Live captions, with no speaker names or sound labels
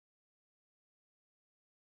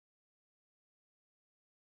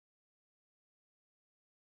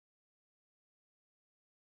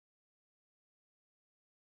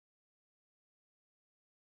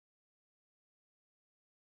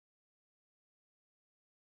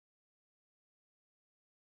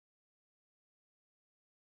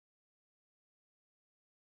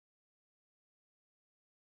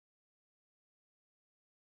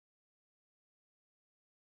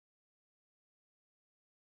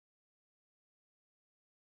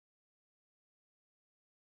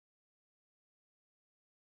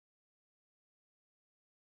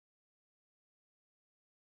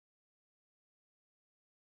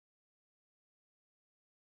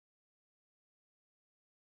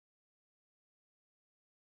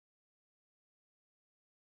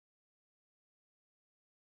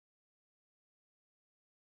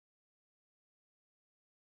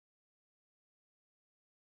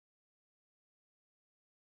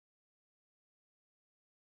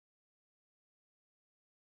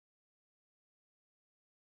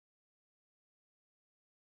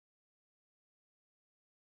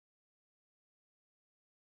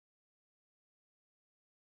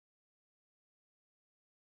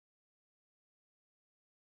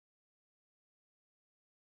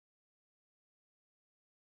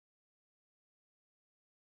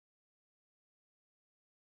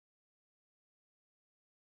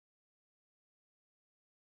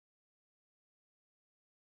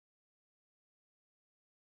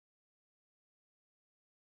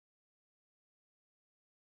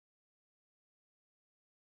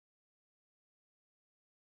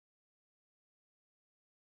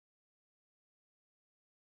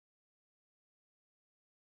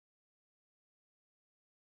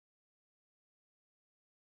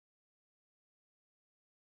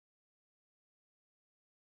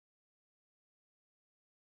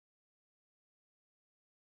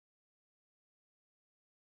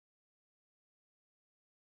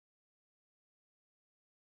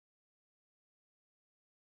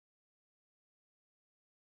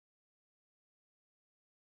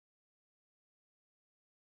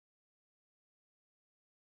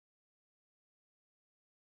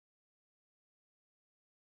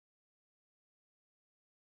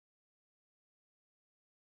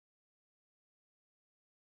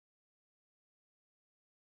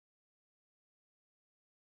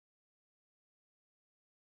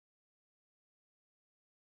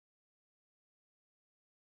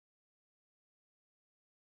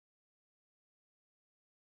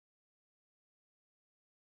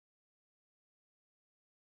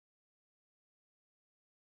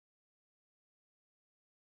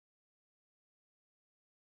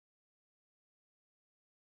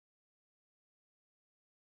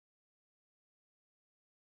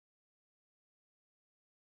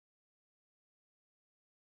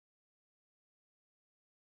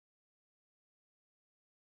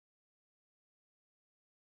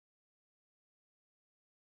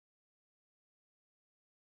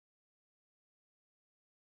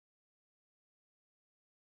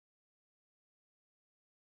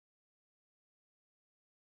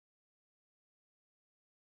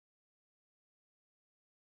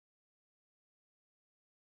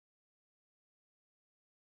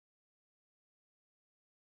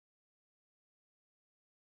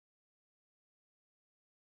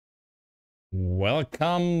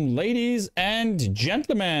Welcome, ladies and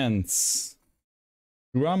gentlemen.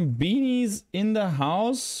 Grumbini's in the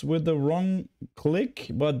house with the wrong click,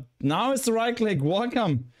 but now it's the right click.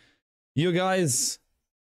 Welcome, you guys.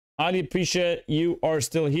 Highly appreciate you are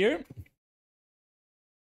still here.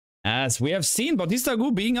 As we have seen Bautista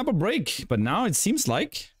AGUT being up a break, but now it seems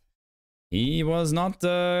like he was not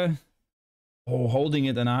holding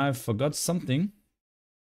it, and I forgot something.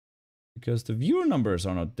 Because the viewer numbers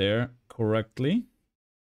are not there correctly.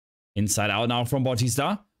 Inside out now from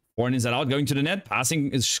Bautista. Or an inside out going to the net.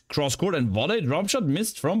 Passing is cross court and volley. Drop shot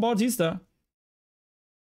missed from Bautista.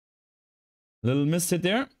 Little miss hit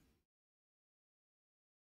there.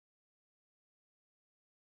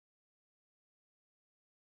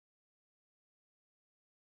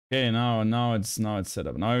 Okay, now it's set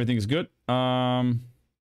up. Now everything is good.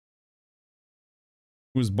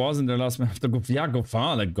 Who's boss in their last match after GOFFIN? Yeah,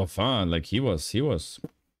 GOFFIN, like he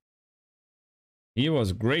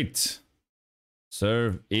was great.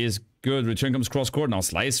 Serve is good. Return comes cross court now.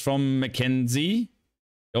 Slice from McKenzie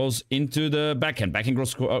goes into the backhand. Backhand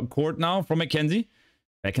cross court now from McKenzie.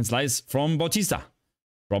 Backhand slice from Bautista.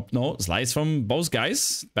 Drop no slice from both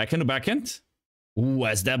guys. Backhand to backhand. Ooh,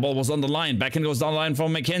 as that ball was on the line. Backhand goes down the line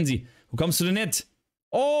from McKenzie, who comes to the net.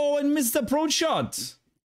 Oh, and missed the approach shot.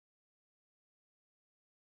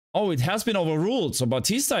 Oh, it has been overruled, so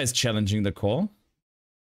Bautista is challenging the call.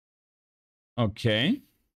 Okay.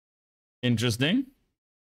 Interesting.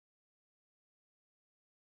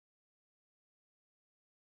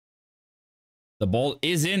 The ball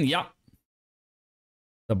is in, yeah.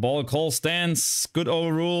 The ball call stands. Good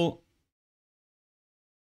overrule.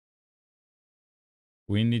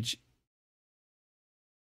 Quindici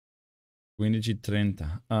 30.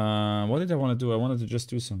 What did I want to do? I wanted to just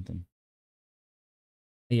do something.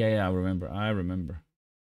 Yeah, I remember.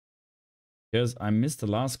 Because I missed the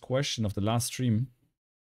last question of the last stream.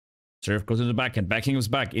 Serve goes to the backhand. Backhand goes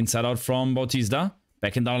back. Inside out from Bautista.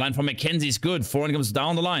 Backhand down the line from McKenzie is good. Forehand comes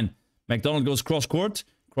down the line. McDonald goes cross court.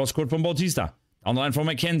 Cross court from Bautista. Down the line from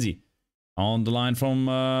McKenzie. On the line from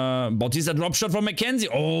Bautista. Drop shot from McKenzie.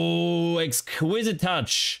 Oh, exquisite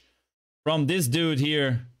touch from this dude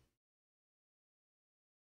here.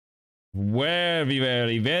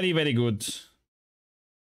 Very good.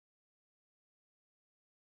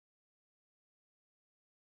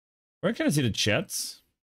 Where can I see the chats?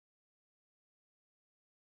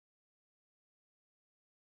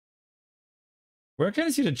 Where can I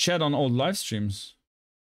see the chat on old live streams?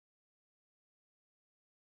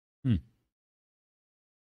 Can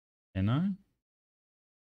I?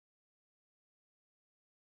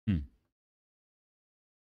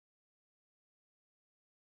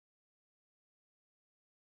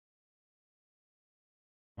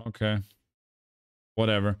 Okay.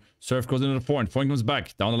 Whatever. Serve goes into the forehand. Forehand comes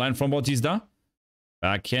back. Down the line from Bautista.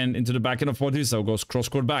 Backhand into the backhand of Bautista. Goes cross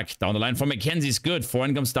court back. Down the line from McKenzie's good.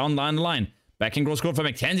 Forehand comes down the line. Backhand cross court for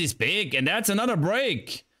McKenzie's big. And that's another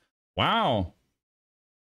break. Wow.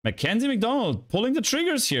 McKenzie McDonald pulling the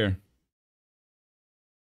triggers here.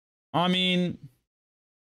 I mean,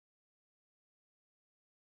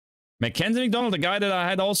 McKenzie McDonald, the guy that I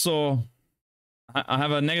had also. I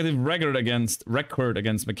have a negative record against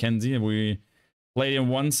McKenzie. We played him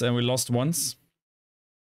once and we lost once.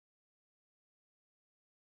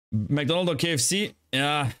 McDonald or KFC?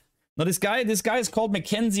 Yeah. No, this guy is called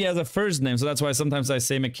McKenzie as a first name, so that's why sometimes I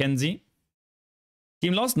say McKenzie.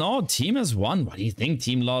 Team lost? No, team has won. What do you think?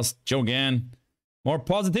 Team lost. Joe Gann. More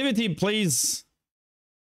positivity, please.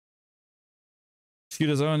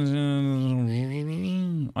 Are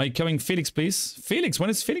you coming, Felix, please? Felix, when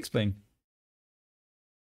is Felix playing?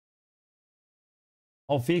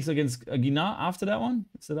 Oh, Felix against Guina after that one?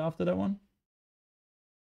 Is it after that one?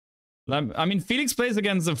 I mean, Felix plays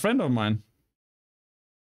against a friend of mine.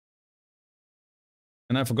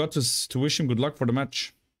 And I forgot to wish him good luck for the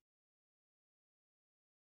match.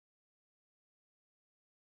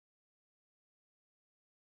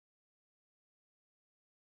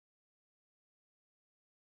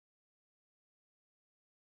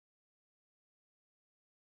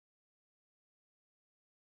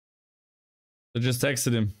 I just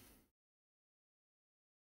texted him.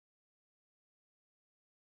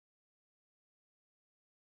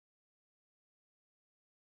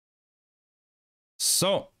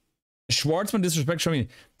 So, Schwartzman disrespect from me.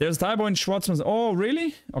 There's typo in Schwartzman. Oh,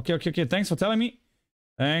 really? Okay. Thanks for telling me.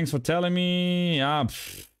 Yeah,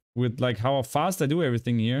 with like how fast I do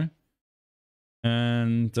everything here.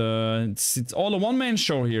 And it's all a one-man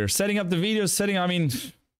show here. Setting up the videos, I mean...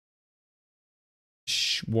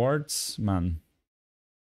 Schwartzman.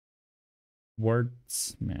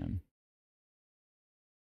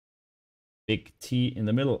 big T in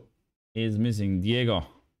the middle is missing. Diego.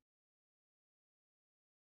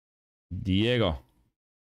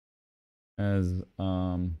 As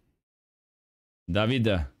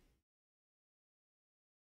David.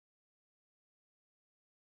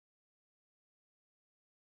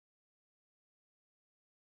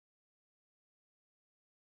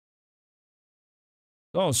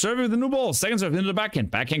 Oh, serve with the new ball. Second serve into the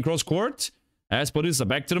backhand. Backhand cross court. As Bautista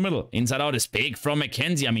back to the middle. Inside out is big from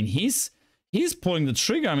McKenzie. I mean, he's pulling the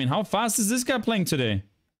trigger. I mean, how fast is this guy playing today?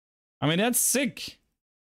 I mean, that's sick.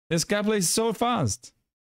 This guy plays so fast.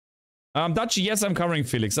 Dutchy, yes, I'm covering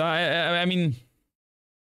Felix. I mean,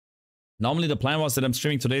 normally the plan was that I'm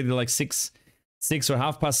streaming today to like 6 or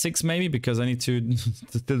 6:30 maybe, because I need to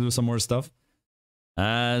do some more stuff.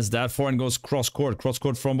 As that forehand goes cross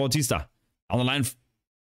court from Bautista. On the line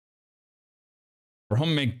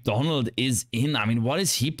from McDonald is in. I mean, what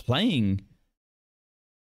is he playing?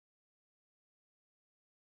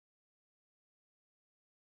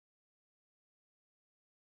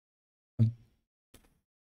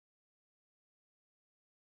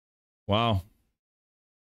 Wow.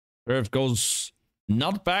 Serve goes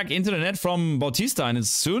not back into the net from Bautista, and it's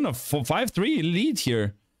soon a 5-3 lead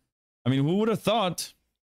here. I mean, who would have thought?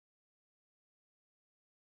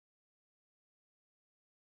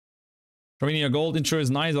 Slovenia gold intro is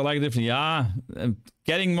nice. I like it different. Yeah,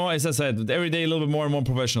 getting more, as I said, every day a little bit more and more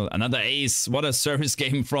professional. Another ace. What a service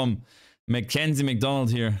game from Mackenzie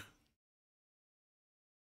McDonald here.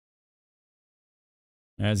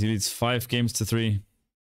 As he leads 5 games to 3.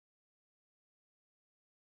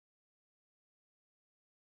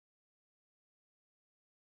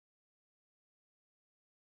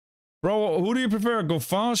 Bro, who do you prefer?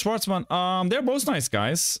 Goffin, Schwartzman? They're both nice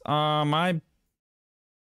guys. Yeah,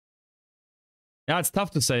 it's tough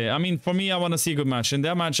to say. I mean, for me, I want to see a good match. In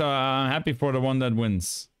that match, I'm happy for the one that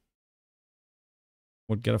wins.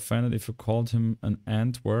 Would get offended if you called him an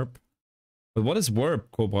Antwerp. But what is Werp,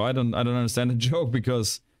 Cobra? I don't understand the joke,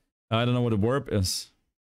 because I don't know what a Werp is.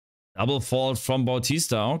 Double fault from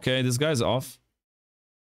Bautista. Okay, this guy's off.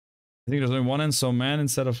 I think there's only one end, so man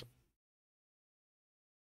instead of...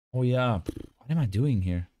 Oh yeah, what am I doing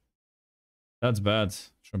here? That's bad.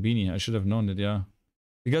 Schrambini, I should have known it, yeah.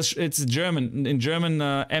 Because it's German. In German,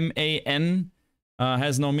 M-A-N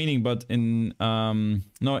has no meaning, but in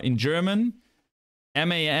no, in German,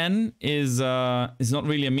 M-A-N is not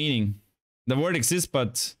really a meaning. The word exists,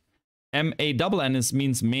 but M-A-N-N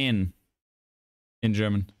means man in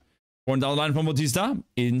German. Forehand down the line from Bautista,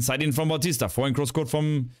 inside in from Bautista. Forehand cross court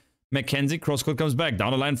from McKenzie. Cross court comes back.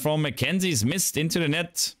 Down the line from McKenzie's missed into the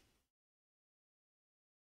net.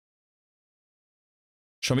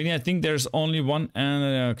 Charlene, I think there's only one,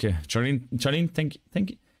 and okay, Charlene,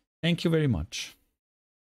 thank you very much.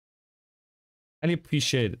 I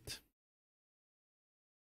appreciate it.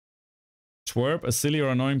 Twerp, a silly or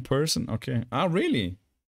annoying person? Okay. Ah, really?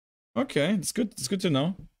 Okay, it's good. It's good to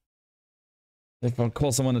know. If I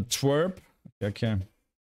call someone a twerp, okay.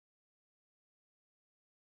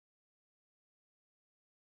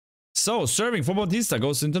 So, serving for Bautista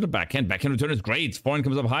goes into the backhand. Backhand return is great. Forehand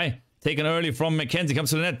comes up high. Taken early from McKenzie, comes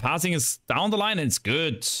to the net. Passing is down the line, and it's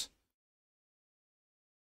good.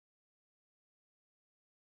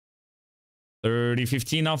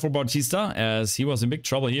 $30-15 now for Bautista, as he was in big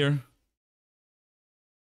trouble here.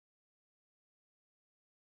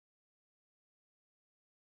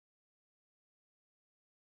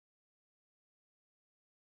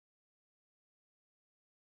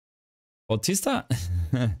 Bautista?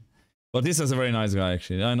 Bautista's a very nice guy,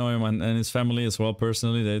 actually. I know him and his family as well,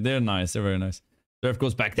 personally. They're nice. They're very nice. Serve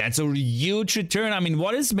goes back. That's a huge return. I mean,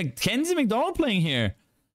 what is Mackenzie McDonald playing here?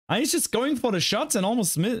 He's just going for the shots and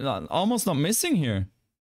almost not missing here.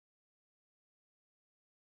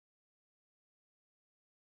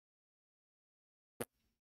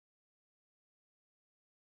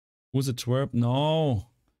 Who's a twerp? No.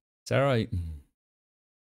 Sarah.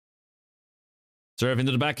 Serve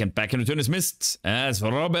into the backhand. Backhand return is missed as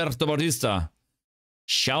Roberto Bautista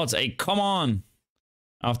shouts a come on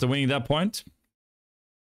after winning that point.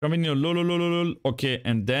 Okay,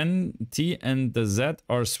 and then T and the Z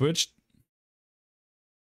are switched.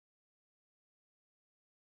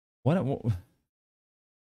 What?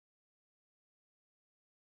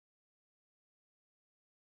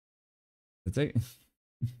 It's like,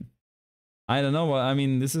 I don't know. I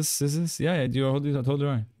mean, this is yeah. You're totally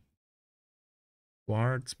right.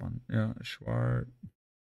 SCHWARTZMAN,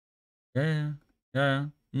 yeah, yeah.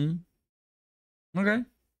 Okay.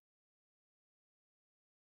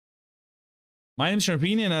 My name's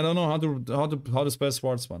Sharpini, and I don't know how to spell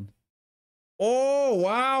SCHWARTZMAN. Oh,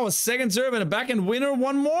 wow. Second serve and a backhand winner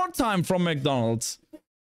one more time from McDonald's.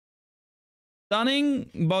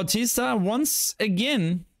 Stunning Bautista once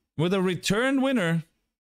again with a return winner.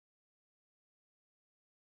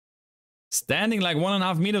 Standing like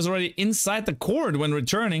 1.5 meters already inside the court when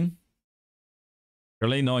returning.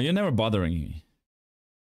 Really, no, you're never bothering me.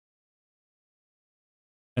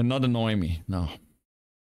 And not annoying me, no.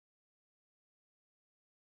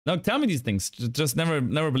 No, tell me these things. Just never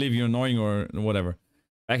believe you're annoying or whatever.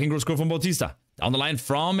 Backhand cross court from Bautista. Down the line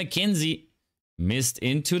from McKenzie. Missed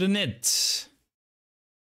into the net.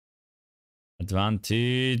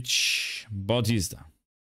 Advantage Bautista.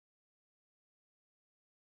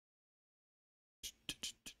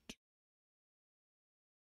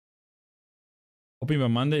 Hoping by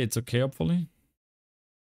Monday it's okay, hopefully.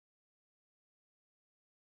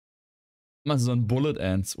 Must on bullet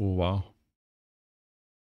ants. Oh wow.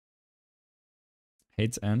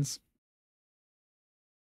 Hates ants.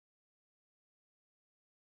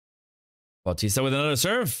 Bautista with another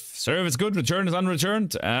serve. Serve is good. Return is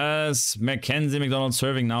unreturned as Mackenzie McDonald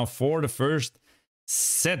serving now for the first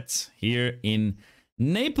set here in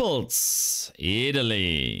Naples,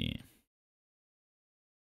 Italy.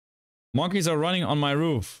 Monkeys are running on my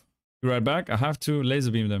roof. Be right back. I have to laser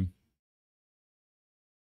beam them.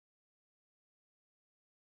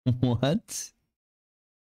 What?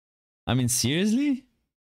 I mean, seriously?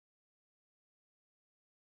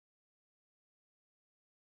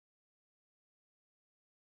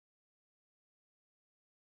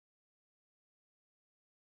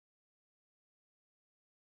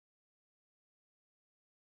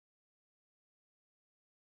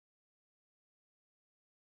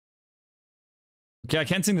 Okay, I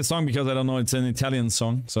can't sing the song because I don't know it's an Italian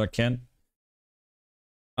song, so I can't.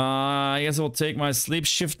 I guess I'll take my sleep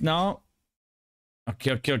shift now.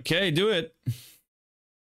 Okay, do it.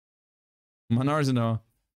 Manaris, no.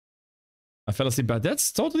 I fell asleep, but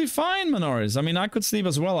that's totally fine, Manaris. I mean, I could sleep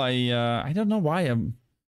as well. I don't know why. I'm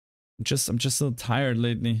just so tired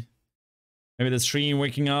lately. Maybe the stream,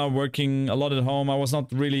 waking up, working a lot at home. I was not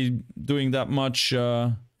really doing that much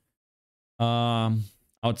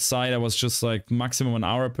outside. I was just like maximum an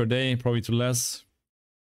hour per day, probably too less.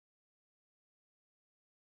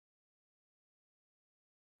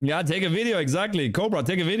 Yeah, take a video, exactly. Cobra,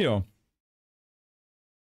 take a video.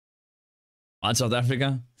 On South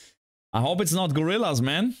Africa. I hope it's not gorillas,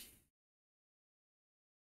 man.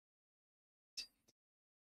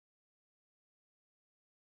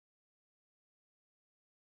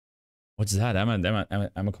 What's that? Am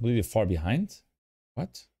I completely far behind?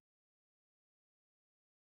 What?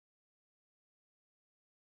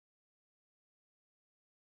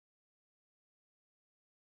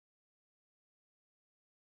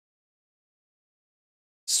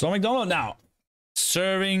 So McDonald now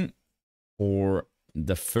serving for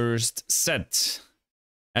the first set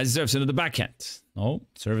as he serves into the backhand. No,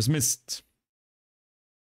 service missed.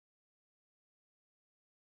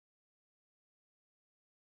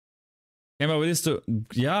 Came up with this to,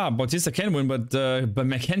 yeah, Bautista can win, but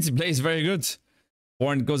Mackenzie plays very good.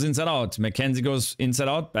 Forehand goes inside out. Mackenzie goes inside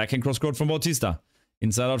out. Backhand cross court from Bautista.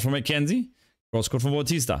 Inside out from Mackenzie. Cross court from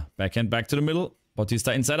Bautista. Backhand back to the middle.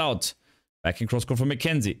 Bautista inside out. Backhand cross court from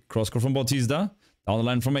Mackenzie. Cross court from Bautista. Down the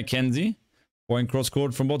line from Mackenzie. Forehand cross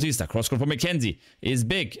court from Bautista. Cross court from Mackenzie is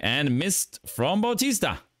big and missed from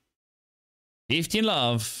Bautista. 15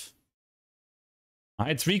 love. I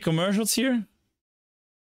had 3 commercials here.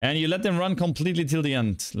 And you let them run completely till the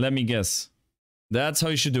end. Let me guess. That's how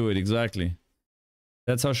you should do it, exactly.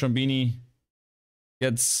 That's how Shambini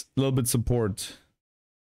gets a little bit support.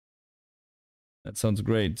 That sounds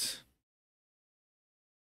great.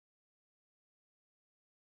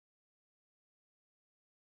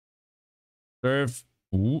 Serve.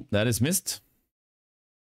 Ooh, that is missed.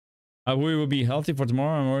 We will be healthy for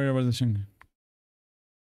tomorrow. I'm worried about the thing.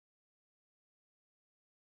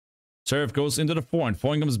 Serve goes into the forehand.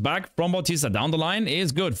 Forehand comes back from Bautista. Down the line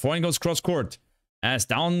is good. Forehand goes cross court. As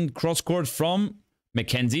down cross court from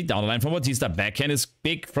Mackenzie. Down the line from Bautista. Backhand is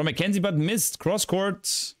big from Mackenzie, but missed. Cross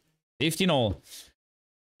court. 15 all.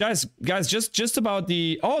 Guys, just about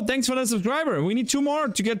the... Oh, thanks for the subscriber. We need 2 more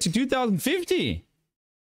to get to 2050.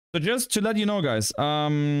 So just to let you know, guys.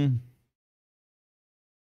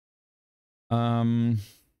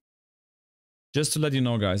 Just to let you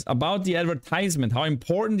know, guys, about the advertisement, how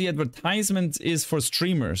important the advertisement is for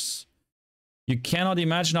streamers. You cannot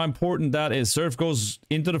imagine how important that is. Serve goes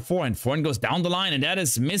into the forehand. Forehand goes down the line, and that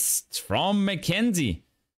is missed from Mackenzie.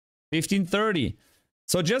 15-30.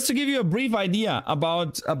 So just to give you a brief idea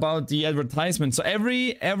about the advertisement. So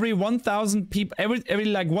every 1,000 people, every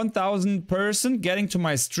like 1,000 person getting to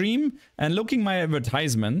my stream and looking my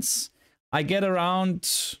advertisements, I get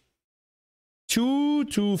around 2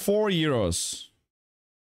 to 4 euros.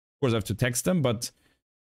 Of course, I have to text them, but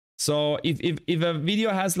so if a video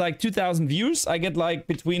has like 2,000 views, I get like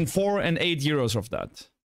between 4 and 8 euros of that.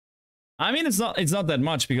 I mean, it's not that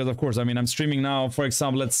much because, of course, I mean, I'm streaming now, for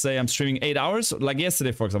example, let's say I'm streaming 8 hours. Like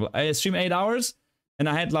yesterday, for example, I streamed 8 hours and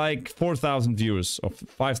I had like 4,000 viewers or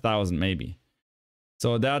 5,000 maybe.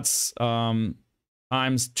 So that's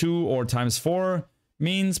times 2 or times 4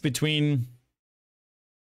 means between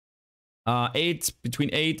 8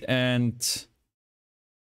 and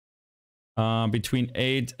 20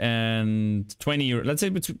 euros. Let's say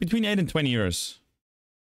between 8 and 20 years.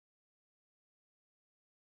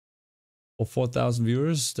 Or 4,000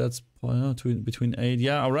 viewers. That's between 8.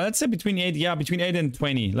 Yeah, all right. Let's say between 8. Yeah, between 8 and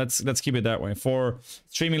 20. Let's keep it that way for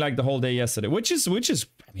streaming like the whole day yesterday. Which is.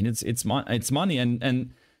 I mean, it's money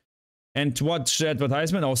and to watch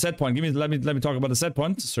advertisement. Oh, set point. Let me talk about the set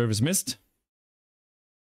point. Service missed.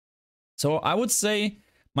 So I would say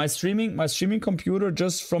my streaming computer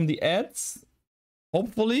just from the ads,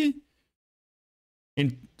 hopefully.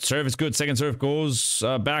 In service good, second serve goes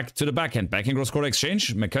back to the backhand. Backhand cross court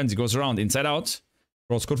exchange. McKenzie goes around, inside out.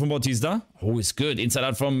 Cross court from Bautista. Oh, it's good. Inside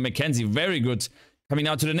out from McKenzie. Very good. Coming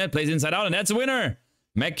out to the net, plays inside out, and that's a winner.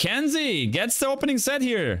 McKenzie gets the opening set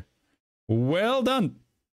here. Well done.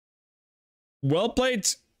 Well played.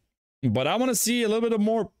 But I want to see a little bit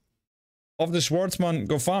more of the Schwartzman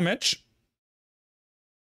GOFFIN match.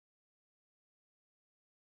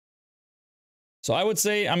 So I would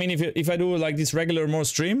say, I mean, if I do like these regular more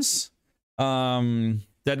streams, that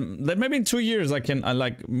maybe in 2 years I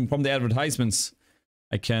like from the advertisements,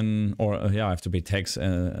 I can, or yeah, I have to pay tax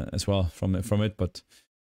as well from it. But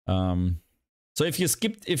so if you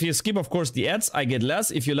skip, of course, the ads, I get less.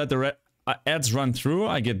 If you let the ads run through,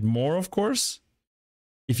 I get more, of course.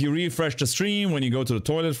 If you refresh the stream when you go to the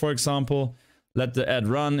toilet, for example, let the ad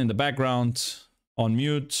run in the background on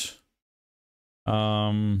mute.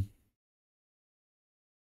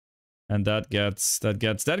 And that gets a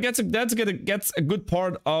good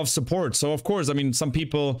part of support. So of course, I mean, some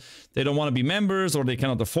people, they don't want to be members or they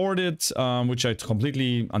cannot afford it, which I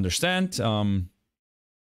completely understand.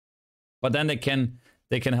 But then they can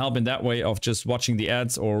help in that way of just watching the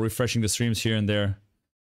ads or refreshing the streams here and there.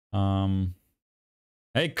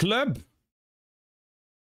 Hey, Club.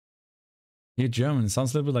 You're German. It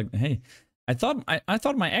sounds a little bit like, hey, I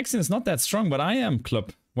thought my accent is not that strong, but I am,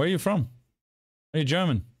 Club. Where are you from? Are you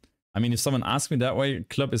German? I mean, if someone asks me that way,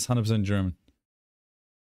 Club is 100% German.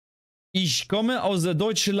 Ich komme aus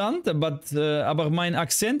Deutschland, but aber mein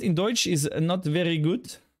Akzent in Deutsch is not very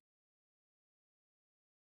good.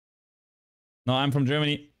 No, I'm from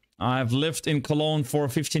Germany. I've lived in Cologne for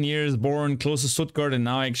 15 years, born close to Stuttgart, and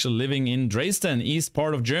now actually living in Dresden, east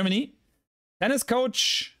part of Germany. Tennis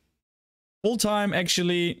coach, full-time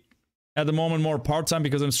actually, at the moment more part-time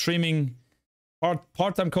because I'm streaming.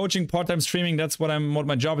 Part-time coaching, part-time streaming, that's what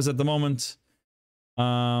my job is at the moment.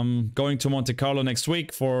 Going to Monte Carlo next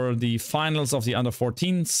week for the finals of the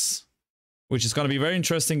under-14s, which is going to be very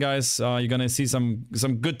interesting, guys. You're going to see some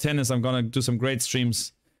good tennis. I'm going to do some great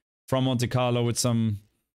streams from Monte Carlo with some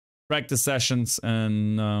practice sessions,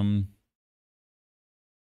 and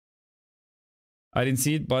I didn't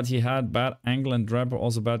see it, but he had bad angle and Draper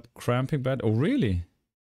also bad cramping bad. Oh, really?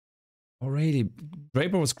 Already,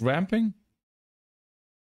 Draper was cramping?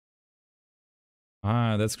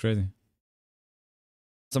 Ah, that's crazy.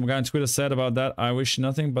 Some guy on Twitter said about that, I wish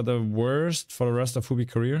nothing but the worst for the rest of Fubi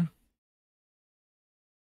career.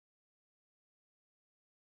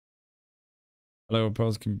 Hello,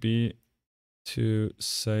 pose can be to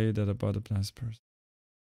say that about a last person.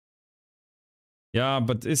 Yeah,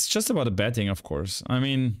 but it's just about the betting, of course. I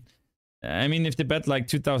mean, if they bet like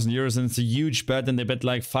 2,000 euros and it's a huge bet, and they bet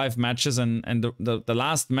like 5 matches, and the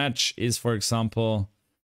last match is, for example,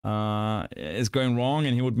 is going wrong,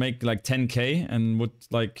 and he would make like 10k and would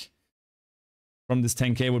like from this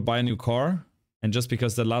 10k would buy a new car, and just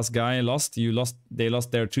because the last guy lost, they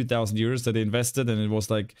lost their 2,000 euros that they invested, and it was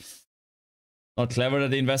like not clever that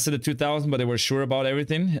they invested the 2,000, but they were sure about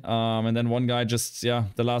everything. And then one guy just, yeah,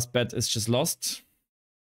 the last bet is just lost,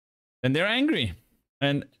 and they're angry,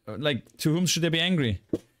 and like, to whom should they be angry?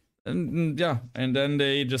 And yeah, and then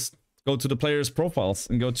they just go to the players' profiles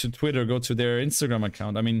and go to Twitter, go to their Instagram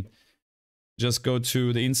account. I mean, just go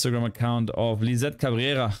to the Instagram account of Lisette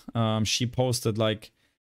Cabrera. She posted like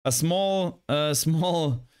a small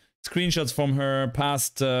screenshots from her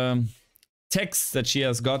past texts that she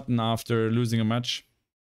has gotten after losing a match.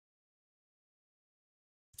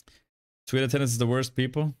 Twitter tennis is the worst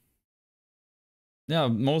people. Yeah,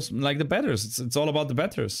 most like the betters. It's all about the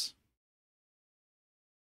betters.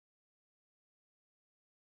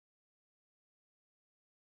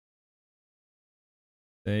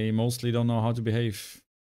 They mostly don't know how to behave.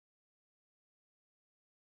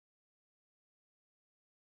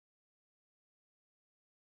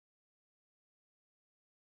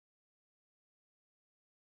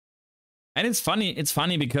 And it's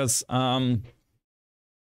funny because I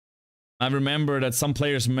remember that some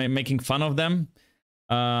players making fun of them.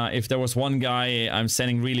 If there was one guy, I'm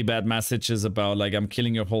sending really bad messages about like I'm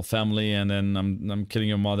killing your whole family and then I'm killing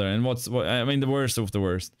your mother and I mean the worst of the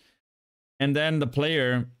worst. And then the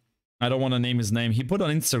player, I don't want to name his name, he put on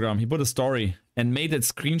Instagram, he put a story and made that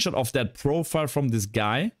screenshot of that profile from this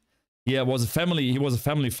guy. He was a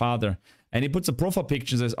family father. And he puts a profile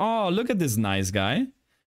picture and says, oh, look at this nice guy.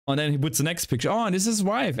 And then he puts the next picture. Oh, and this is his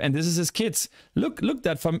wife and this is his kids. Look,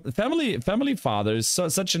 that family father is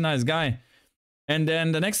such a nice guy. And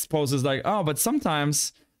then the next post is like, oh, but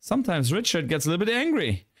sometimes Richard gets a little bit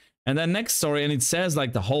angry. And then next story, and it says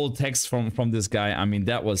like the whole text from this guy. I mean,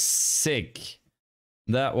 that was sick.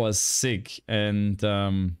 That was sick. And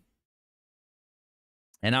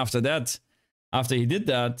after that, after he did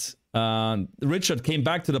that, Richard came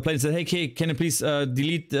back to the play and said, hey, can you please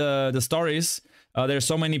delete the stories? There's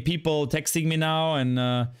so many people texting me now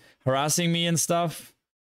and harassing me and stuff.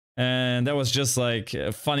 And that was just like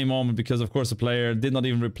a funny moment because, of course, the player did not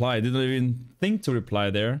even reply, didn't even think to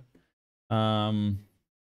reply there. And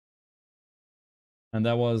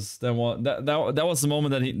that was the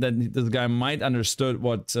moment that this guy might understood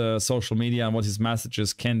what social media and what his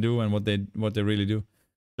messages can do and what they really do.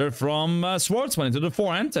 They're from SCHWARTZMAN into the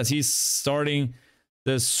forehand as he's starting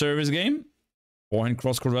the service game. Forehand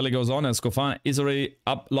cross-court rally goes on as GOFFIN is already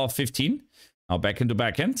up love 15. Now back into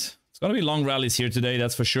backhand. It's gonna be long rallies here today,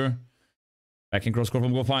 that's for sure. Backhand cross-court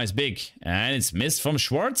from GOFFIN is big. And it's missed from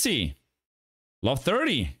Schwartzy. Love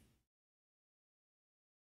 30.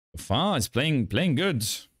 GOFFIN is playing good.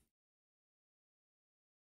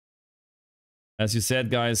 As you said,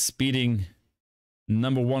 guys, speeding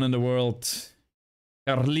 #1 in the world.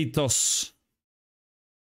 Carlitos.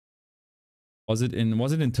 Was it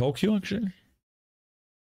in Tokyo actually?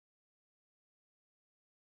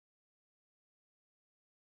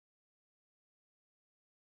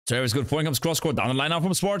 Service good. Forehand comes cross-court. Down the line now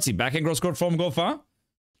from Schwartzy. Backhand cross-court from GOFFIN.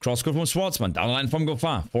 Cross-court from SCHWARTZMAN. Down the line from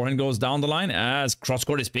GOFFIN. Forehand goes down the line as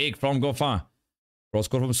cross-court is big from GOFFIN.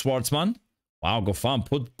 Cross-court from SCHWARTZMAN. Wow, GOFFIN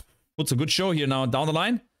puts a good show here now. Down the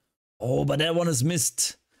line. Oh, but that one is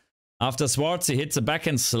missed. After Schwartzy hits a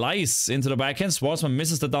backhand slice into the backhand, SCHWARTZMAN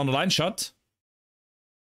misses the down the line shot.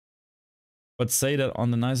 But say that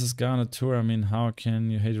on the nicest guy on the tour, I mean, how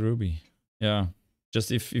can you hate Ruby? Yeah. Just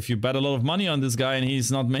if you bet a lot of money on this guy and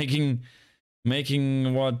he's not making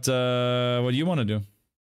what you want to do.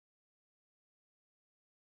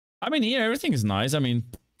 I mean, here everything is nice. I mean,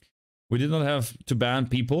 we did not have to ban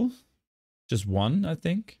people, just one, I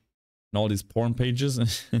think, and all these porn pages and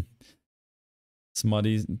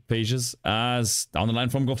smutty pages. As down the line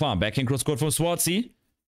from GOFFIN, backhand cross-court from Schwartzy,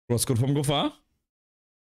 cross-court from GOFFIN.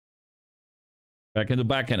 Backhand to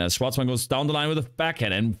backhand as SCHWARTZMAN goes down the line with a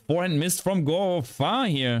backhand and forehand missed from GOFFIN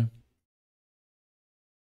here.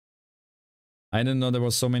 I didn't know there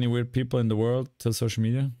was so many weird people in the world till social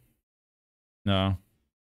media. No.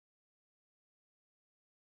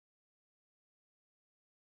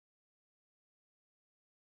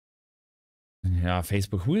 Yeah,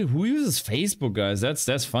 Facebook. Who uses Facebook, guys?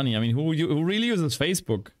 That's funny. I mean, who really uses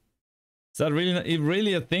Facebook? Is that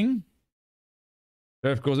really a thing?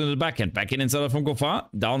 Serve goes into the backhand. Backhand inside from GOFFIN.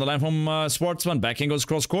 Down the line from SCHWARTZMAN. Backhand goes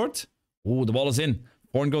cross-court. Oh, the ball is in.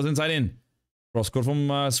 Forehand goes inside in. Cross-court from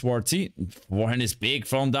Schwartzy. Forehand is big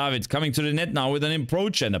from David. Coming to the net now with an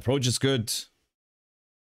approach. And approach is good.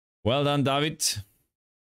 Well done, David.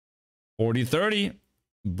 40-30.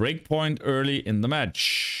 Break point early in the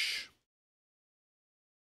match.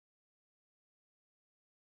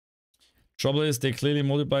 Trouble is they clearly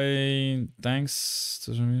multiply thanks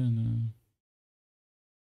to... No.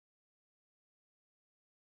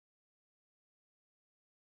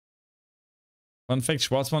 Fun fact,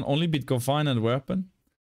 SCHWARTZMAN only beat GOFFIN and Antwerpen?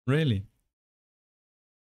 Really?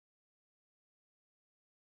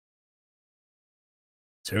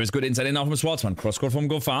 Service good inside in now from SCHWARTZMAN. Cross-court from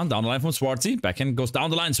GOFFIN. Down the line from Schwartzy. Backhand goes down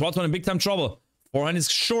the line. SCHWARTZMAN in big time trouble. Forehand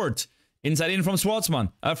is short. Inside in from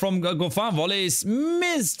SCHWARTZMAN. From GOFFIN. Volley is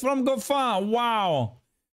missed from GOFFIN. Wow.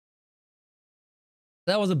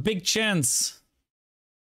 That was a big chance.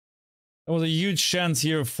 That was a huge chance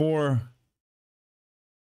here for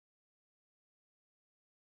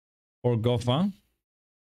GOFFIN.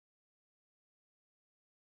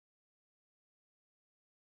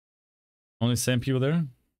 Only same people there.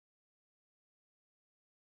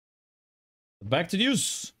 Back to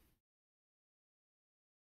news.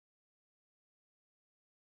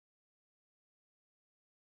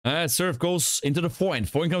 Serve goes into the forehand.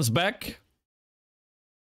 Forehand comes back.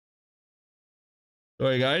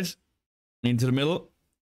 Sorry, guys. Into the middle.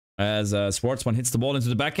 As SCHWARZMAN hits the ball into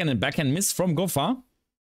the backhand, and backhand miss from GOFFIN.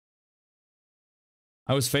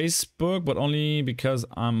 I was Facebook, but only because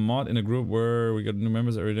I'm not in a group where we got new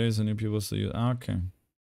members every day, so new people see you. Okay.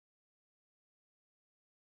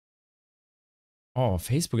 Oh,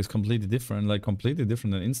 Facebook is completely different. Like, completely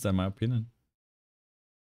different than Insta, in my opinion.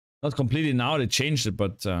 Not completely now, they changed it,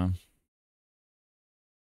 but... serve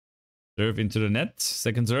into the net.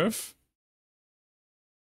 Second serve.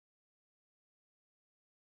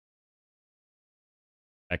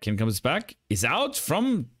 Backhand comes back. Is out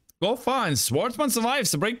from GOFFIN, and SCHWARZMAN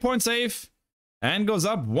survives the breakpoint save and goes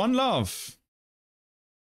up 1-love.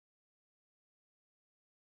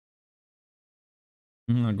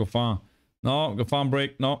 GOFFIN. No, GOFFIN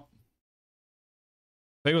break. No.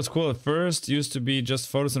 Play was cool at first. Used to be just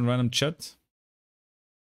photos and random chat.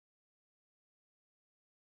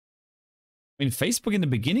 I mean, Facebook in the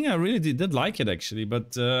beginning, I really did like it actually,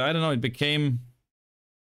 but I don't know. It became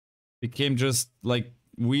just like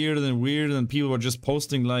weird and people were just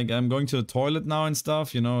posting like, I'm going to the toilet now and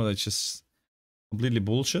stuff, you know. That's just completely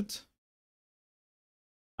bullshit.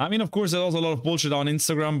 I mean, of course there's also a lot of bullshit on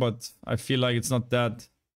Instagram, but I feel like it's not that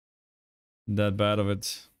bad of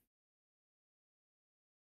it.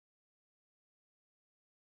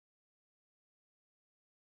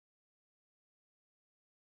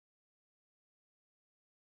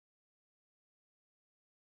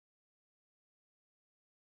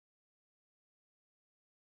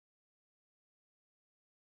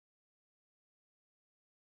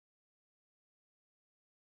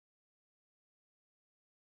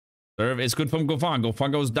 Serve is good from GOFFIN.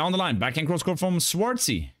 GOFFIN goes down the line. Backhand cross court from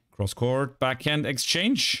Schwartzy. Cross court, backhand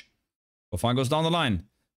exchange. GOFFIN goes down the line.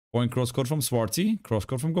 Point cross court from Schwartzy. Cross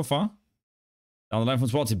court from GOFFIN. Down the line from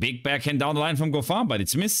Schwartzy. Big backhand down the line from GOFFIN, but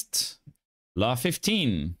it's missed. La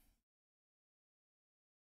 15.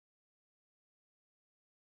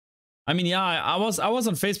 I mean, yeah, I was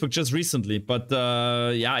on Facebook just recently, but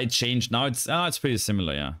yeah, it changed. Now it's pretty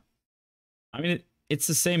similar, yeah. I mean, it's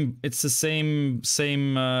the same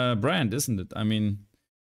brand, isn't it? I mean,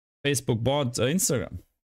 Facebook bought Instagram.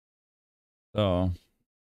 So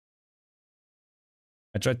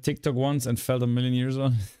I tried TikTok once and felt a million years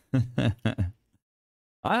on.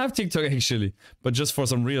 I have TikTok actually, but just for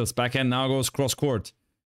some reels. Backhand now goes cross court.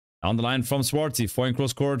 Down the line from Schwartzy. Forehand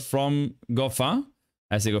cross court from GOFFIN.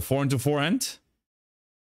 As they go forehand to forehand.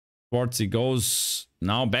 Schwartzy goes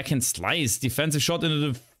now backhand slice. Defensive shot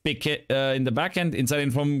into the big in the backhand. Inside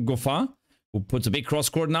in from GOFFIN, who puts a big cross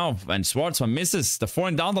court now. And SCHWARZMAN misses the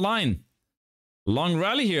forehand down the line. Long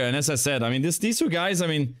rally here. And as I said, I mean, these two guys, I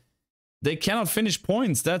mean, they cannot finish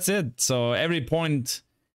points. That's it. So every point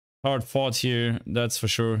hard fought here. That's for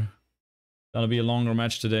sure. Gonna be a longer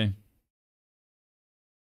match today.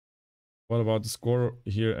 What about the score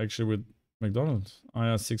here actually with McDonald? I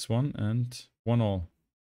have 6-1 and 1-all.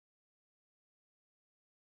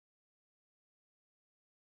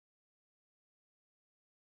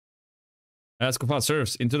 Escobar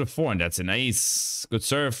serves into the forehand. That's an ace. Good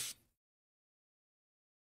serve.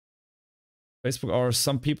 Facebook are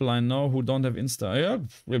some people I know who don't have Insta.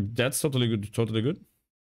 Yeah, that's totally good. Totally good.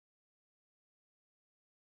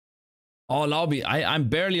 Oh, Laubi, I'm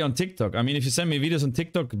barely on TikTok. I mean, if you send me videos on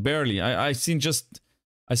TikTok, barely. I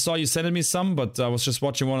saw you sending me some, but I was just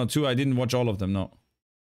watching one or two. I didn't watch all of them, no.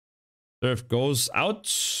 Serve goes out.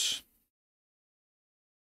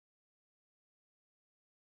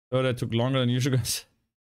 Oh, that took longer than usual, guys.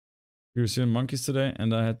 We were seeing monkeys today,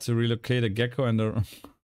 and I had to relocate a gecko and a...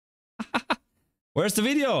 Where's the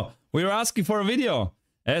video? We were asking for a video.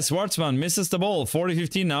 SCHWARZMAN misses the ball.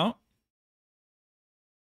 40-15 now.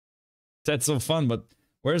 That's so fun, but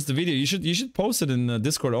where's the video? You should post it in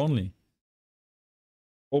Discord only.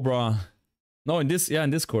 Cobra. No, in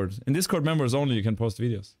Discord. In Discord members only you can post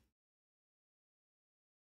videos.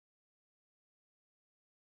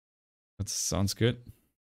 That sounds good.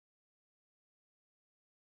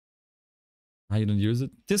 How you don't use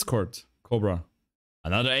it? Discord. Cobra.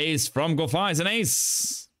 Another ace from GOFFIN is an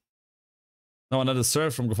ace. No, another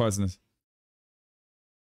serve from GOFFIN is an ace.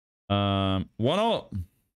 1-all.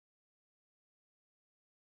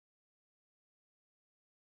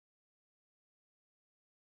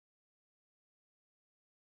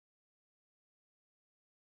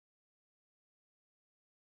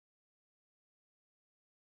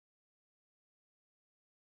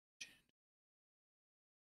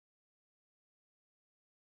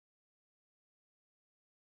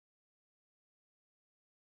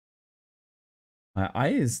 My eye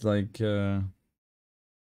is like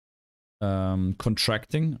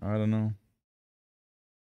contracting. I don't know.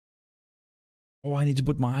 Oh, I need to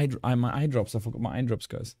put my eye drops. I forgot my eye drops,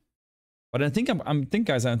 guys. But I think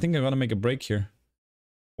guys, I think I'm gonna make a break here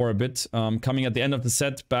for a bit. Coming at the end of the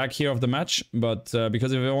set, back here of the match. But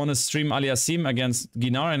because if I want to stream Aliasim against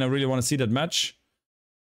Ginar and I really want to see that match,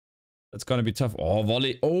 that's gonna be tough. Oh,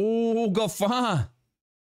 volley! Oh, GOFFIN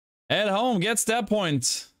at home gets that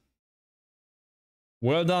point.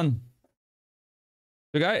 Well done.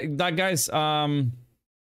 The guys. I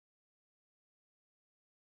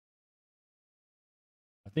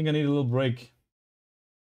think I need a little break.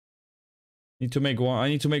 Need to make one. I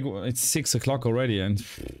need to make. It's 6 o'clock already, and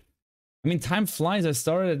I mean time flies. I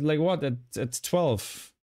started at like what at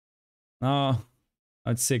 12. No,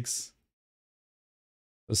 at 6.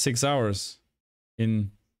 So 6 hours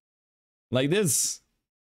in like this.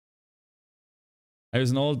 I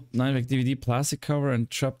use an old 9-pack DVD plastic cover and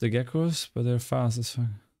trap the geckos, but they're fast as fuck.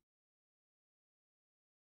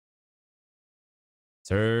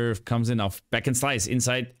 Serve comes in off backhand slice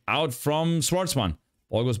inside out from SCHWARTZMAN.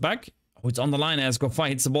 Ball goes back. Oh, it's on the line as GOFFIN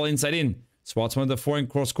hits the ball inside in. SCHWARTZMAN the forehand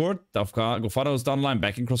cross court. GOFFIN goes down the line,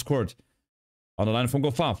 back in cross court. On the line from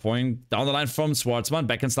GOFFIN. Forehand down the line from SCHWARTZMAN.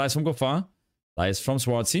 Backhand slice from GOFFIN. Slice from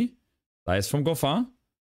Schwartzy. Slice from GOFFIN.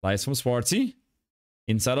 Slice from Schwartzy.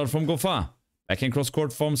 Inside out from GOFFIN. Backhand cross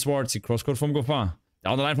court from Schwartzy. Cross court from GOFFIN.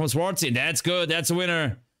 Down the line from Schwartzy. That's good. That's a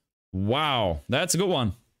winner. Wow. That's a good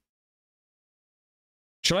one.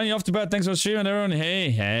 Charlene, off to bed. Thanks for streaming, everyone.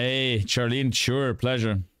 Hey, Charlene. Sure,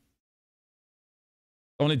 pleasure.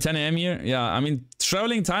 Only 10 AM here? Yeah, I mean,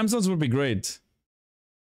 traveling time zones would be great.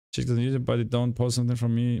 Check the YouTube, but don't post something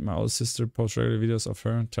from me. My old sister posts regular videos of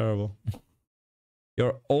her. Terrible.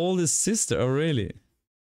 Your oldest sister? Oh, really?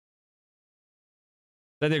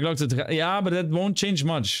 Yeah, but that won't change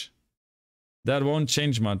much. That won't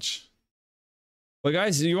change much. But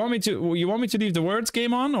guys, you want me to leave the words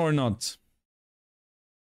game on or not?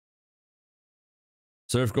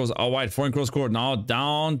 Serve goes out wide, forehand cross court. Now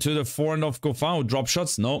down to the forehand of GOFFIN. Drop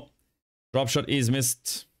shots? No. Drop shot is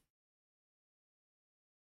missed.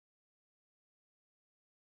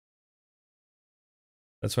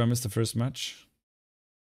 That's why I missed the first match.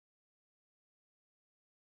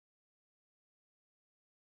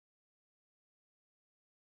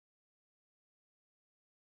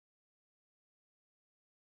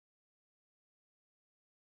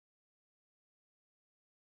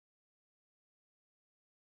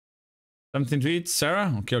 Something to eat,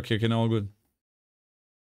 Sarah? Okay, no, all good.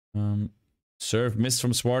 Serve missed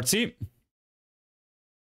from Schwartzy.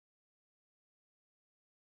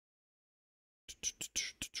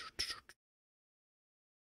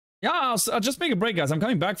 Yeah, I'll just make a break, guys. I'm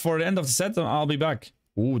coming back for the end of the set. I'll be back.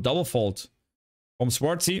 Ooh, double fault from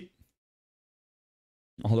Schwartzy.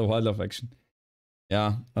 All the wildlife action.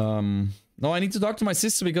 Yeah. No, I need to talk to my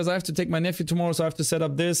sister because I have to take my nephew tomorrow, so I have to set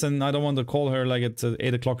up this, and I don't want to call her like at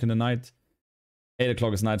 8 o'clock in the night. 8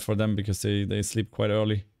 o'clock is night for them because they sleep quite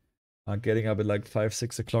early. Getting up at like 5,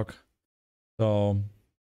 6 o'clock. So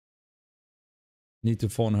need to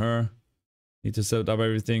phone her. Need to set up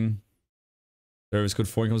everything. Service good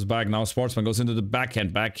forehand comes back. Now SCHWARTZMAN goes into the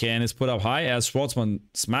backhand. Backhand is put up high as SCHWARTZMAN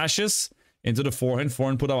smashes into the forehand.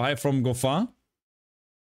 Forehand put up high from GOFFIN.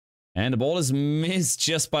 And the ball is missed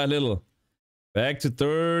just by a little. Back to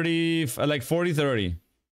 30, like 40-30.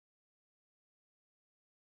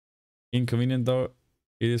 Inconvenient though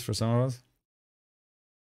it is for some of us.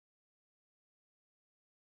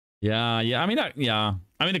 Yeah. I mean, yeah.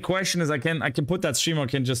 I mean, the question is, I can put that stream, or I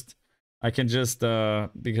can just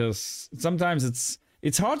because sometimes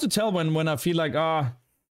it's hard to tell when I feel like oh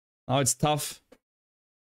it's tough.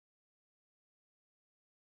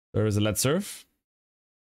 There is a let serve.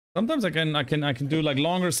 Sometimes I can do like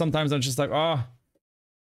longer. Sometimes I'm just like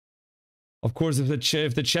of course, if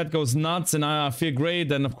the chat goes nuts and I feel great,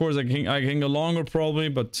 then of course I can go longer probably.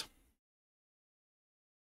 But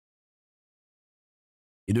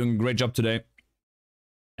you're doing a great job today.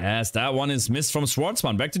 As that one is missed from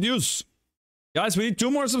SCHWARTZMAN. Back to Deuce. Guys, we need 2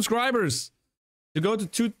 more subscribers to go to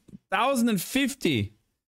 2,050.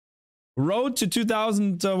 Road to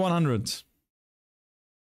 2,100.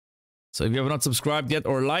 So if you have not subscribed yet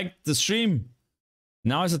or liked the stream,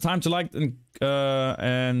 now is the time to like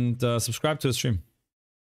and subscribe to the stream.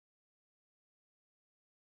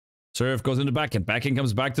 Serve goes in the backhand. Backhand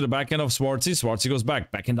comes back to the backhand of Schwartzy. Schwartzy goes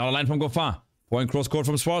back. Backhand down the line from GOFFIN. Point cross court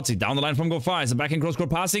from Schwartzy. Down the line from GOFFIN. The backhand cross court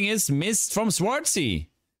passing is missed from Schwartzy.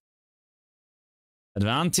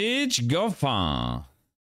 Advantage GOFFIN.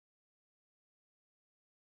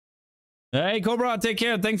 Hey Cobra, take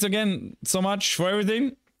care. Thanks again so much for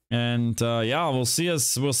everything. And yeah, we'll see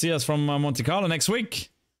us from Monte Carlo next week,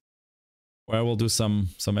 where we'll do some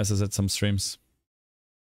SSZ, some streams.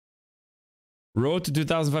 Road to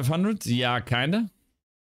 2,500? Yeah, kinda.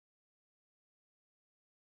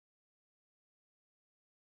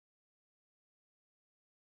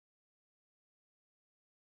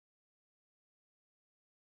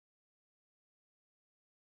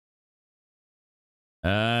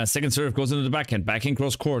 Second serve goes into the backhand. Backhand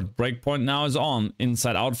cross court. Breakpoint now is on.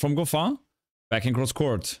 Inside out from Goffin. Backhand cross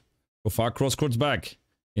court. Goffin cross courts back.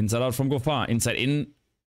 Inside out from Goffin. Inside in.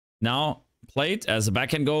 Now played as the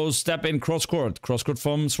backhand goes. Step in cross court. Cross court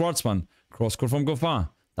from SCHWARZMAN. Cross court from Goffin.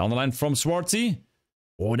 Down the line from Schwartzy.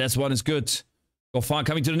 Oh, this one is good. Goffin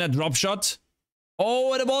coming to the net. Drop shot.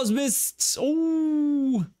 Oh, and the ball's missed.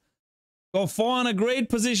 Oh. Goffin in a great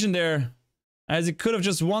position there, as he could have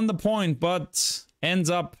just won the point, but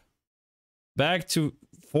ends up back to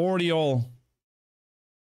 40 all.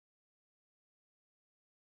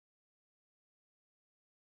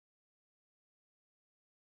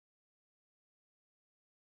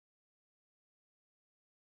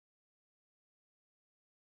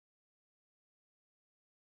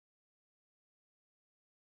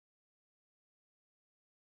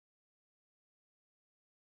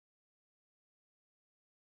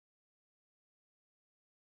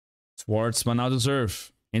 SCHWARZMAN now to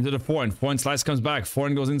serve. Into the forehand. Forehand slice comes back.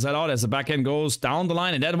 Forehand goes inside out as the backhand goes down the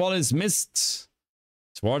line. And that ball is missed.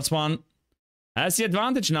 SCHWARZMAN has the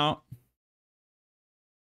advantage now.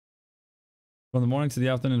 From the morning to the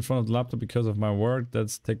afternoon in front of the laptop because of my work.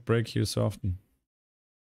 That's take break here so often.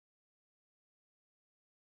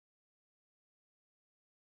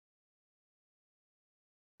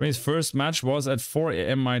 His first match was at 4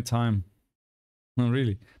 AM my time. Oh,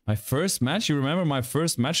 really? My first match? You remember my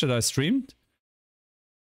first match that I streamed?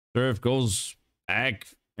 Serve goes back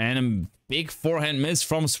and a big forehand miss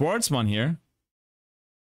from SCHWARZMAN here.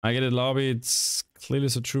 I get it, lobby. It's clearly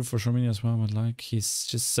so true for Shermini as well, but like he's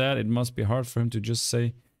just said, it must be hard for him to just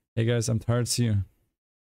say, hey guys, I'm tired, see you.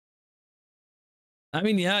 I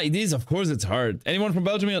mean, yeah, it is. Of course it's hard. Anyone from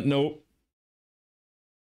Belgium yet? No.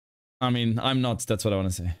 I mean, I'm not. That's what I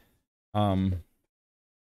want to say.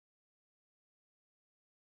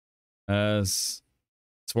 As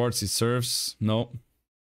Schwartzy serves, no.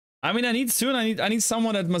 I mean, I need soon. I need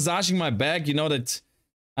someone that massaging my back. You know that.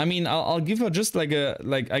 I mean, I'll give her just like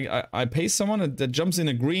a I pay someone that jumps in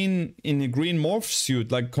a green morph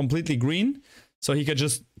suit, like completely green, so he could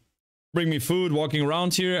just bring me food walking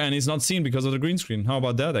around here, and he's not seen because of the green screen. How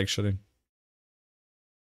about that, actually?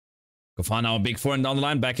 Goffin now a big forehand down the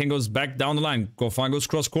line. Backhand goes back down the line. Goffin goes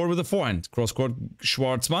cross court with a forehand. Cross court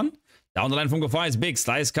SCHWARZMAN. Down the line from Goffin is big.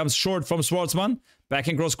 Slice comes short from SCHWARZMAN.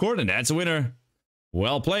 Backhand cross court, and that's a winner.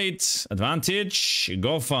 Well played. Advantage.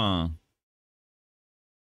 Goffin.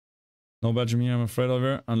 No Belgium here, I'm afraid,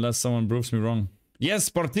 Oliver, unless someone proves me wrong. Yes,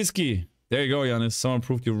 Partiski. There you go, Janis. Someone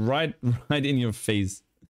proved you right in your face.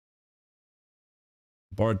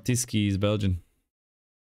 Partiski is Belgian.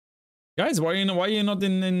 Guys, why are you not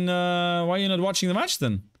watching the match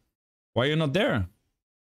then? Why are you not there?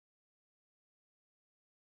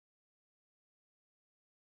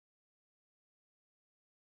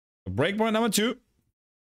 Breakpoint number 2.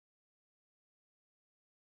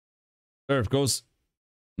 Serve goes.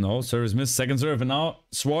 No, service missed. Second serve, and now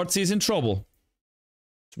Schwartzy is in trouble.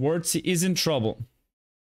 Schwartzy is in trouble.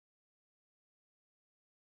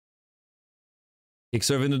 Kick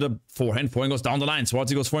serve into the forehand. Forehand goes down the line.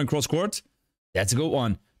 Schwartzy goes forehand cross court. That's a good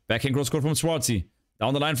one. Backhand cross court from Schwartzy.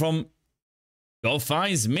 Down the line from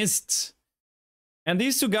Goffin is missed. And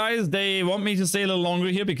these two guys, they want me to stay a little longer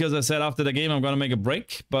here because I said after the game I'm gonna make a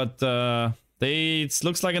break. But it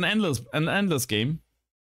looks like an endless game.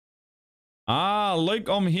 Ah, leuk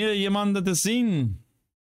om hier jemanden te zien.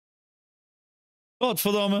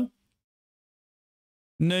 Godverdomme.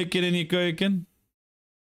 Neuken in je keuken.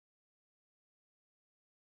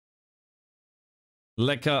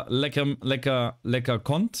 Lekker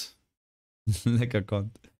kont. Lekker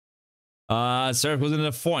kont. Serve goes into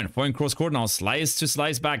the forehand. Forehand cross court now. Slice to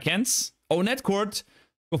slice backhands. Oh, net court.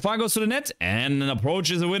 Goffin goes to the net. And an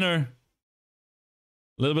approach is a winner.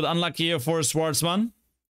 A little bit unlucky here for SCHWARZMAN,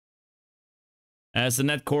 as the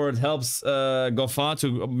net court helps Goffin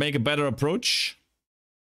to make a better approach.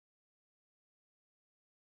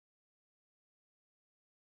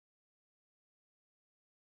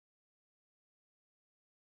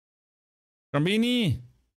 Rambini,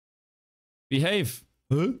 behave.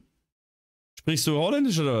 Huh? Sprichst du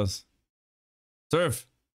Holländisch oder was? Serve.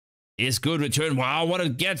 Is good return. Wow, what a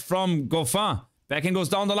get from Goffin. Backhand goes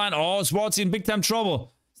down the line. Oh, Schwartzy in big time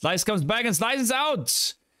trouble. Slice comes back and slices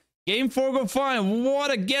out. Game 4 GOFFIN.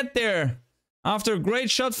 What a get there. After a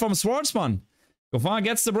great shot from SCHWARTZMAN. GOFFIN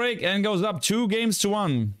gets the break and goes up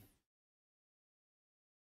 2-1.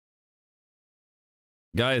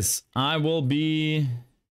 Guys, I will be...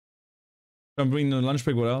 I'm bringing the lunch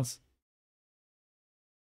break. What else?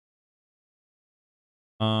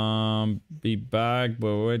 Be back,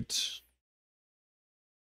 but wait.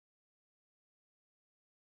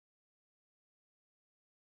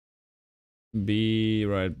 Be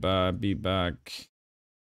right back. Be back.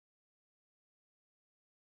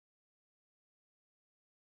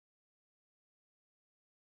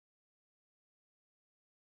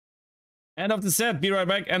 End of the set. Be right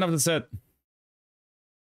back. End of the set.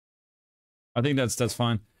 I think that's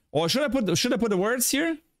fine. Or should I put the words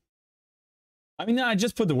here? I mean, I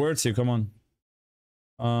just put the words here. Come on.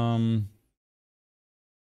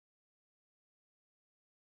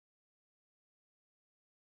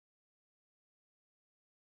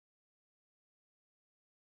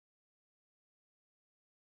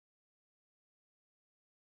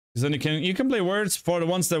 Because then you can play words for the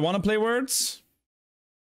ones that want to play words.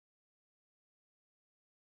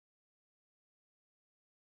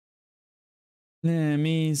 Let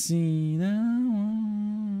me see that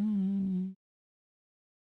one.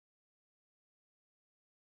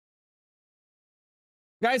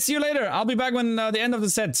 Guys, see you later. I'll be back when the end of the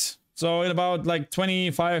set. So in about like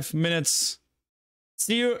 25 minutes.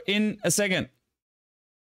 See you in a second.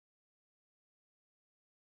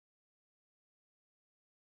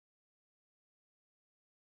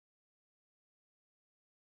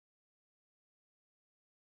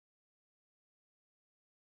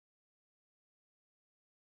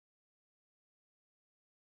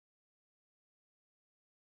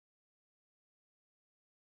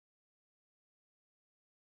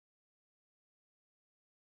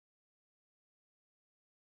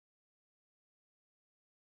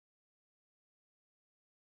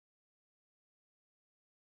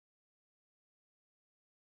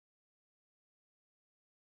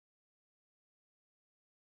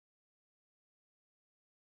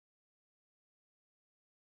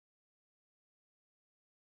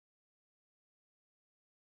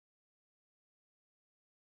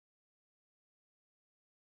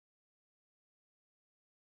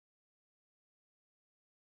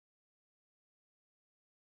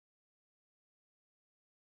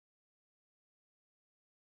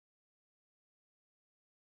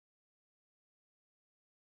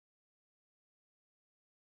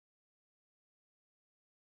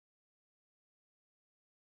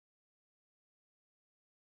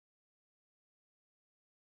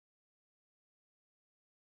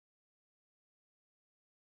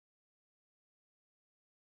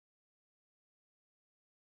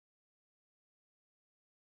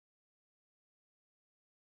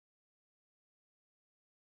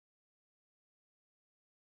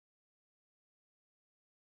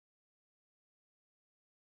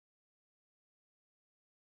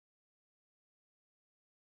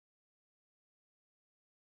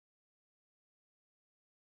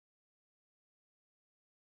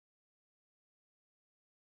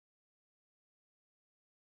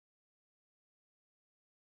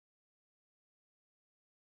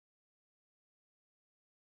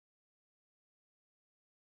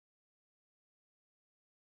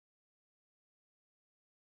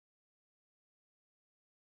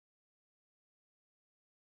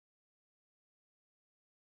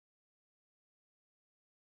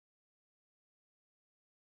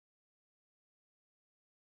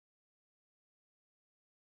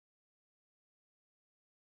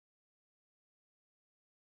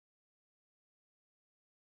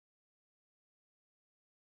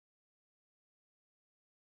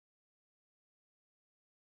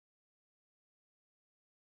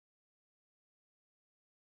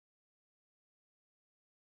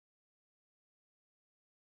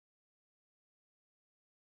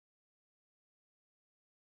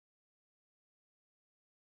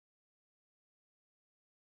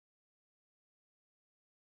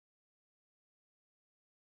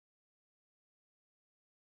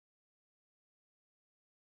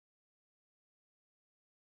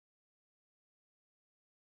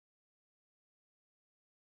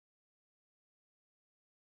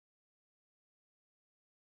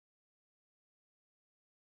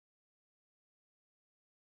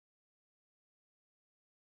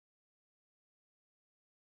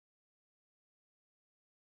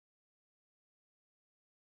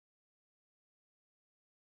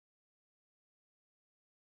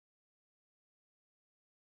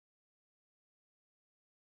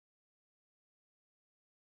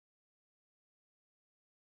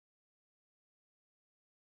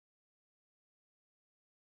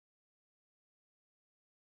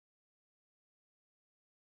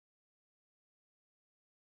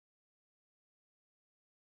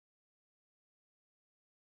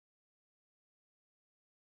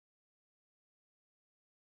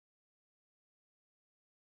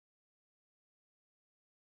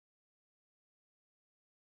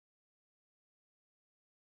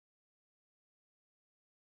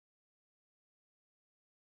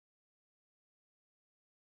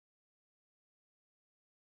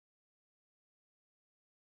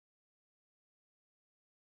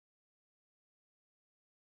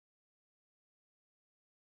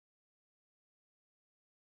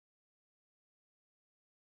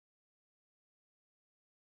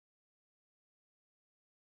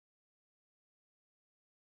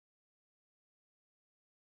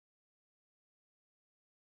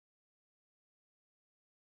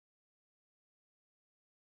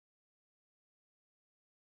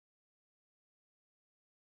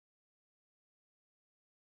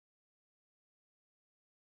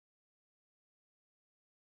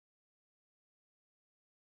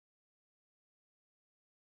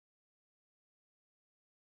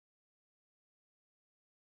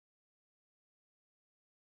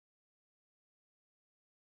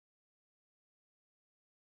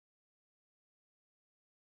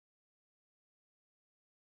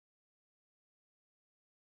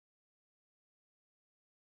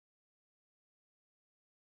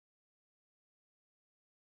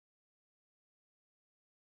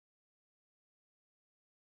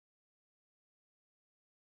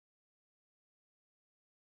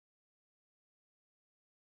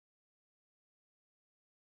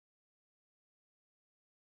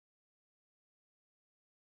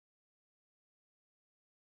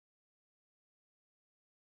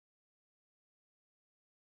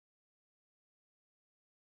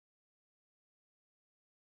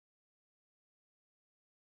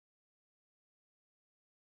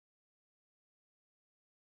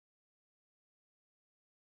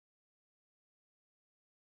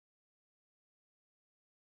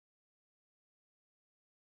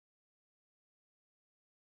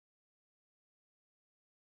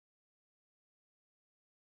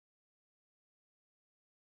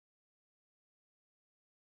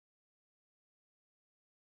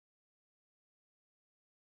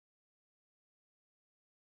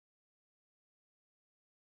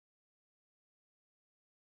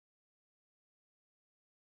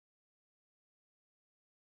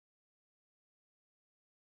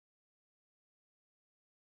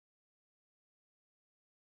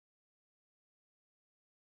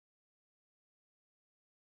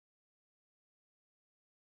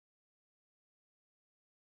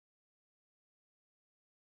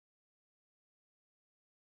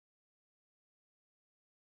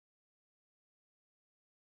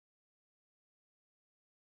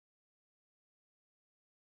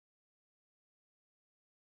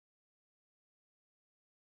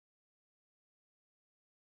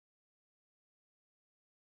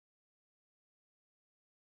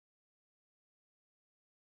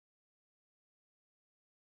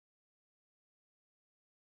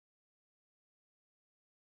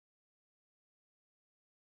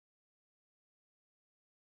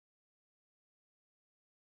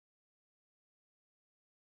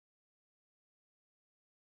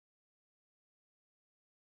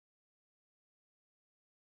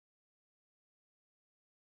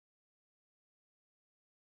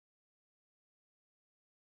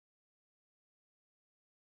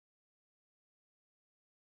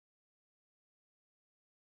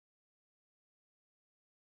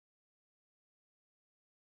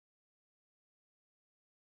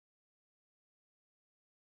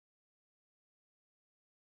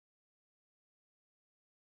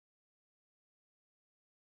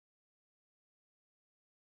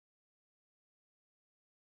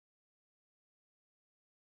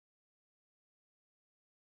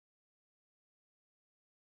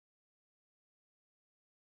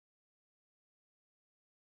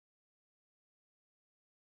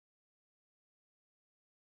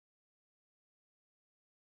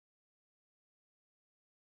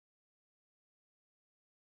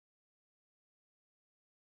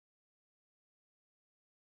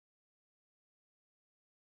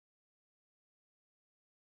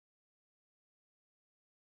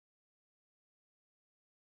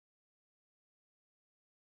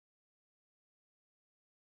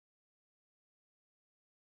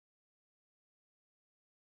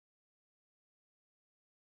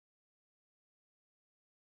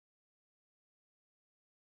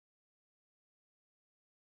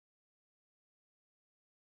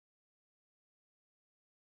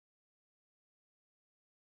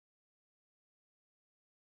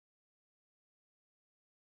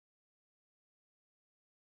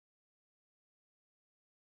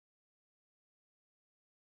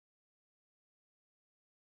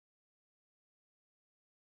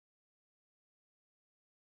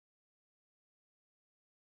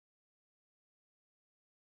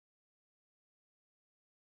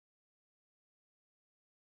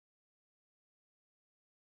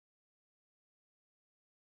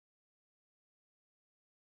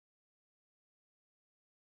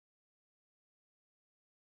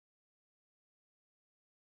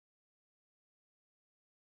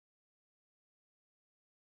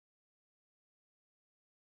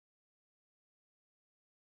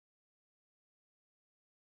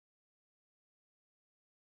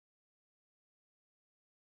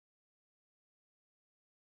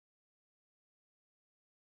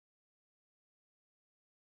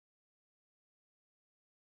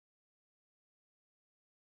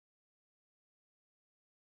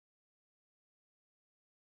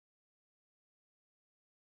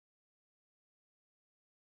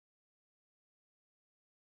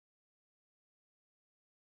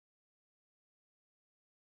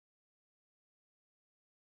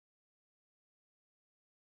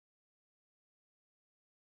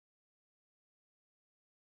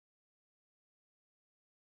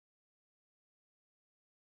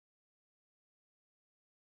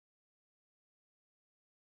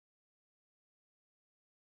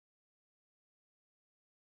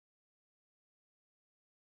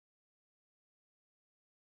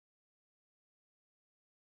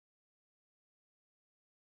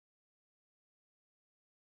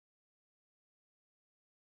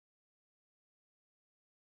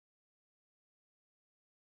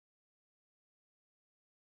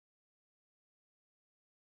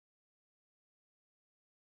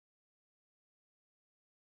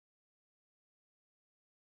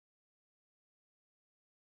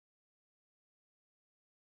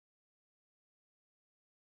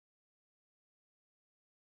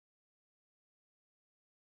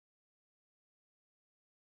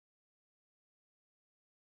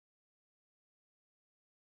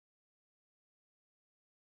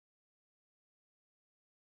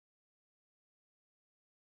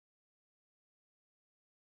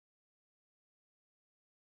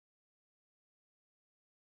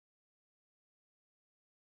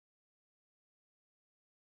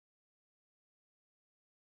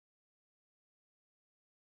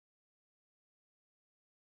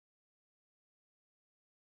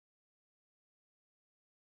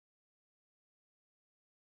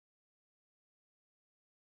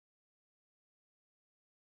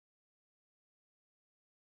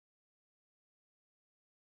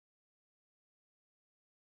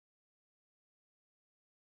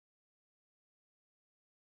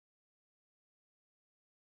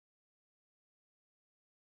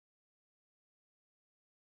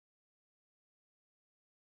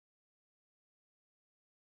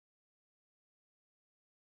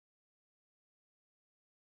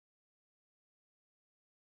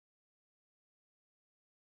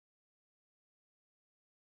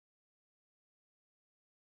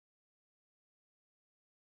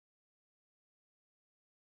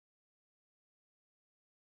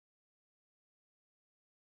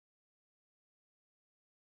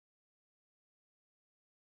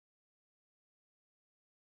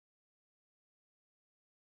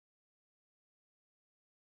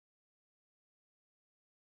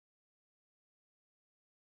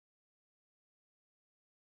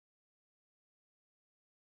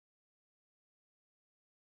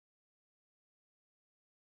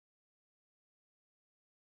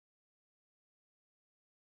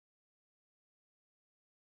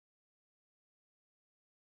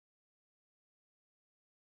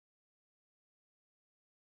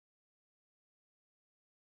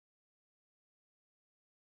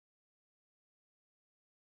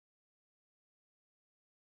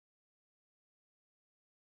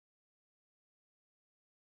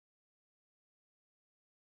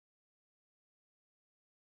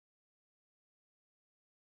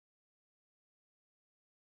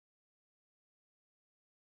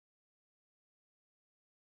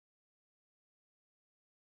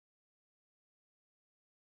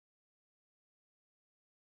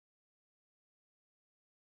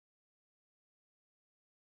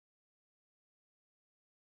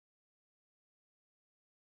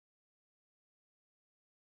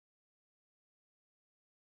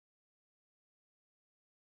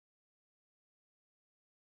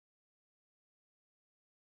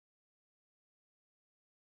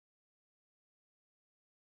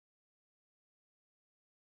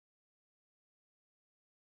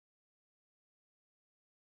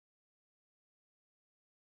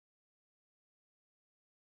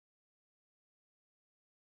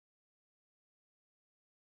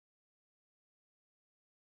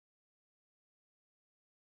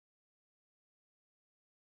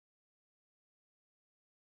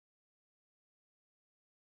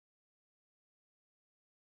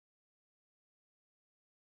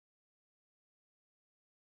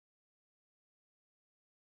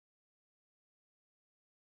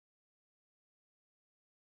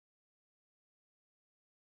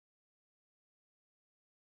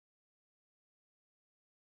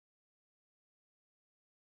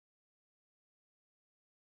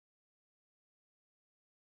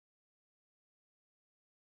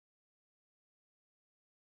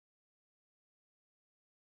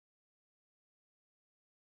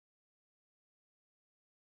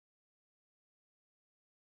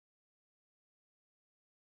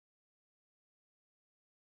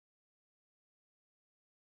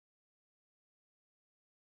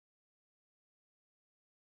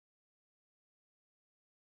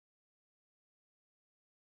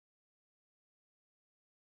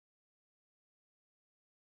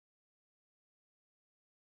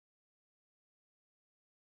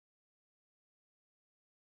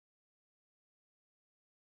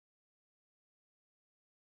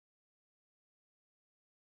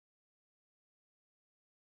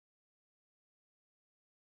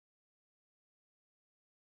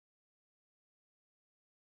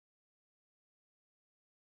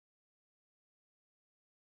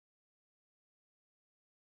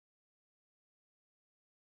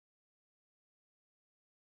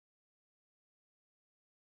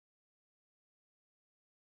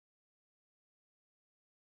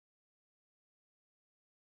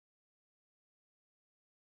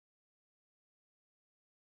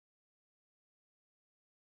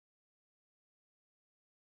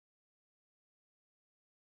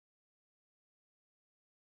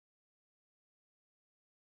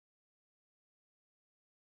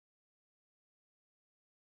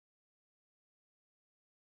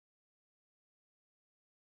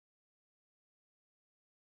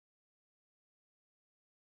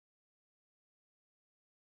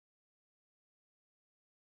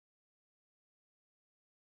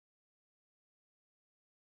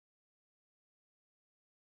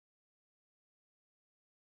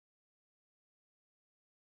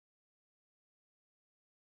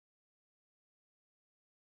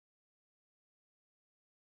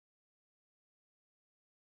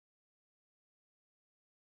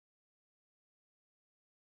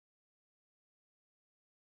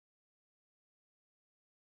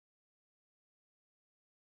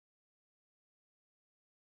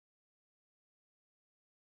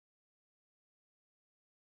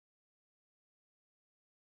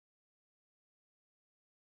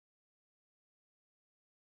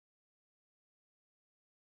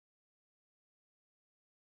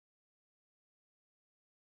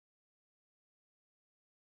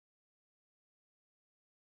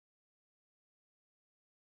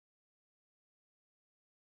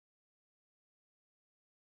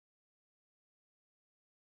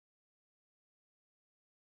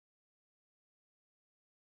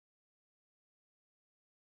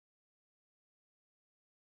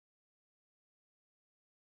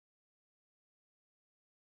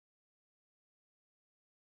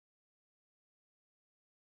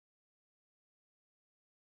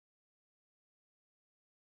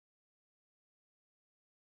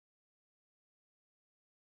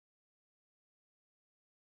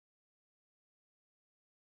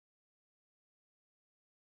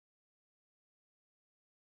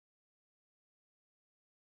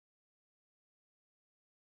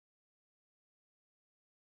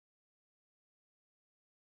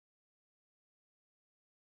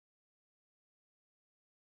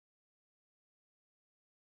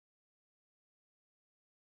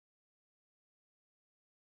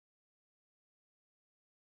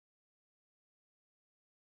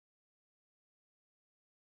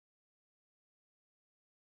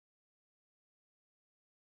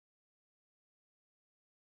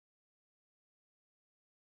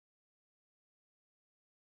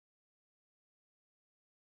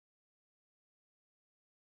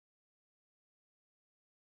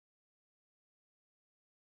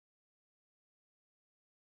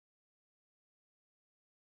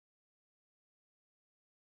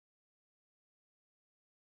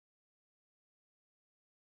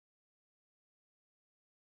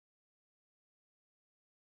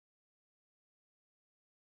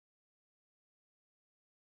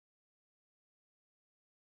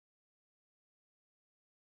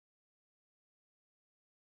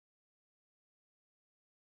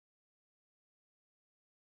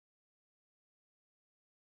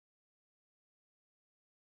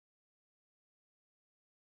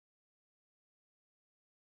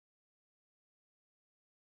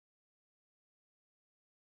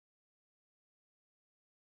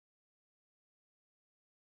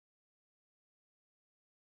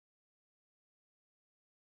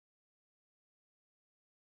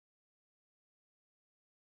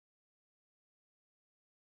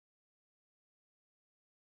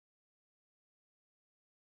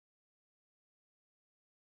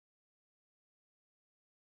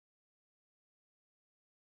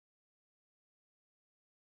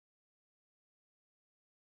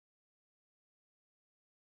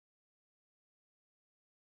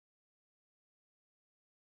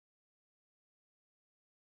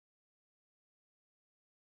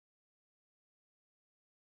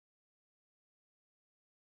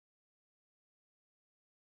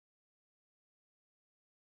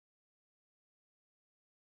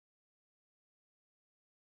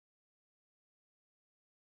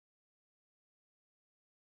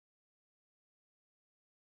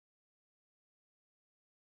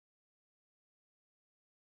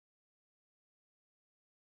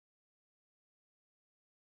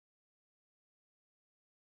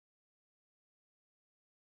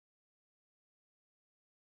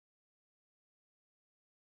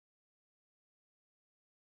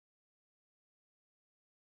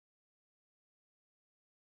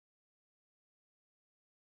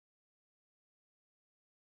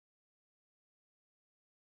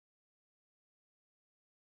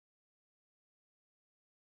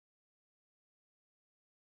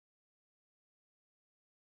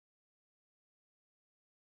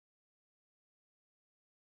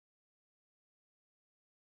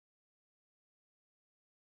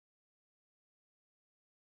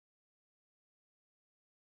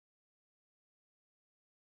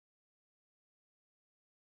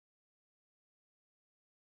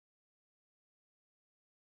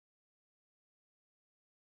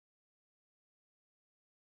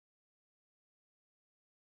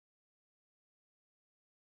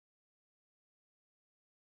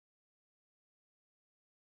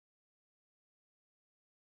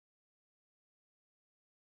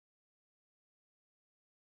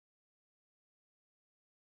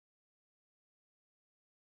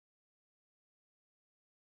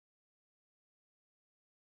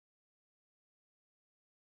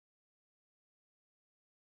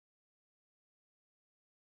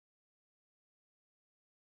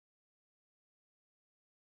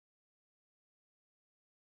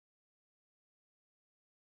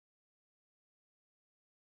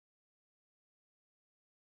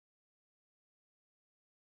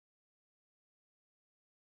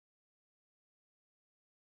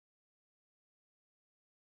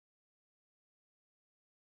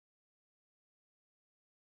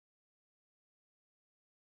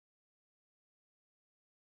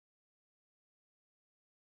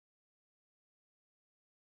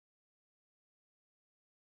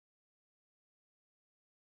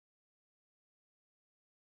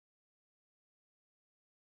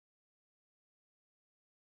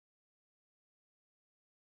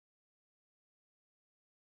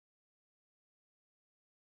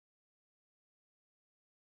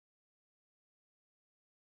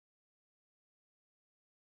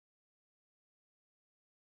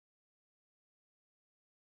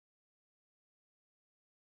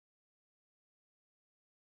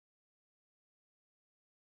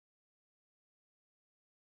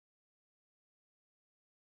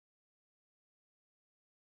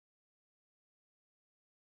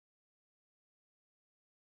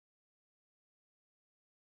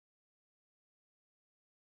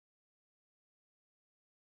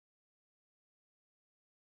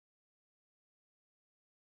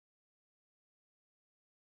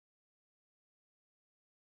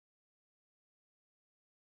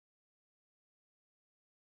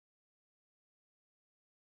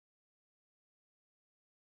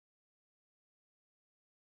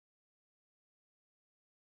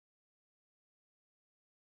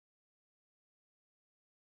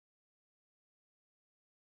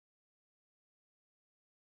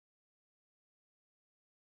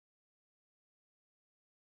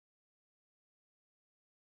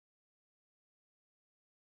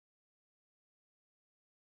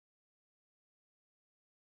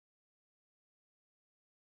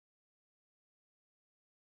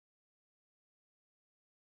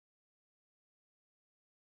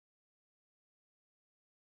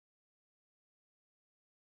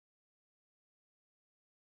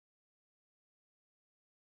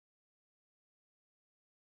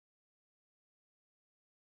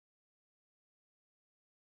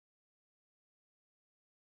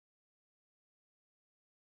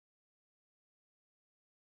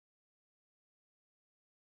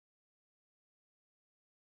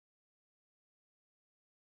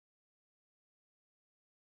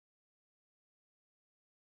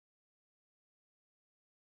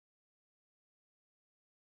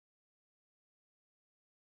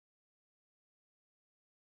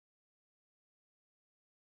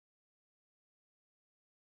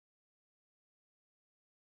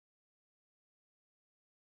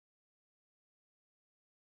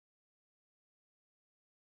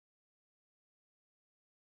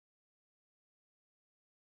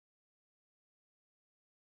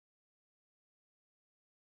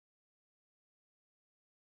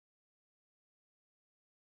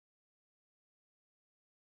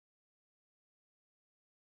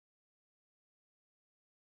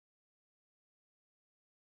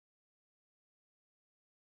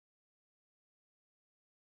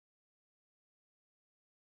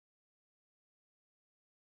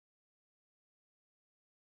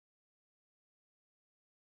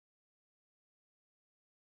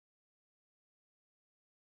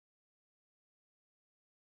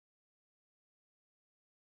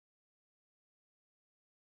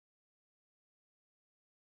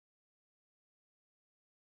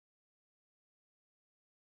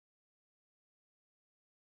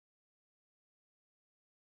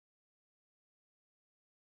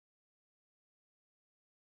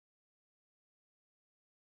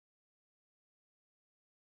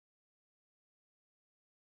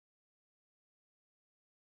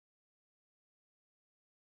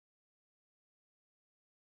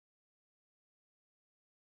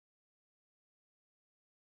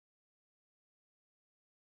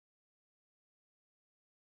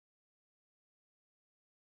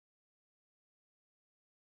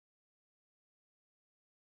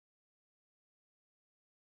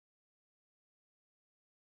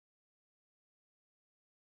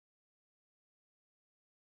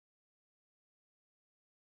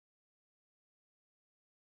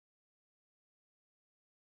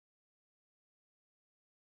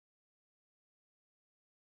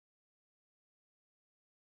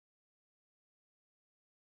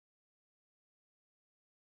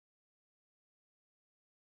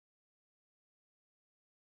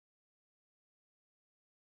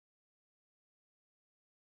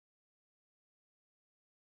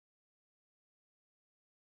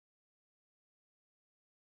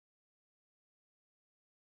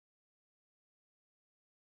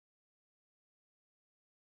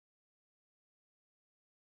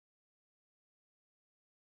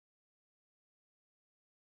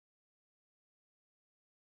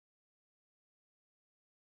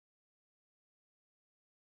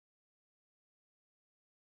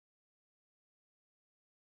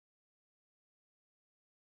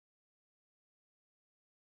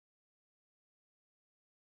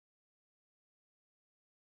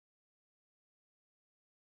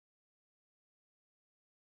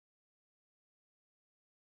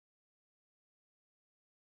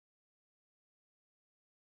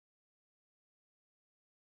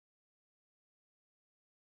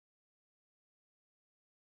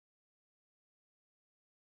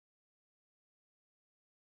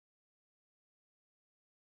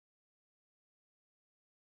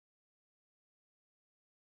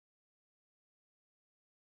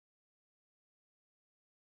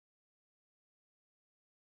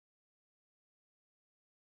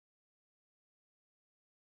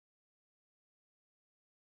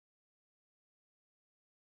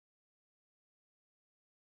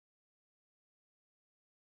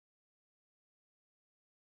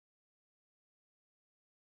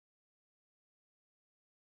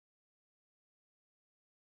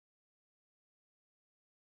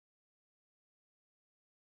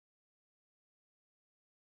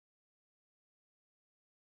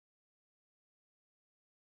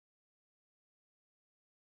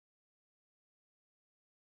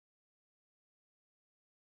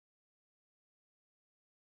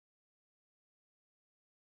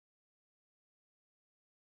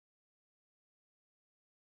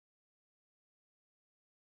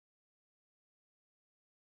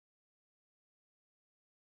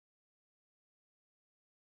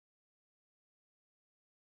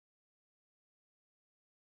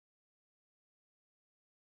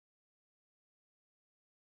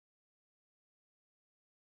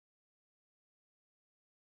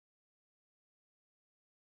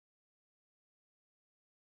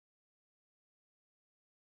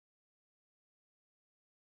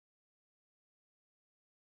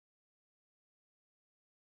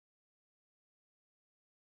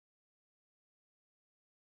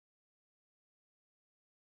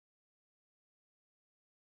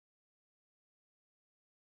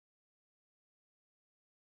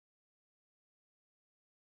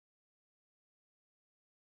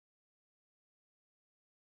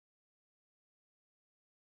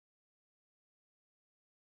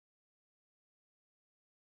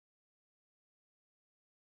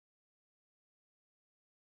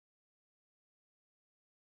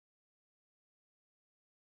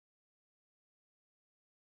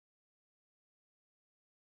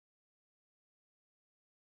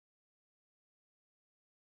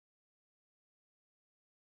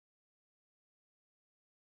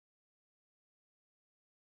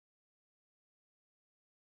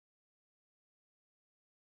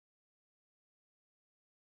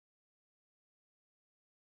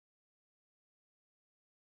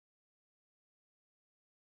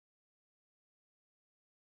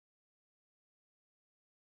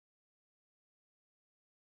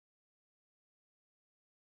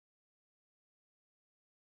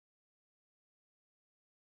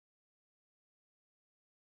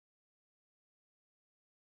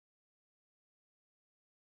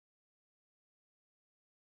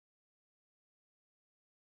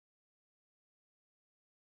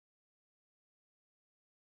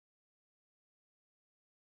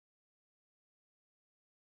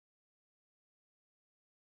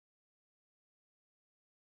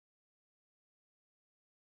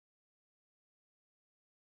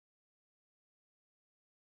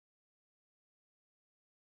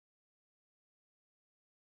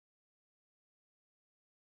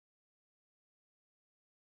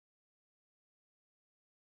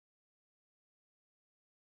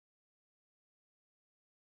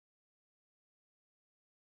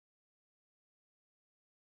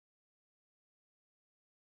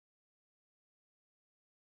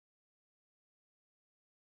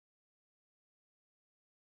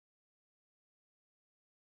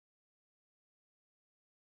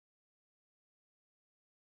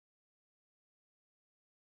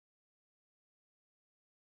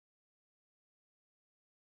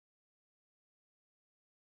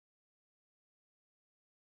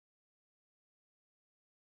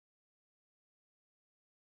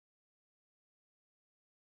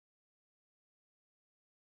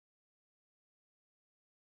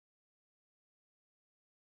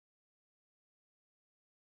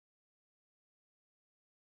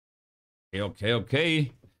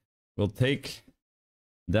 Okay. We'll take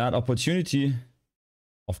that opportunity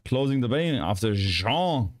of closing the game after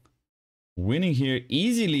Jean winning here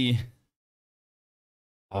easily.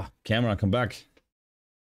 Ah, camera, come back.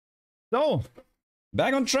 So,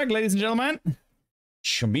 back on track, ladies and gentlemen.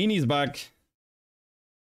 Chambini's back.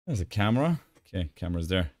 There's a camera. Okay, camera's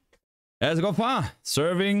there. There's Goffin.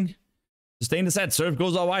 Serving. Sustain the set. Serve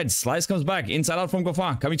goes out wide. Slice comes back. Inside out from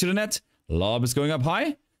Goffin. Coming to the net. Lob is going up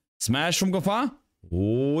high. Smash from Goffin.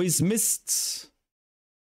 Oh, he's missed.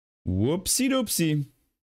 Whoopsie doopsie.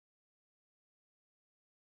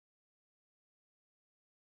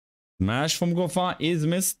 Smash from Goffin is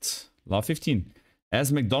missed. Law 15.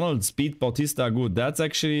 As McDonald's beat Bautista AGUT. That's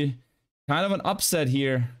actually kind of an upset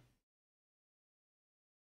here.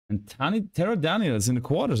 And Terra Daniel is in the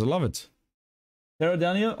quarters. I love it. Terra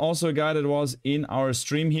Daniel, also a guy that was in our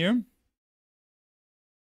stream here.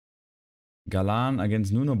 Galan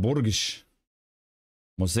against Nuno Borges.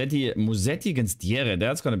 Musetti against DJERE.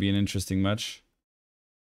 That's going to be an interesting match.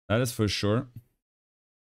 That is for sure.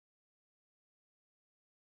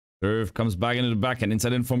 Serve comes back into the backhand.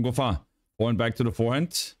 Inside in from Goffin. Point back to the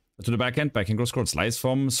forehand. To the backhand. Backhand cross court. Slice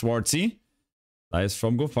from Schwartzy. Slice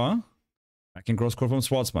from Goffin. Backhand cross court from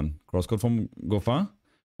Schwartzman. Cross court from Goffin.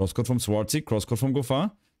 Cross court from Schwartzy. Cross court from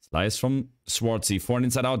Goffin. Slice from Schwartzy. Forehand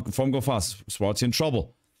inside out from Goffin. Schwartzy in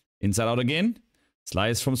trouble. Inside out again.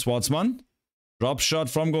 Slice from SCHWARZMAN. Drop shot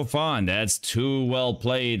from Goffin. That's too well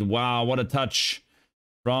played. Wow, what a touch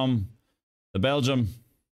from the Belgium.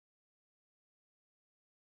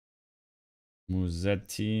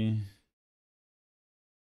 Musetti.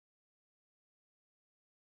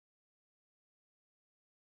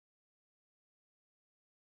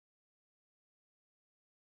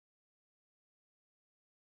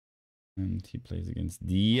 And he plays against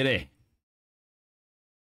DJERE.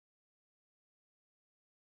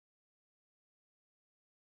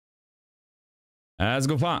 As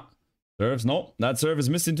Goffin serves, no, that serve is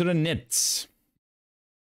missed into the net.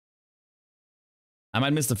 I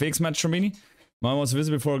might miss the fakes match from Mini. Mine was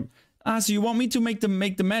visible before. Ah, so you want me to make the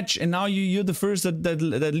match, and now you're the first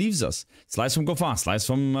that leaves us. Slice from Goffin, slice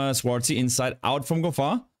from Schwartzy, inside out from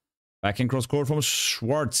Goffin. Backhand cross court from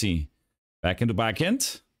Schwartzy. Back into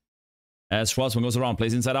backhand. As SCHWARZMAN goes around,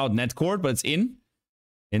 plays inside out, net court, but it's in.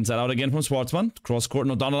 Inside out again from SCHWARZMAN. Cross court,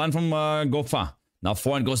 no, down the line from Goffin. Now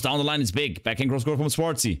forehand goes down the line, it's big. Backhand cross court from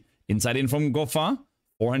Schwartzy. Inside in from Goffin.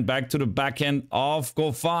 Forehand back to the backhand of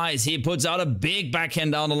Goffin. He puts out a big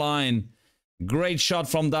backhand down the line. Great shot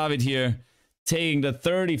from David here. Taking the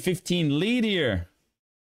 30-15 lead here.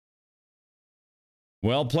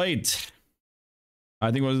 Well played.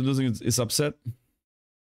 I think we're losing is upset.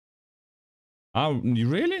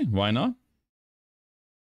 Really? Why not?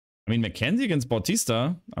 I mean, Mackenzie against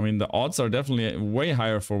Bautista. I mean, the odds are definitely way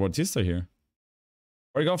higher for Bautista here.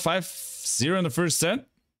 We got 5-0 in the first set.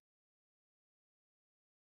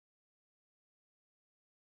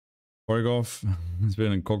 Korigov. It's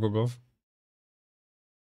been in Kokogov.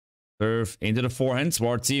 Serve into the forehand.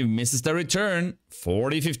 Schwartzy misses the return.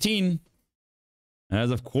 40-15.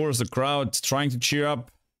 As of course the crowd trying to cheer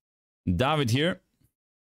up David here.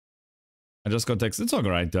 I just got text. It's all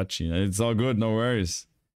right, Dutchy. It's all good. No worries.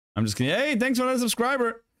 I'm just kidding. Hey, thanks for that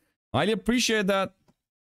subscriber. Highly appreciate that.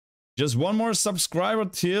 Just one more subscriber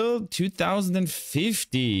till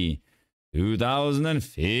 2050.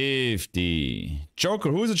 2050. Joker.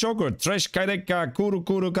 Who's a Joker? Trash Kaideka Kuru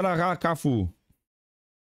Kuru Karakafu.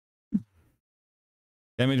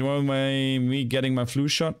 Damage me getting my flu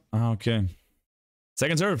shot. Ah, okay.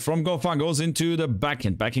 Second serve from Goffin goes into the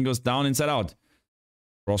backhand. Backhand goes down, inside out.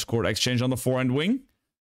 Cross court exchange on the forehand wing.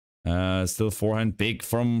 Still forehand big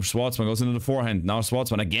from SCHWARZMAN. Goes into the forehand. Now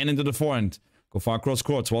SCHWARZMAN again into the forehand. Goffin cross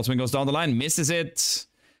court. SCHWARZMAN goes down the line. Misses it.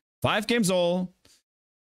 5 games all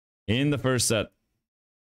in the first set.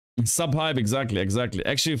 Sub hype, exactly.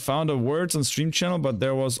 Actually found the words on stream channel, but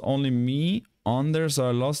there was only me on there, so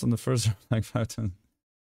I lost on the first like 5 times.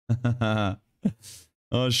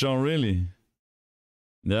 Oh, Sean, really?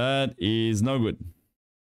 That is no good.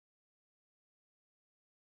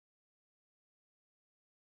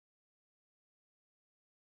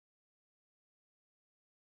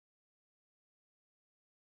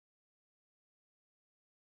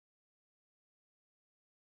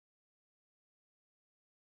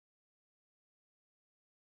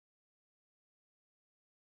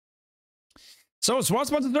 So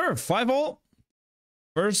SCHWARZMAN to serve. 5-all.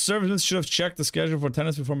 First service should have checked the schedule for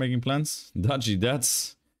tennis before making plans. Dodgy,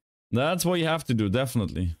 that's what you have to do,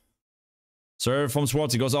 definitely. Serve from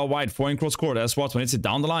Schwartzy goes out wide. Forehand cross court as SCHWARZMAN hits it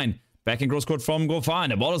down the line. Backhand cross court from Goffin.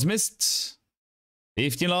 The ball is missed.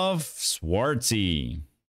 15 love, Schwartzy.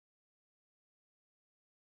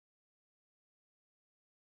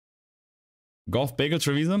 Golf Bagel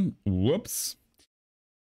Trevisan. Whoops.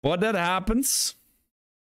 But that happens.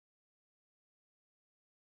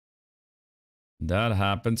 That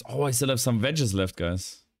happens. Oh, I still have some wedges left,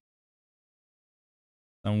 guys.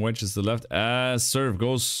 Some wedges to left. As serve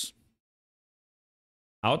goes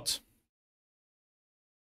out.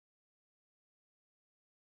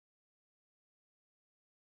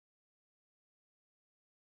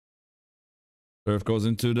 Serve goes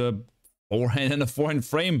into the forehand and a forehand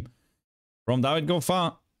frame from David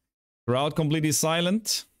Goffin. Crowd completely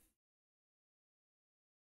silent.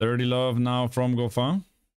 30 love now from Goffin.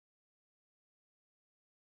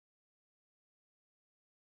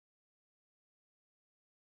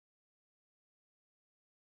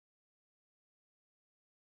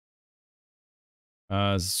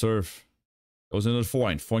 Serve goes into the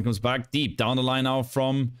forehand. Forehand comes back deep. Down the line now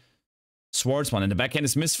from Schwartzman. And the backhand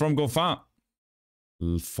is missed from Goffin.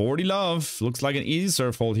 40 love. Looks like an easy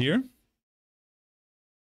serve hold here.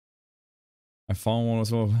 I found one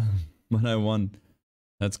as well when I won.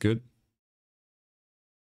 That's good.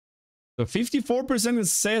 So 54%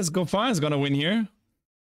 says Goffin is gonna win here.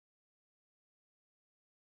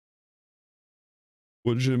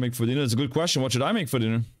 What should I make for dinner? That's a good question. What should I make for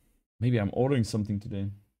dinner? Maybe I'm ordering something today.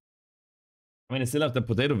 I mean, I still have the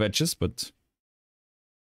potato wedges, but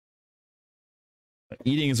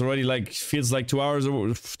eating is already like, feels like 2 hours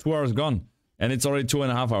gone. And it's already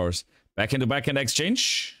 2.5 hours. Backhand to backhand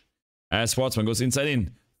exchange. As Schwartzman goes inside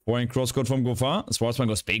in. Forehand cross court from Goffin. Schwartzman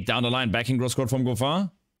goes big down the line. Backhand cross court from Goffin.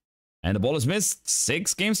 And the ball is missed.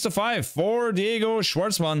 6-5 for Diego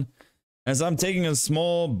Schwartzman. As I'm taking a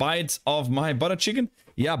small bite of my butter chicken.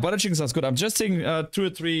 Yeah, butter chicken sounds good. I'm just taking 2 or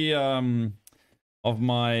 3 of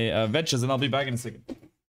my wedges and I'll be back in a second.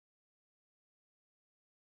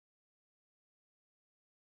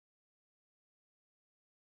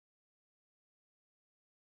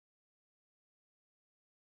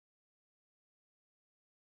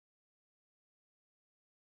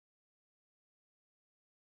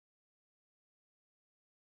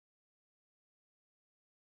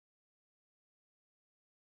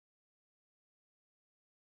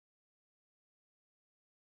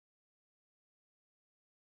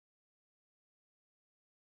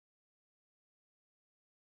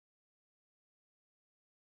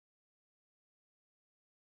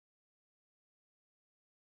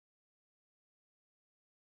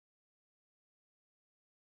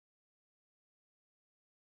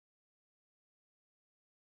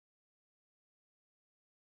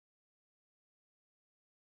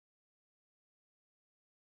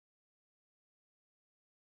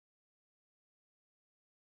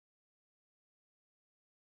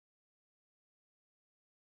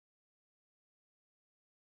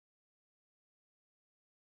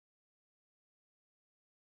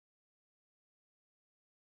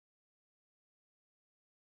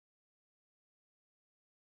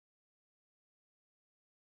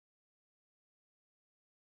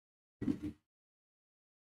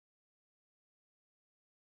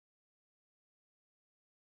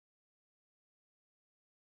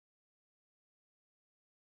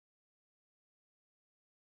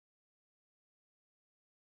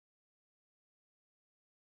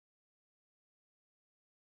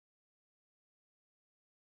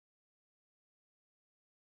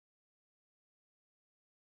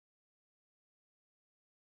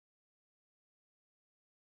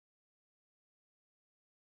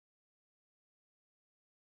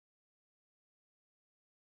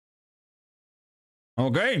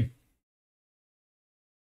 Okay.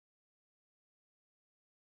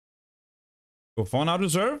 Goffin out to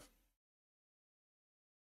serve.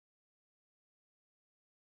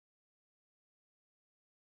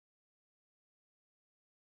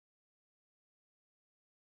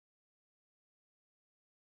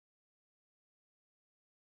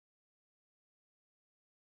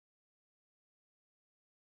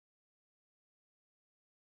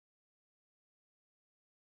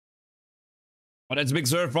 Oh, that's a big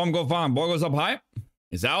serve from Goffin. Ball goes up high.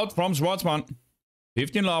 It's out from Schwartzman.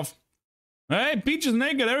 15 love. Hey, Peach is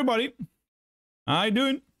naked, everybody. How you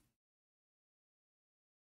doing?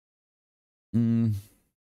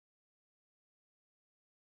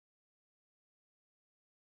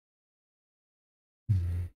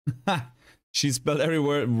 She spelled every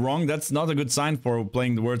word wrong. That's not a good sign for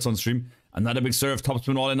playing the words on stream. Another big serve.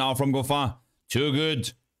 Topspin all in now from Goffin. Too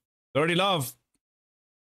good. 30 love.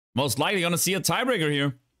 Most likely gonna see a tiebreaker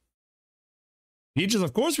here. Peaches,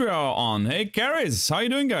 of course we are on. Hey, Carries, how you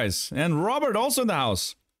doing, guys? And Robert also in the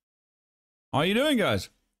house. How you doing, guys?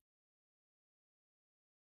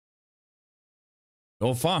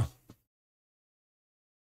 Goffin.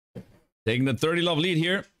 Taking the 30 love lead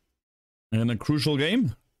here. in a crucial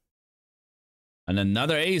game. And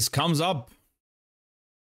another ace comes up.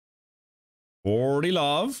 40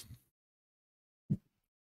 love.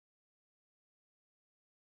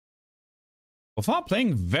 Goffin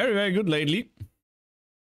playing very, very good lately.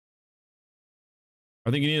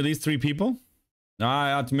 I think you need at least 3 people. I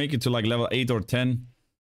had to make it to like level 8 or 10.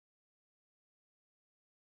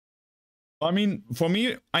 I mean, for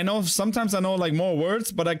me, I know sometimes I know like more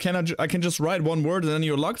words, but I can just write one word and then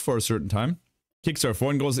you're locked for a certain time. Kickstart,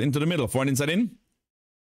 forehand goes into the middle, forehand inside in.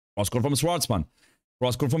 Cross court from SCHWARZMAN.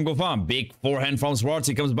 Cross court from Goffin. Big forehand from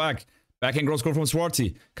Schwartzy, comes back. Backhand cross court from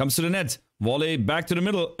Schwartzy. Comes to the net. Volley back to the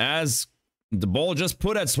middle as the ball just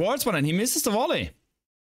put at SCHWARZMAN and he misses the volley.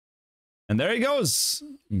 And there he goes.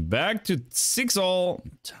 Back to 6-all.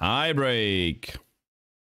 Tie break.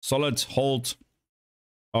 Solid hold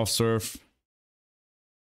off serve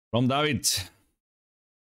from David.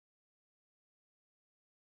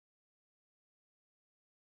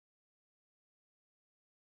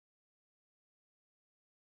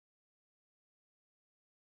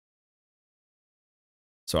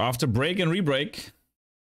 So after break and re-break,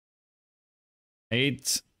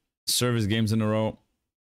 8 service games in a row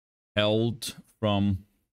held from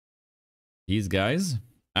these guys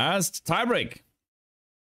as tiebreak.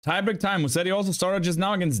 Tiebreak time. Musetti also started just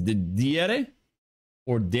now against DJERE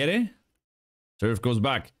or DJERE. Serve goes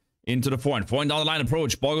back into the forehand. Forehand down the line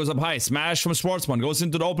approach. Ball goes up high. Smash from SCHWARZMAN. Goes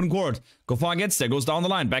into the open court. Goffin gets there. Goes down the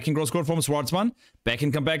line. Backhand cross court from SCHWARZMAN.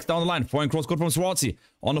 Backhand come back down the line. Forehand cross court from Schwartzy.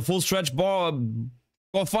 On the full stretch ball.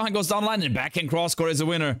 Goffin goes down the line and backhand cross court is a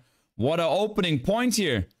winner. What an opening point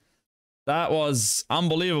here. That was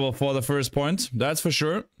unbelievable for the first point. That's for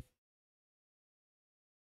sure.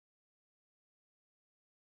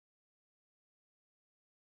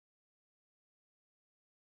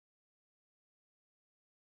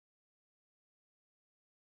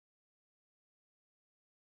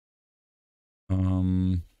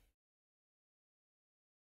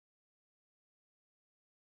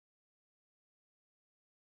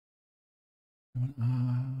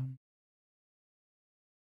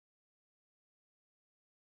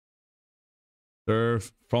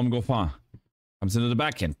 Serve from Goffin. Comes into the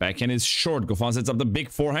backhand. Backhand is short. Goffin sets up the big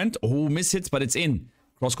forehand. Oh, miss hits, but it's in.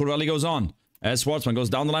 Cross court rally goes on. As SCHWARZMAN goes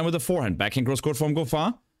down the line with the forehand. Backhand cross court from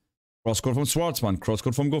Goffin. Cross court from SCHWARZMAN. Cross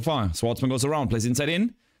court from Goffin. SCHWARZMAN goes around. Plays inside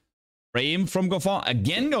in. Frame from Goffin.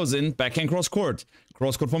 Again goes in. Backhand cross court.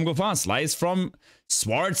 Cross court from Goffin. Slice from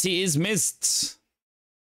Schwartzy is missed.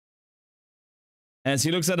 As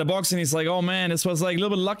he looks at the box and he's like, oh man, this was like a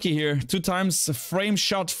little bit lucky here. 2 times a frame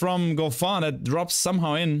shot from Goffin that drops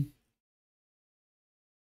somehow in.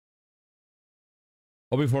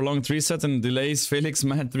 Hobby for a long 3 set and delays. Felix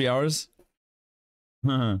mad 3 hours.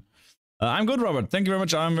 I'm good, Robert. Thank you very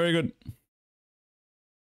much. I'm very good.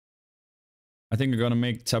 I think we're gonna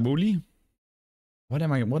make tabbouleh. What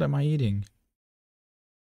am I eating?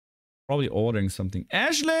 Probably ordering something.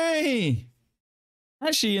 Ashley!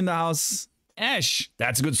 Ashley in the house. Ash,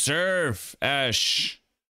 that's a good serve. Ash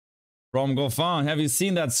from Goffin. Have you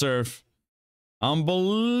seen that serve?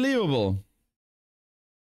 Unbelievable.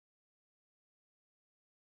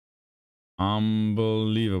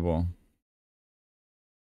 Unbelievable.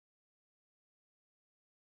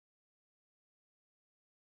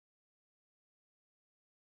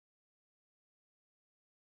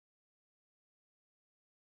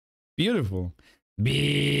 Beautiful.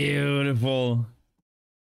 Beautiful.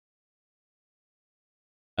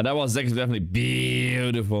 And that was definitely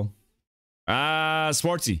beautiful.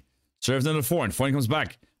 Schwartzy serves into the forehand. Forehand comes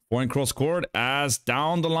back. Forehand cross court as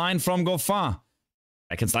down the line from Goffin.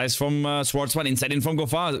 Backhand slice from SCHWARZMAN. Inside in from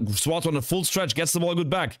Goffin. SCHWARZMAN on the full stretch. Gets the ball good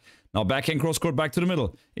back. Now backhand cross court back to the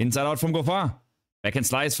middle. Inside out from Goffin. Backhand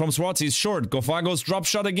slice from Schwartzy. He's short. Goffin goes drop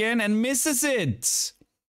shot again and misses it.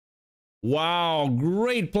 Wow.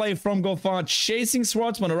 Great play from Goffin. Chasing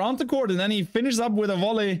SCHWARZMAN around the court. And then he finishes up with a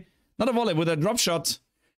volley. Not a volley, with a drop shot.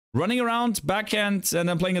 Running around, backhand, and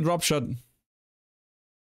then playing a drop shot.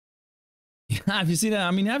 Have you seen that?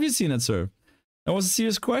 I mean, have you seen that, sir? That was a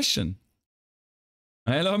serious question.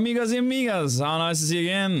 Hello, amigas and amigas. How nice to see you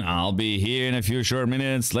again. I'll be here in a few short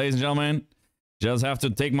minutes, ladies and gentlemen. Just have to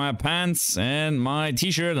take my pants and my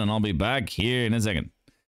t-shirt, and I'll be back here in a second.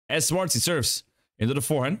 As Schwartzy serves into the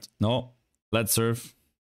forehand. No, let's serve.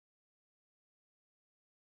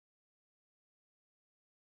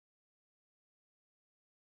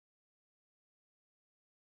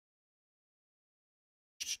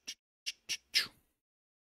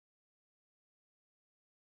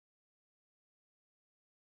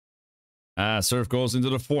 Serve goes into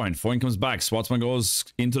the forehand. Forehand comes back. SCHWARZMAN goes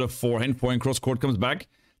into the forehand. Forehand cross court comes back.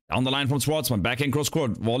 Down the line from Schwartzman. Backhand cross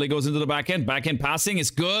court. Volley goes into the backhand. Backhand passing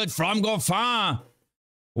is good from Goffin.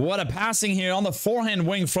 What a passing here on the forehand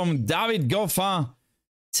wing from David Goffin.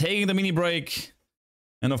 Taking the mini break.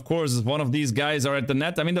 And of course, one of these guys are at the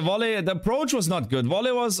net. I mean, the volley, the approach was not good.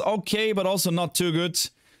 Volley was okay, but also not too good.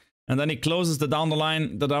 And then he closes the down the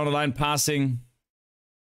line passing.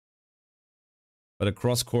 But the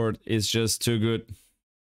cross court is just too good.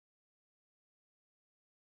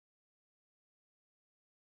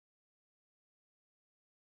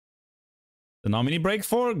 So now mini break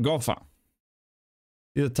for Goffin.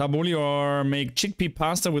 Either tabbouleh or make chickpea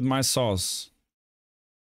pasta with my sauce.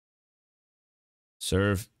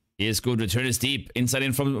 Serve is good. Return is deep. Inside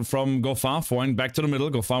in from Goffin. Forehand back to the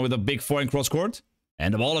middle. Goffin with a big forehand cross court.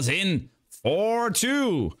 And the ball is in.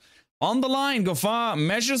 4-2. On the line. Goffin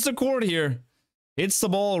measures the court here. Hits the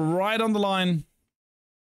ball right on the line.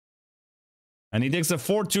 And he takes a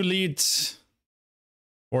 4-2 lead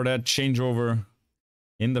for that changeover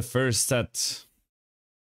in the first set.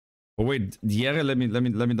 Oh wait, DJERE, let me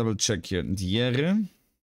double check here. DJERE.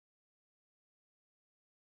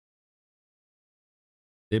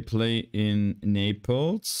 They play in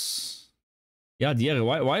Naples. Yeah, DJERE.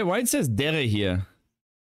 Why it says DJERE here?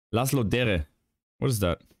 Laszlo DJERE. What is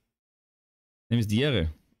that? Name is DJJERE.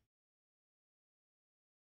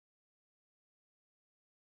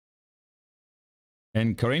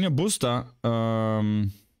 And Carreño Busta.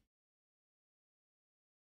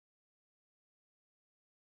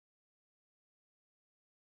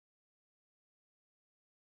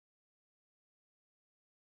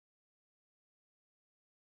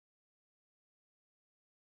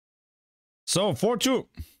 So 4-2.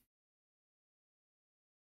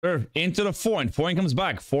 Into the forehand. Forehand comes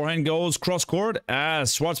back. Forehand goes cross court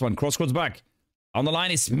as Schwartzman. Cross court's back. On the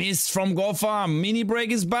line is missed from Goffin. Mini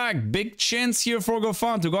break is back. Big chance here for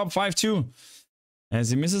Goffin to go up 5-2. As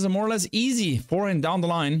he misses a more or less easy forehand down the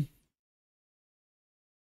line.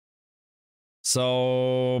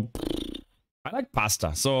 So I like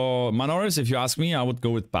pasta. So Manoris, if you ask me, I would go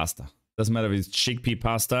with pasta. Doesn't matter if it's chickpea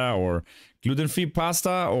pasta or gluten-free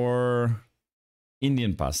pasta or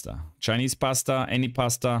Indian pasta, Chinese pasta, any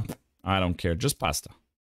pasta. I don't care. Just pasta.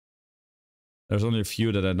 There's only a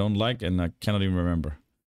few that I don't like and I cannot even remember.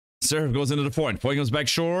 Serve goes into the forehand. Forehand comes back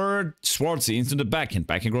short. Schwartzy into the backhand.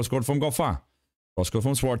 Backhand cross court from Goffin. Cross court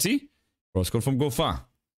from Schwartzy. Cross court from Goffin.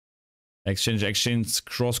 Exchange,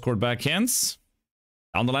 cross court backhands.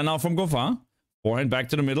 Down the line now from Goffin. Forehand back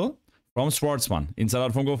to the middle from Schwartzman. Inside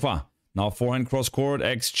out from Goffin. Now forehand cross court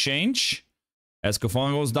exchange. As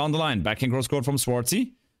Goffin goes down the line. Backhand cross court from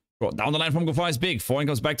Schwartzy. Down the line from Goffin is big. Forehand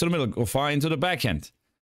goes back to the middle. Goffin into the backhand.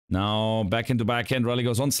 Now backhand to backhand. Rally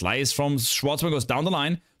goes on. Slice from Schwartzman goes down the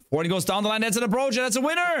line. Forehand goes down the line. That's an approach. And that's a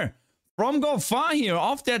winner from Goffin here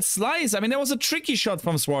off that slice. I mean, that was a tricky shot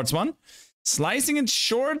from Schwartzman. Slicing it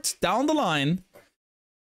short down the line.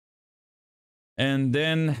 And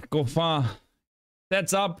then Goffin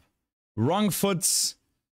sets up. Wrong foot.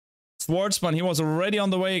 Schwartzman, he was already on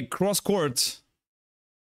the way cross court.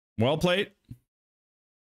 Well played.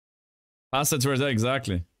 Pass it towards that,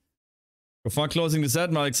 exactly. Goffin closing the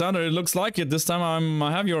set, Alexander. It looks like it. This time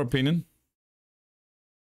I have your opinion.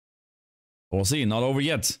 We'll see. Not over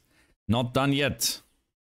yet. Not done yet.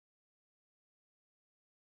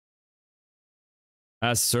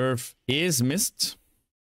 As serve is missed.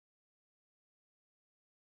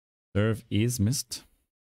 Serve is missed.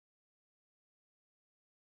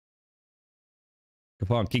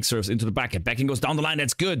 Goffin kick serves into the backhand. Backhand goes down the line.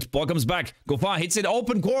 That's good. Ball comes back. Goffin hits it.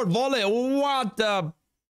 Open court. Volley. What a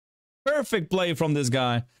perfect play from this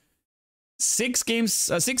guy.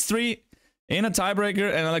 6-3 in a tiebreaker.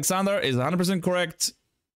 And Alexander is 100% correct.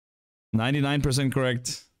 99%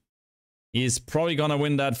 correct. He's probably going to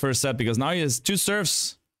win that first set because now he has 2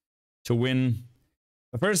 serves to win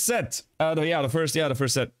the first set. The first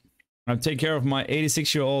set. I'll take care of my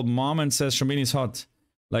 86-year-old mom and says Shomini's hot.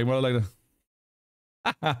 Like, what? Like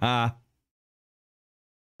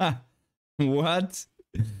what?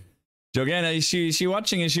 Jogan, is she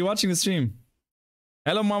watching? Is she watching the stream?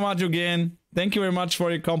 Hello, Mama Jogan. Thank you very much for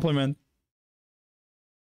your compliment.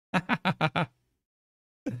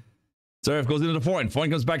 Serve goes into the forehand.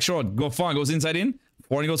 Forehand comes back short. Goffin goes inside in.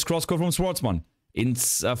 Forehand goes cross court from Schwartzman.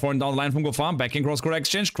 Forehand down the line from Goffin. Backhand cross court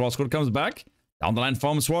exchange. Cross court comes back. Down the line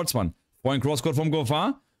from Schwartzman. Forehand cross court from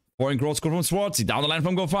Goffin. Forehand cross court from Schwartzy. Down the line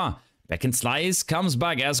from Goffin. Backhand slice comes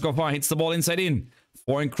back as Goffin hits the ball inside in.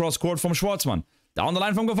 Forehand cross court from Schwartzman. Down the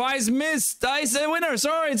line from Goffin is missed. It's a winner.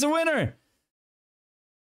 Sorry, it's a winner.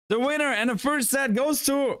 The winner and the first set goes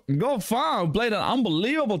to Goffin, who played an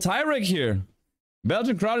unbelievable tiebreak here.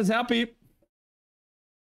 Belgian crowd is happy.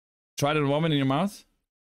 Try the woman in your mouth.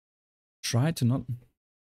 Try to not...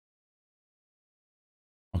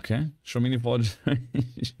 Okay, show me the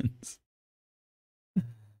apologizations.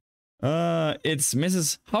 It's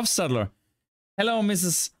Mrs. Hofstadler. Hello,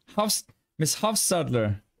 Miss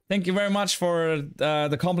Hofstadler. Thank you very much for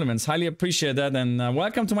the compliments. Highly appreciate that, and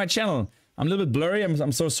welcome to my channel. I'm a little bit blurry.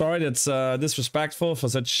 I'm so sorry that's disrespectful for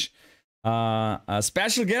such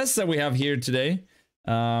special guests that we have here today.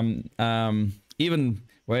 Even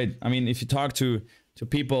wait, I mean, if you talk to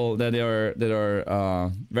people that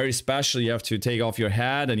are very special, you have to take off your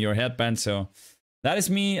hat and your headband. So that is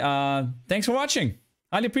me. Thanks for watching.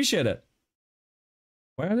 Highly appreciate it.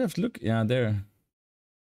 Where do I have to look? Yeah, there.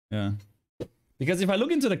 Yeah. Because if I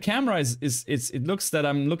look into the camera, it looks that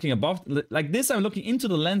I'm looking above. Like this, I'm looking into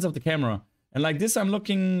the lens of the camera. And like this, I'm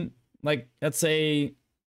looking, like, let's say,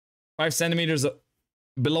 5 centimeters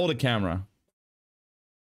below the camera.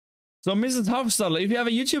 So, Mrs. Hofstadler, if you have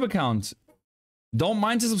a YouTube account, don't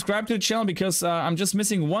mind to subscribe to the channel, because I'm just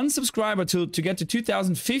missing 1 subscriber to get to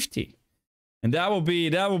 2050. And that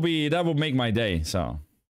will make my day. So,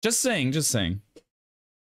 just saying.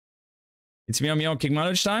 It's Meow Kick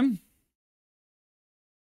Mileage time.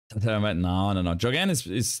 No. Jogan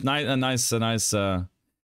is a nice young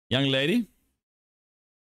lady.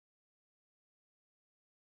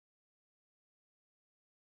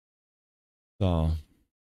 So,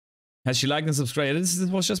 has she liked and subscribed? This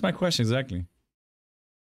was just my question, exactly.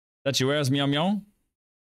 That she wears Meow Meow?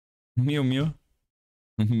 Mew Mew.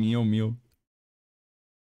 Mew Mew.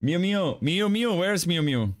 Mew Mew. Mew Mew. Where's Mew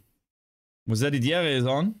Mew? MUSETTI DJERE is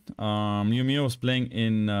on. Mew Mew is playing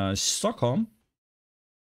in Stockholm.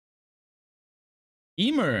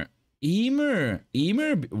 Emer,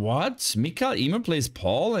 what? Mikael Emer plays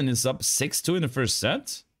Paul and is up 6-2 in the first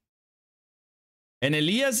set? And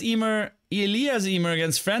Elias Emer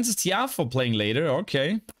against Francis Tiafoe playing later,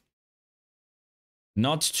 okay.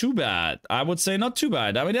 Not too bad. I would say not too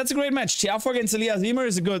bad. I mean, that's a great match. Tiafoe against Elias Emer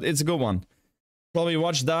is it's a good one. Probably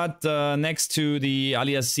watch that next to the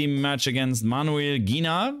Aliassim match against Manuel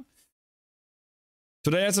Guinard.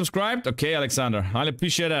 Today I subscribed? Okay, Alexander. I'll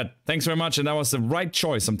appreciate that. Thanks very much, and that was the right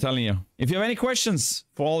choice, I'm telling you. If you have any questions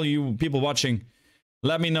for all you people watching,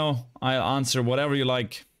 let me know. I'll answer whatever you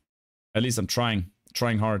like. At least I'm trying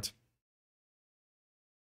hard.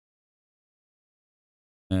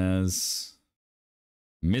 As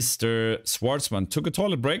Mr. Schwartzman took a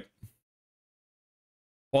toilet break.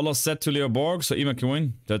 Polo set to Leo Borg, so Ima can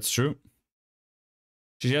win. That's true.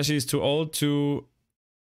 She's too old to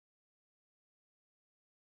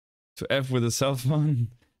F with a cell phone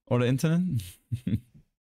or the internet.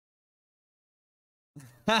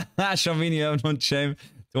 Shamini, you have no shame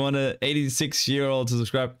to want an 86-year-old to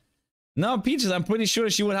subscribe. No, Peaches, I'm pretty sure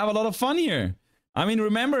she would have a lot of fun here. I mean,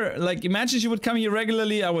 remember, like, imagine she would come here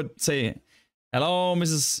regularly. I would say, hello,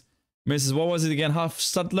 Mrs. What was it again?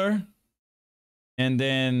 Hofstadler. And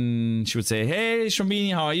then she would say, hey,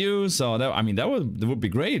 Shamini, how are you? So, that, I mean, that would be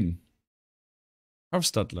great.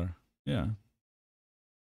 Hofstadler, yeah.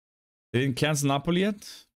 They didn't cancel Napoli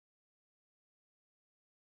yet?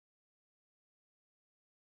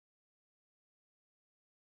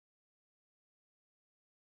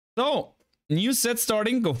 So, new set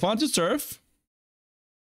starting, GOFFIN to serve.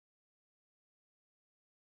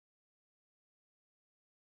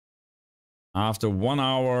 After 1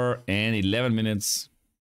 hour and 11 minutes,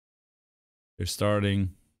 they're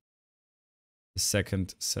starting the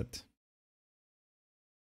second set.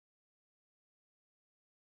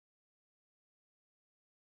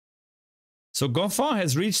 So GOFFIN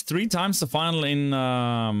has reached 3 times the final in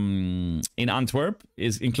Antwerp,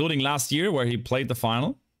 including last year where he played the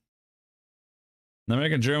final. The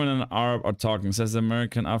American, German, and Arab are talking. Says the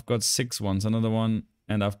American, I've got 6 ones, another one,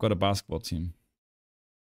 and I've got a basketball team.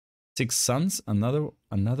 6 sons, another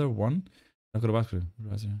one. I've got a basketball.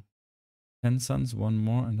 10 sons, 1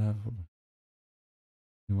 more, and I have.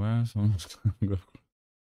 Where?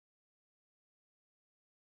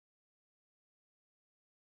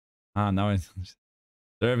 Now it's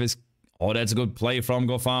service. Oh, that's a good play from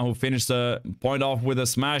GOFFIN, who finished the point off with a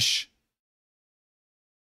smash.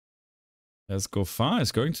 As GOFFIN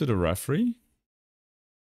is going to the referee.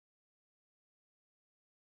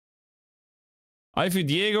 Are you for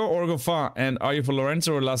Diego or GOFFIN? And are you for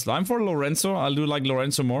Lorenzo or Laszlo? I'm for Lorenzo. I'll do like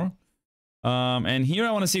Lorenzo more. And here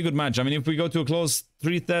I want to see a good match. I mean, if we go to a close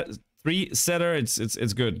 3-setter,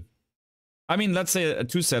 it's good. I mean, let's say a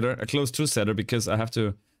 2-setter, a close 2-setter, because I have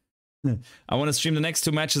to. I want to stream the next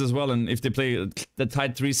 2 matches as well, and if they play the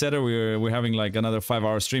tight 3-setter, we're having like another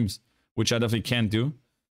 5-hour streams, which I definitely can't do.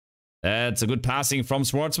 That's a good passing from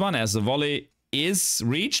SCHWARZMAN, as the volley is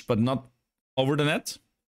reached, but not over the net.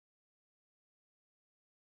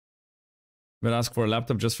 Will ask for a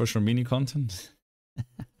laptop just for Shermini content.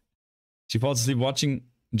 She falls asleep watching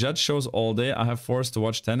judge shows all day. I have forced to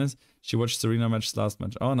watch tennis. She watched Serena match last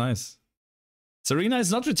match. Oh, nice. Serena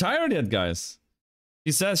is not retired yet, guys.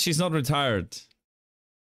 She says she's not retired.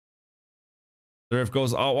 Serve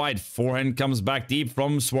goes out wide. Forehand comes back deep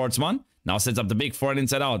from Schwartzman. Now sets up the big forehand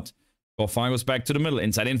inside out. Goffin goes back to the middle.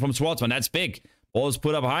 Inside in from Schwartzman. That's big. Ball is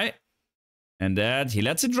put up high. And that he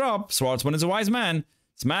lets it drop. Schwartzman is a wise man.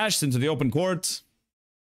 Smashed into the open court.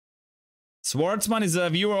 Schwartzman is a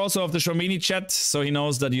viewer also of the Shermini chat. So he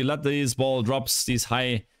knows that you let these ball drops, these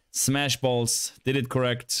high smash balls. Did it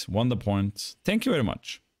correct. Won the point. Thank you very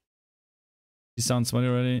much. She sounds smutty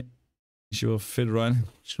already. She will fit right.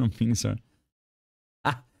 Sir.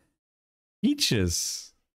 Ah,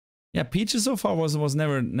 Peaches. Yeah, Peaches so far was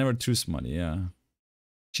never too smutty. Yeah,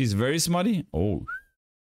 she's very smutty. Oh,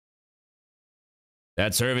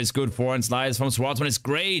 that serve is good. Forehand slice from Schwartzman is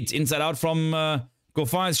great. Inside out from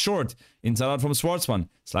Goffin is short. Inside out from Schwartzman.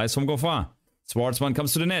 Slice from Goffin. Schwartzman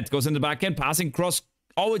comes to the net. Goes in the backhand. Passing cross.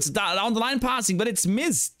 Oh, it's down the line passing, but it's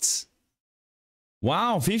missed.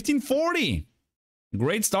 Wow, 1540.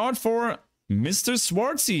 Great start for Mr.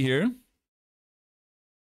 Schwartzy here.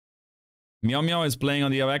 Meow Meow is playing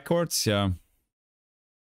on the back courts. Yeah.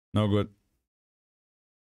 No good.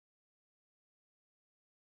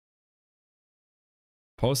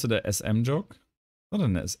 Posted a SM joke. Not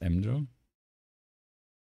an SM joke.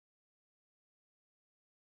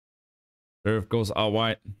 Serve goes out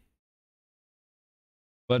wide.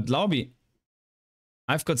 But Laubi,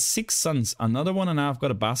 I've got 6 sons, another one, and I've got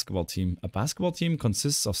a basketball team. A basketball team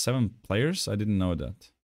consists of 7 players. I didn't know that.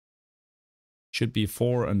 Should be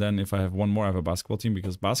 4, and then if I have one more, I have a basketball team,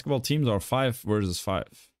 because basketball teams are 5 versus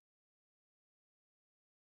 5.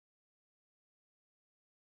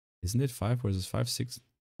 Isn't it 5 versus 5, 6?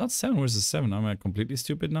 Not 7 versus 7. Am I completely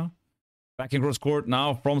stupid now? Back in cross court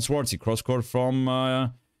now from Schwartzy. Cross court from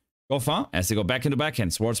Goffin as they go back into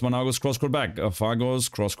backhand. Schwartzman now goes cross court back. Goffin goes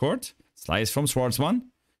cross court. Slice from Schwartzman.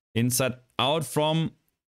 Inside out from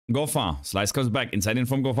Goffin. Slice comes back. Inside in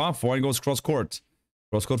from Goffin. Forehand goes cross court.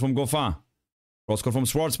 Cross court from Goffin. Cross court from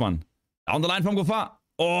Schwartzman. Down the line from Goffin.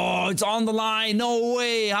 Oh, it's on the line. No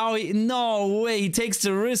way. No way. He takes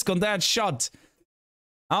the risk on that shot.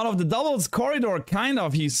 Out of the doubles corridor, kind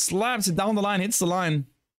of. He slaps it down the line, hits the line.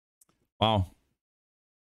 Wow.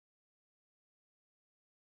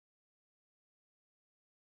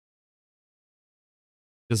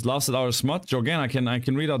 Just laughs at our smut. Jorgen, I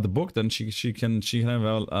can read out the book, then she can have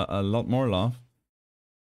a lot more laugh.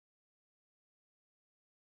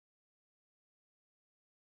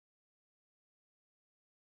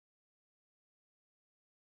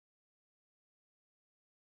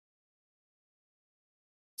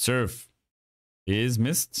 Serve is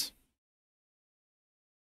missed.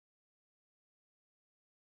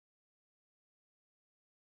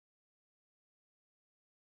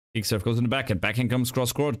 Big serve goes in the backhand. Backhand comes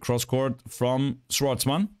cross court. Cross court from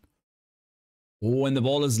Schwartzman. Oh, and the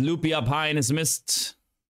ball is loopy up high and is missed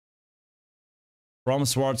from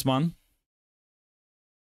Schwartzman.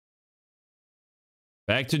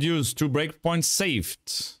 Back to deuce. 2 break points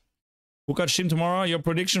saved. Hukac team tomorrow. Your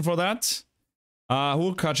prediction for that?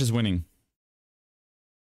 Hukac is winning.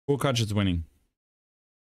 Hukac is winning.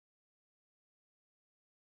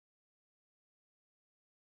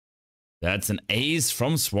 That's an ace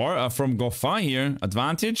from Goffin here.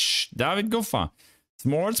 Advantage, David Goffin.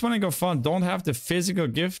 Schwartzman and Goffin don't have the physical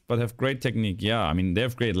gift, but have great technique. Yeah, I mean, they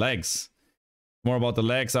have great legs. More about the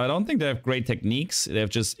legs. I don't think they have great techniques. They have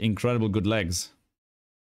just incredible good legs.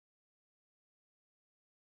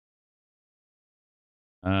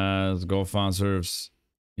 As Goffin serves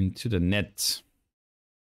into the net.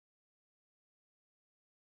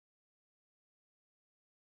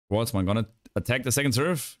 Schwartzman gonna attack the second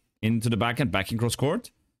serve. Into the backhand, backing cross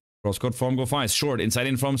court. Cross court from Goffin is short. Inside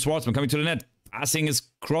in from Schwartzman, coming to the net. Passing is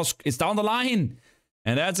down the line.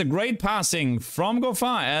 And that's a great passing from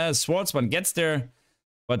Goffin as Schwartzman gets there,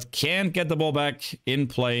 but can't get the ball back in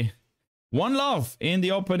play. 1-love in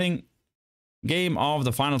the opening game of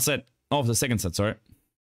the final set, of the second set, sorry.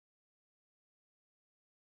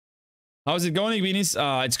 How's it going, Igbinis?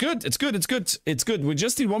 It's good, it's good, it's good, it's good. We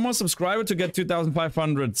just need one more subscriber to get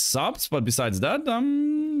 2,500 subs, but besides that,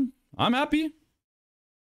 I'm happy.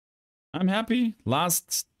 I'm happy.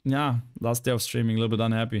 Last day of streaming, a little bit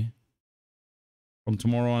unhappy. From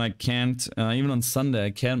tomorrow on, I can't. Even on Sunday,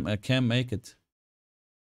 I can't make it.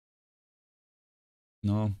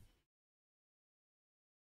 No.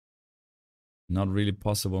 Not really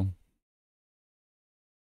possible.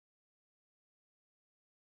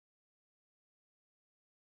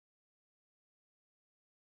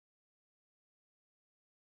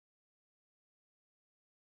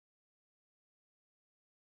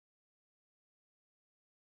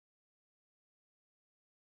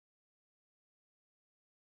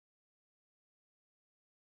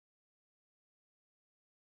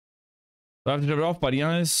 So I have to drop it off, but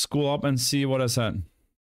yeah, school up and see what I said.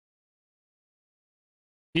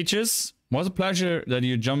 Peaches, was a pleasure that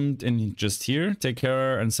you jumped in just here. Take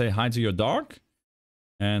care and say hi to your dog.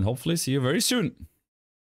 And hopefully see you very soon.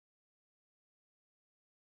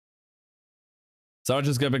 Sarah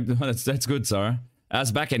just got back. That's good, Sarah.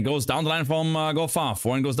 As backhand goes down the line from GOFFIN.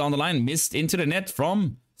 Forehand goes down the line. Missed into the net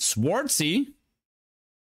from Schwartzy.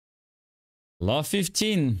 Love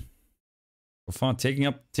 15.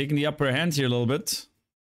 GOFFIN taking the upper hand here a little bit.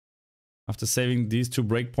 After saving these 2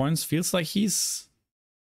 break points. Feels like he's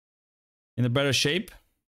in a better shape.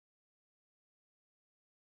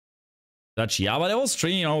 That's, yeah, but I will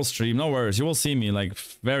stream. No worries. You will see me like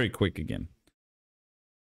very quick again.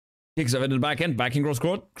 Kicks off in the backhand. Backhand cross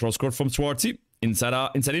court. Cross court from Schwartzy. Inside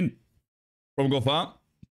in from GOFFIN.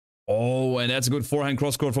 Oh, and that's a good forehand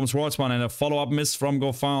cross court from SCHWARZMAN. And a follow-up miss from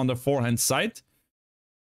GOFFIN on the forehand side.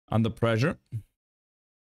 Under pressure.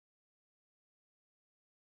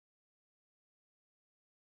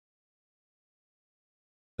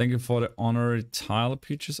 Thank you for the honorary tile,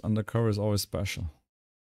 Peaches. Undercover is always special.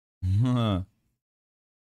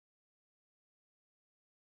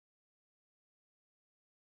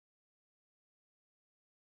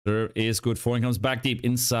 Serve is good. Forehand comes back deep.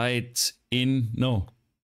 Inside in. No.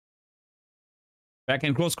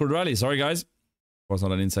 Backhand cross court rally. Sorry, guys. Of course,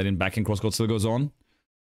 not an inside in. Backhand cross court still goes on.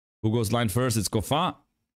 Who goes line first? It's GOFFIN.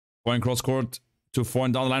 Forehand cross court to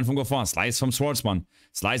forehand down the line from GOFFIN. Slice from SCHWARZMAN.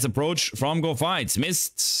 Slice approach from GOFFIN. It's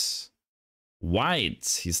missed. Wide.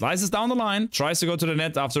 He slices down the line. Tries to go to the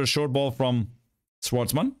net after a short ball from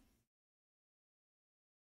SCHWARZMAN.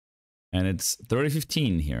 And it's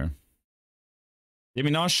 30-15 here.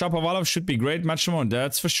 Deminar Shapovalov should be great match tomorrow.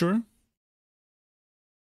 That's for sure.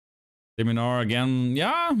 Deminar again.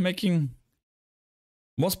 Yeah,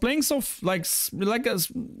 was playing so like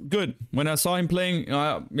as good. When I saw him playing,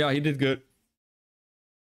 yeah, he did good.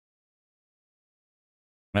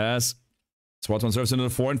 As SCHWARZMAN serves into the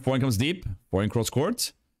forehand. Forehand comes deep. Forehand cross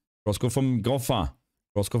court. Cross court from GOFFIN.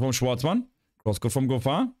 Cross court from SCHWARZMAN. Cross court from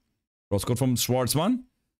GOFFIN. Cross court from SCHWARZMAN.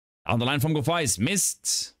 Down the line from GOFFIN is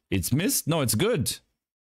missed. It's missed? No, it's good.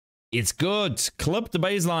 It's good. Clip the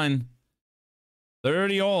baseline.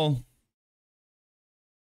 30 all.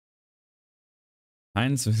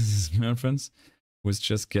 Heinz with his girlfriend was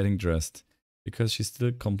just getting dressed. Because she's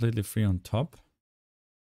still completely free on top.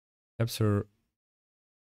 Keeps her...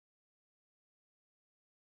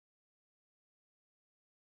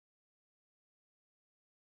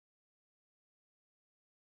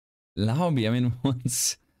 Laubi, I mean,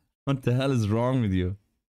 what the hell is wrong with you?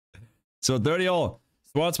 So 30 all.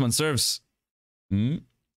 SCHWARZMAN serves.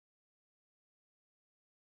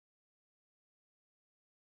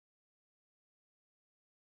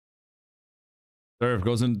 Serve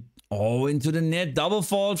goes in. Oh, into the net. Double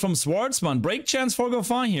fault from SCHWARZMAN. Break chance for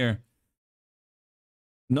GOFFIN here.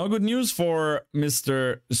 No good news for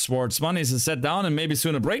Mr. SCHWARZMAN. He's a set down and maybe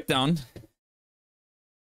soon a breakdown.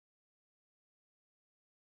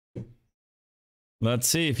 Let's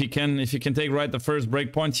see if he can take right the first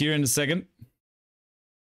break point here in the second.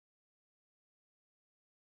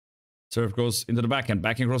 Serve goes into the backhand.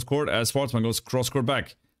 Backhand cross court as SCHWARZMAN goes cross court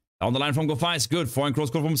back. Down the line from GOFFIN is good. Forehand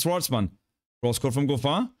cross court from SCHWARZMAN. Cross court from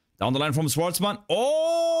GOFFIN. Down the line from SCHWARZMAN.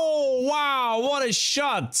 Oh, wow. What a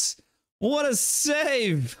shot. What a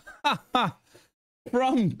save.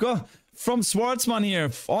 from SCHWARZMAN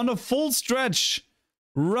here. On a full stretch.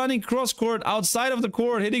 Running cross court outside of the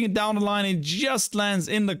court. Hitting it down the line. It just lands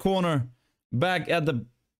in the corner. Back at the...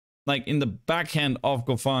 Like in the backhand of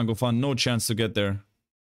GOFFIN. GOFFIN no chance to get there.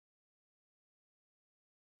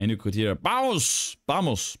 And you could hear, vamos,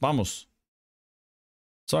 vamos, vamos.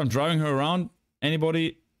 So I'm driving her around.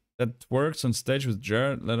 Anybody that works on stage with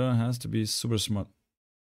Jared Leto has to be super smart.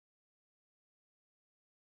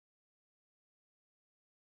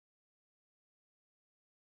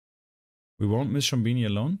 We won't miss Shambini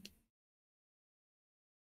alone.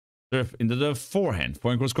 Serve into the forehand.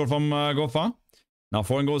 Forehand cross court from GOFFIN. Now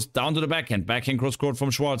forehand goes down to the backhand. Backhand cross court from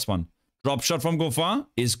SCHWARZMAN. Drop shot from GOFFIN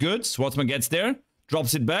is good. SCHWARZMAN gets there.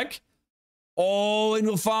 Drops it back. Oh, and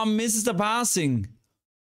GOFFIN misses the passing.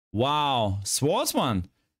 Wow. SCHWARZMAN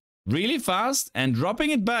really fast and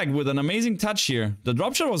dropping it back with an amazing touch here. The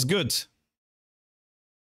drop shot was good.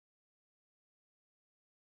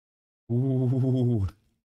 Ooh.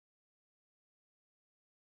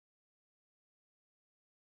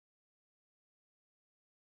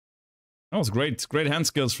 That was great. Great hand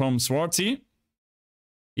skills from Schwartzy.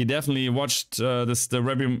 He definitely watched the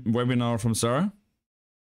webinar from Sarah.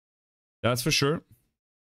 That's for sure.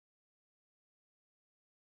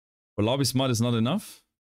 But lobby smart is not enough.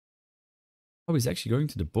 Oh, he's actually going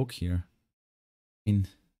to the book here. In.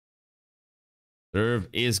 Serve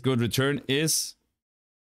is good. Return is.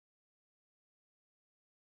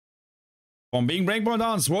 From being breakball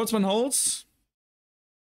down, Schwartzman holds.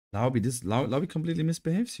 Lauby completely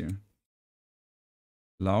misbehaves here.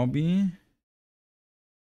 Lauby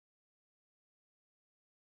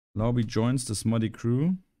joins the smutty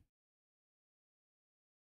crew.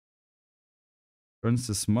 Joins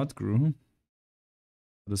the smut crew.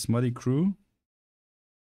 The smutty crew.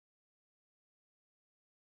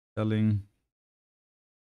 Telling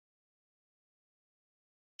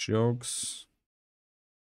jokes.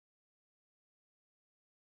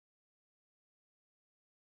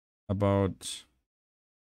 About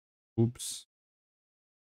oops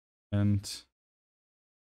and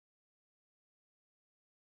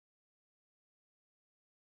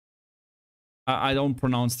I don't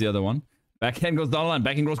pronounce the other one. Backhand goes down the line,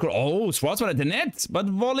 backhand goes goal. Oh, Schwarzman at the net, but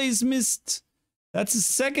volley's missed. That's his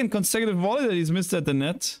second consecutive volley that he's missed at the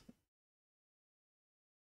net.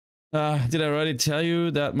 Did I already tell you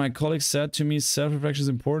that my colleague said to me self-reflection is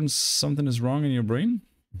important, something is wrong in your brain?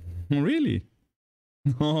 Really?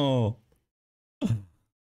 Oh,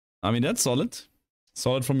 I mean, that's solid.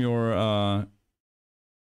 Solid from your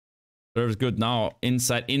serve is good. Now,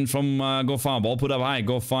 inside in from GOFFIN. Ball put up high.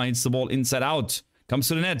 GOFFIN hits the ball inside out. Comes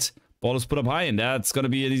to the net. Ball is put up high, and that's going to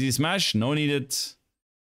be an easy smash. No needed.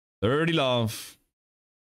 30 love.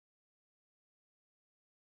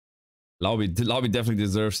 Lauby definitely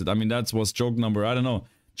deserves it. I mean, that was joke number, I don't know.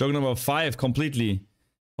 Joke number 5 completely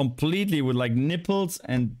with like nipples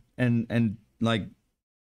and like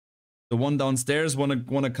the one downstairs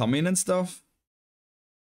wanna come in and stuff.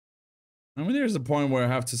 I mean, there's a point where I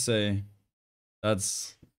have to say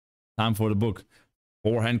that's time for the book.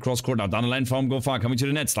 Forehand cross court now down the line from GOFFIN coming to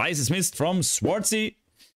the net. Slice is missed from Schwartzy.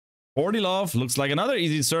 40 love. Looks like another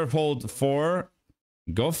easy serve hold for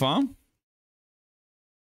GOFFIN.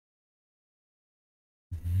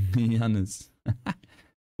 Janus.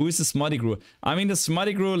 Who is the smutty crew? I mean, the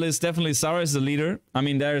smutty crew is definitely Sarah is the leader. I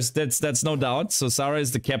mean, that's no doubt. So Sarah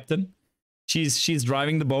is the captain. She's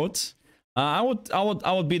driving the boat. I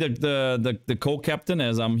would be the co-captain,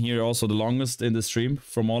 as I'm here also the longest in the stream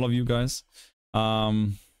from all of you guys. I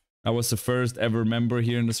was the first ever member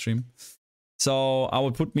here in the stream, so I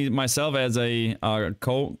would put myself as a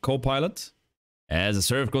co-pilot. As the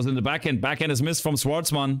serve goes in the backhand is missed from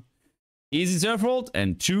SCHWARZMANN. Easy serve hold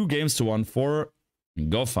and 2-1 for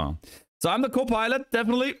GOFFIN. So I'm the co-pilot,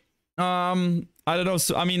 definitely. I don't know.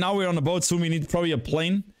 So, I mean, now we're on a boat, soon we need probably a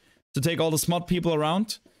plane to take all the smart people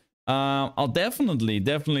around. I'll definitely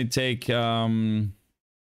take Smitty.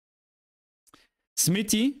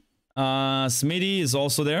 Smitty is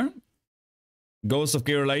also there. Ghost of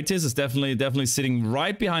Gerolatis is definitely sitting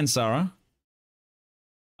right behind Sarah.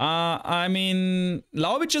 I mean,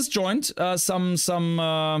 Lauby just joined some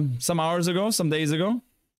hours ago, some days ago.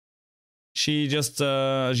 She just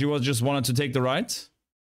wanted to take the ride.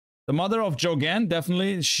 The mother of Jogan,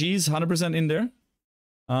 definitely, she's 100% in there.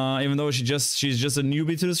 Even though she's just a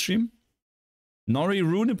newbie to the stream. Nori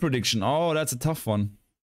Rune prediction. Oh, that's a tough one.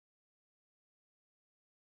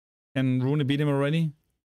 Can Rune beat him already?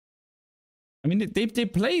 I mean, they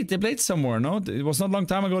played somewhere, no? It was not a long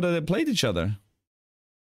time ago that they played each other.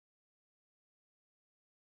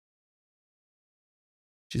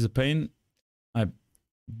 She's a pain.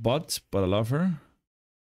 But I love her.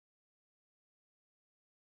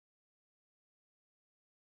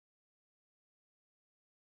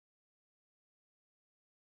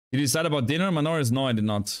 Did you decide about dinner, Manoris? No, I did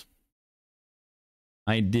not.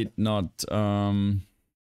 I did not. And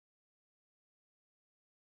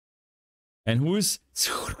who is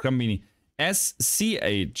Kramini?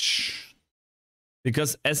 SCH.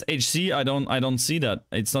 Because SHC, I don't see that.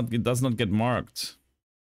 It does not get marked.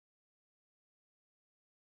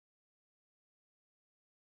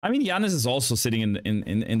 I mean, Giannis is also sitting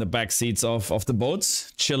in the back seats of the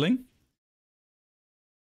boats, chilling.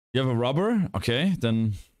 You have a rubber? Okay,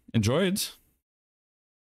 then enjoy it.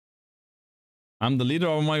 I'm the leader.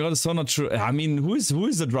 Oh my god, it's so not true. I mean, who is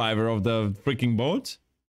the driver of the freaking boat?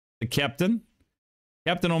 The captain?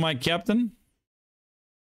 Captain, oh my captain?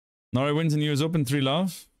 Nori wins in US Open 3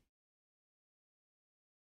 love.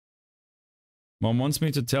 Mom wants me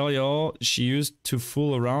to tell y'all she used to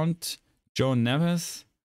fool around Joe Neves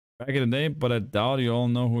back in the day, but I doubt you all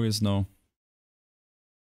know who is no.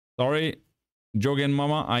 Sorry, Jogan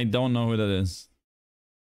Mama, I don't know who that is.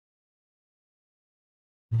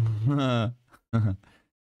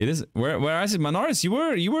 It is where I said Manoris, you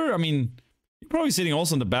were I mean, you're probably sitting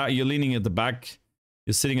also in the back, you're leaning at the back,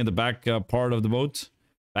 you're sitting at the back part of the boat.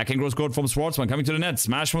 Backhand cross court from SCHWARZMANN coming to the net,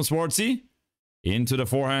 smash from Schwartzy. Into the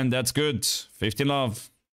forehand. That's good. 15 love.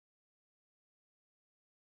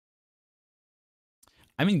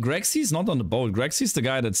 I mean, Grexy's not on the boat. Grexy's the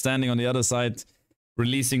guy that's standing on the other side,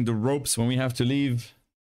 releasing the ropes when we have to leave.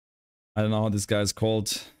 I don't know how this guy's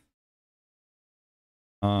called.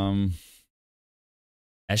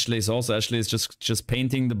 Ashley is just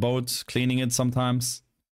painting the boat, cleaning it sometimes.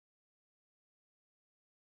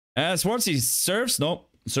 Schwartzy serves. No,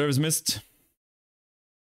 serve is missed.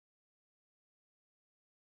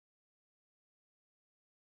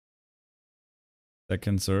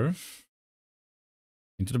 Second serve.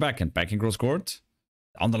 Into the backhand. Backhand cross court.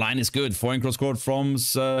 Down the line is good. Forehand cross court from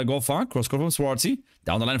Goffin. Cross court from Schwartzy.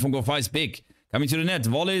 Down the line from Goffin is big. Coming to the net.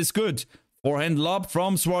 Volley is good. Forehand lob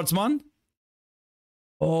from SCHWARZMANN.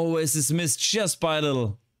 Oh, this is missed just by a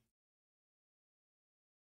little.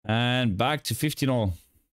 And back to 15-all.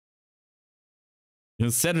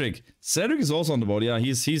 Cedric. Cedric is also on the board. Yeah,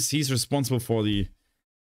 he's responsible for the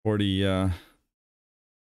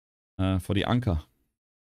anchor.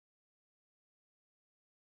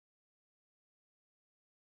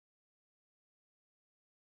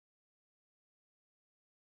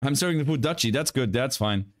 I'm serving the food, Dutchy. That's good. That's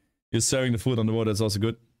fine. You're serving the food on the board. That's also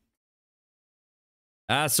good.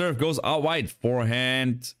 Serve goes out wide.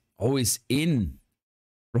 Forehand. Oh, it's in.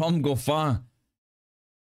 From Goffin.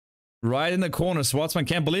 Right in the corner. SCHWARZMANN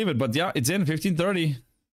can't believe it. But yeah, it's in. 15-30.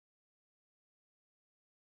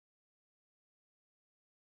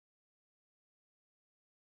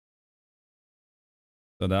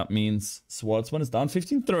 So that means SCHWARZMANN is down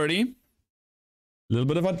 15-30. A little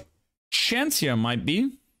bit of a chance here might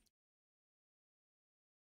be.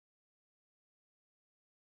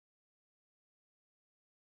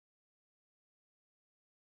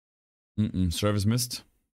 Service missed.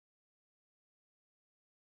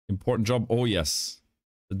 Important job. Oh, yes.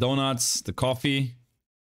 The donuts, the coffee.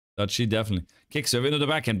 Dutchy, definitely. Kick serve into the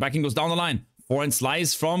backhand. Backhand goes down the line. Forehand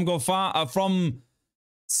slice from Goffin, from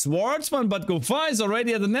SCHWARZMANN, but Goffin is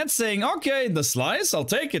already at the net saying, okay, the slice, I'll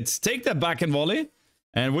take it. Take that backhand volley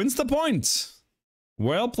and wins the point.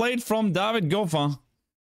 Well played from David Goffin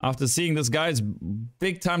after seeing this guy's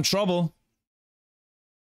big time trouble.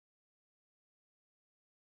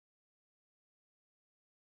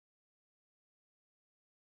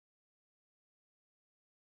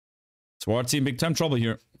 Schwartzy in big time trouble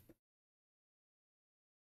here.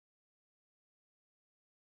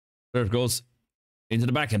 Serve goes into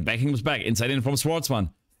the backhand. Backhand comes back. Inside in from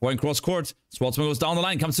SCHWARZMANN. Forehand cross court. SCHWARZMANN goes down the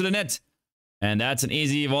line. Comes to the net. And that's an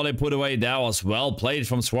easy volley put away. That was well played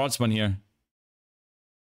from SCHWARZMANN here.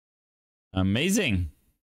 Amazing.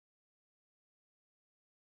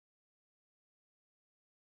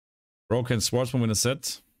 Bro, can SCHWARZMANN win a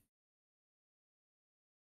set?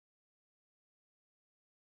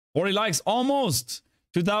 40 likes, almost.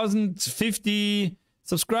 2050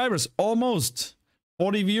 subscribers, almost.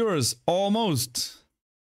 40 viewers, almost.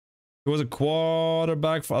 He was a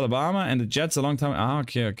quarterback for Alabama and the Jets a long time. Ah,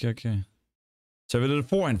 okay. Serve it to the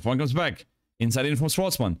forehand. Forehand comes back. Inside in from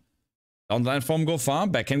SCHWARZMANN. Down the line from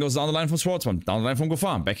Goffin. Backhand goes down the line from SCHWARZMANN. Down the line from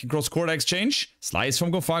Goffin. Backhand cross court exchange. Slice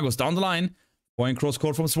from Goffin. Goes down the line. Forehand cross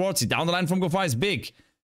court from Schwartzy. Down the line from Goffin is big.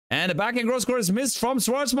 And the backhand cross court is missed from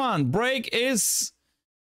SCHWARZMANN. Break is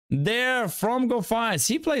there from Goffin.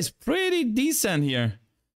 He plays pretty decent here.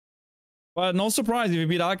 But no surprise, if you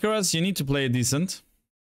beat Alcaraz, you need to play decent.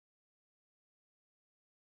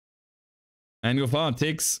 And Goffin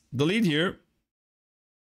takes the lead here.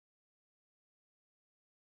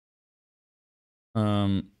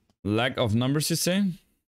 Lack of numbers, you say?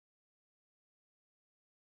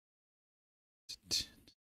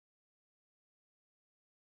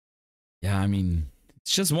 Yeah, I mean,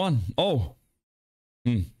 it's just one. Oh.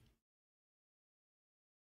 I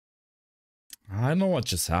don't know what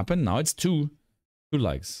just happened. Now it's two. 2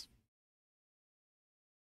 likes.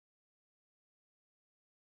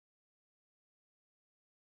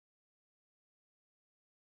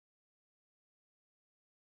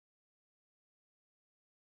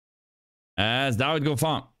 As David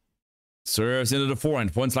Goffin serves into the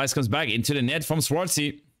forehand. Forehand slice comes back into the net from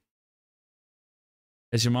Schwartzy.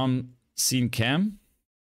 Has your mom seen Cam?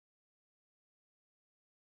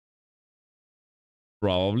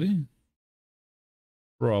 Probably.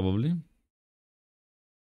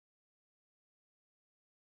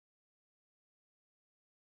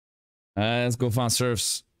 As Goffin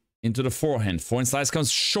serves into the forehand. Forehand slice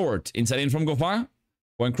comes short. Inside in from Goffin.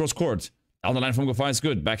 Forehand cross court. Down the line from Goffin is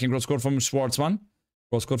good. Backhand cross court from SCHWARZMANN.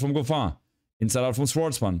 Cross court from Goffin. Inside out from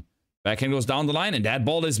SCHWARZMANN. Backhand goes down the line and that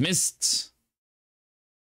ball is missed.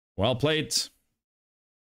 Well played.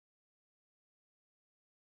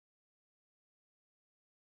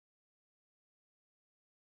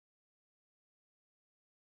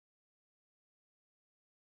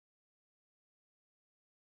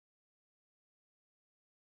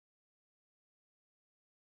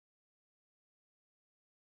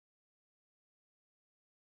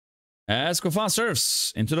 As Goffin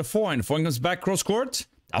serves into the forehand. Forehand comes back cross court.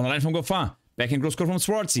 Down the line from Goffin. Backhand cross court from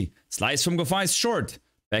Schwartzy. Slice from Goffin is short.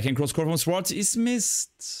 Backhand cross court from Schwartzy is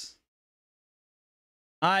missed.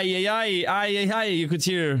 Ay, ay, ay, ay, ay, ay. You could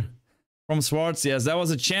hear from Schwartzy. Yes, that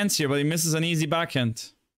was a chance here, but he misses an easy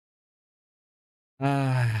backhand.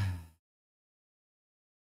 It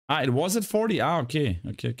was at 40. Okay.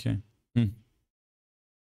 Okay.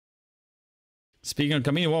 Speaking of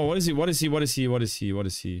Camino, whoa, what is he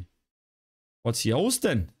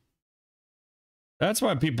hosting? That's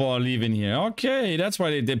why people are leaving here. Okay, that's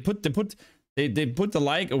why they put the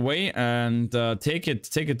like away and take it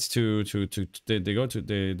to they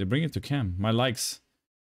bring it to Cam. My likes,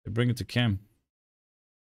 they bring it to Cam.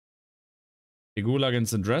 Igula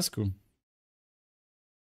against Andrescu.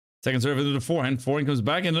 Second serve into the forehand. Forehand comes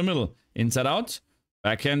back in the middle. Inside out.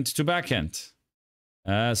 Backhand to backhand.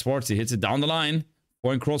 Schwartzy hits it down the line.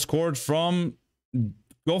 Forehand cross court from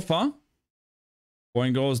Goffin.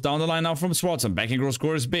 Forehand goes down the line now from SCHWARZMANN. Backhand cross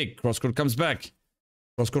court is big. Cross court comes back.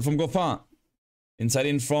 Cross court from Goffin. Inside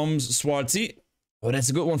in from Schwartzy. Oh, that's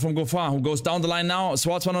a good one from Goffin, who goes down the line now.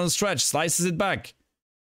 SCHWARZMANN on the stretch. Slices it back.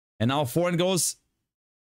 And now forehand goes...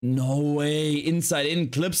 No way. Inside in.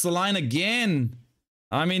 Clips the line again.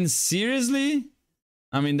 I mean, seriously?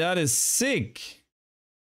 I mean, that is sick.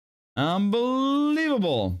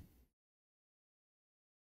 Unbelievable.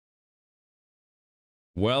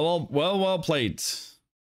 Well played.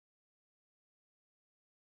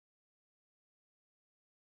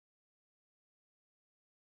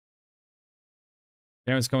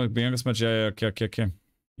 Cam's coming to Bianca's match. Yeah, okay.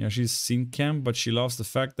 Yeah, she's seen Cam, but she loves the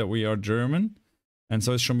fact that we are German. And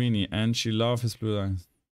so is Shomini. And she loves his blue eyes.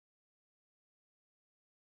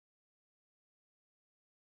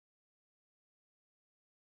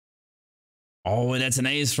 Oh, that's an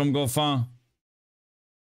ace from Goffin.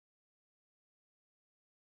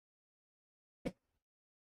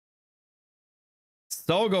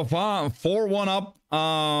 So Goffin, 4-1 up.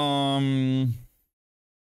 I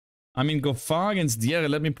mean, Goffin against DJERE.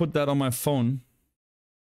 Let me put that on my phone.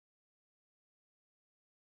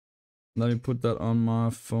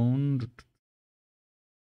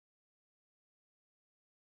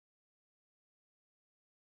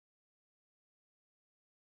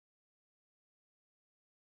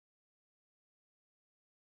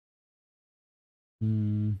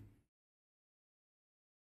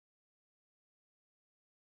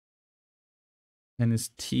 Tennis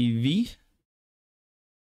TV.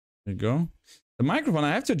 There you go. The microphone,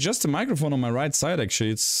 I have to adjust the microphone on my right side,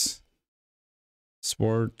 actually. It's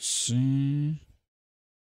sports. Emer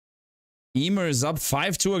is up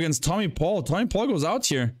 5-2 against Tommy Paul. Tommy Paul goes out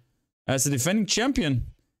here as the defending champion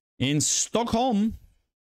in Stockholm.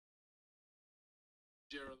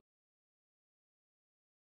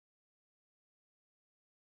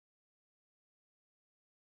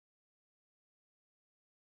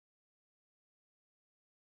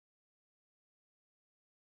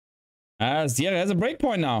 As DJERE has a break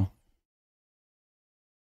point now.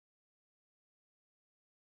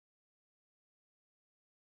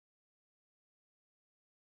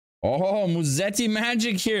 Oh, Musetti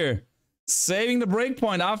magic here. Saving the break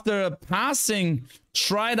point after a passing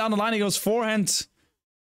try down the line. He goes forehand.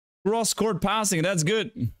 Cross court passing. That's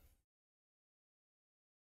good.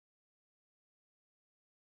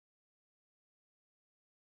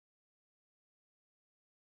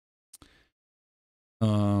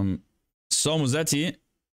 So Musetti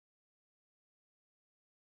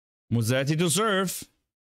to serve.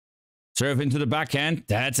 Serve into the backhand.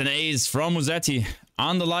 That's an ace from Musetti.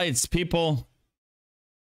 On the lights, people.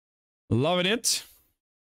 Loving it.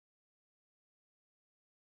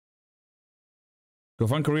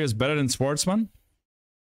 Goffin Korea is better than SCHWARZMANN.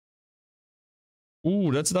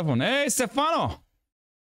 Ooh, that's a tough one. Hey, Stefano.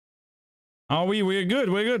 Oh, we're good.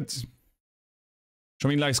 We're good. Show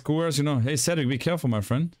me like scores, you know. Hey, Cedric, be careful, my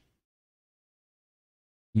friend.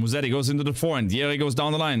 Musetti goes into the forehand. DJERE goes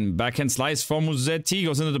down the line. Backhand slice from Musetti.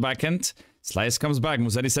 Goes into the backhand. Slice comes back.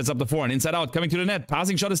 Musetti sets up the forehand. Inside out. Coming to the net.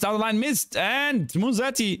 Passing shot is down the line. Missed. And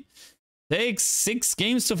Musetti takes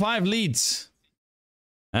 6-5 leads.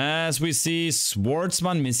 As we see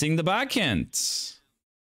SCHWARZMANN missing the backhand.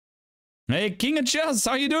 Hey, King of Chess.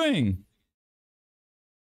 How you doing?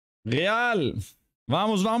 Real.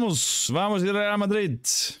 Vamos, vamos. Vamos, Real Madrid.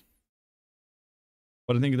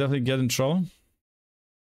 But I think you definitely get in trouble.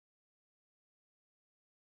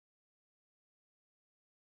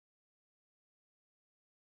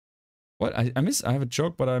 What? I have a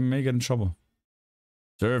joke, but I may get in trouble.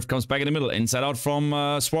 Serve comes back in the middle. Inside out from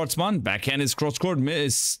SCHWARZMANN. Backhand is cross court.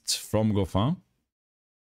 Missed from Goffin.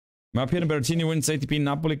 Mappino Berrettini wins ATP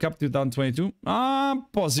Napoli Cup 2022.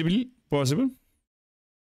 Possible.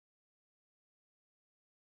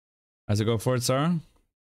 As I go for it, Sarah.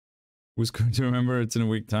 Who's going to remember? It's in a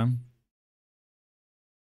week time.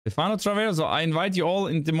 Stefano Traverso, I invite you all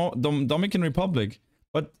in the Dominican Republic.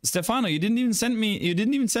 But Stefano, you didn't even send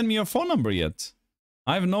me your phone number yet.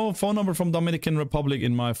 I have no phone number from Dominican Republic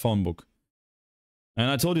in my phone book. And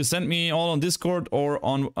I told you, send me all on Discord or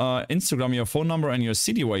on Instagram your phone number and your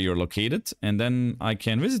city where you're located, and then I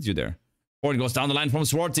can visit you there. Point goes down the line from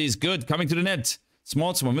Schwartzy. Is good. Coming to the net.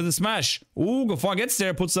 SCHWARZMAN with a smash. Ooh, Goffin gets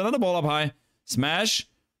there. Puts another ball up high. Smash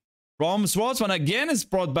from SCHWARZMAN. Again is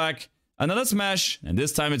brought back. Another smash. And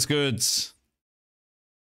this time it's good.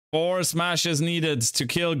 4 smashes needed to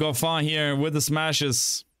kill Goffin here with the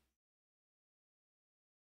smashes.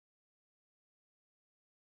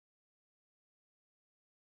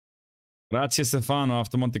 Grazie Stefano.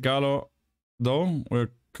 After Monte Carlo, though, we're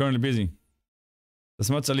currently busy. As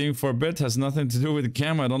much as leaving for a bit has nothing to do with the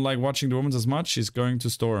camera. I don't like watching the women as much. She's going to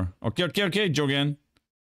store. Okay, Jogan.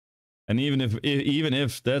 And even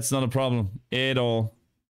if that's not a problem at all.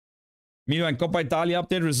 Milan Coppa Italia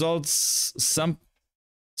update results. San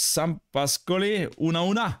Pascoli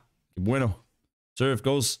 1-1. Que bueno. Serve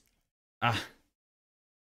goes.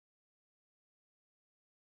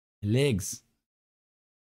 Legs.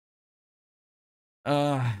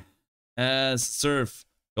 As serve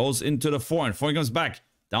goes into the forehand. Forehand comes back.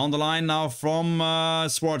 Down the line now from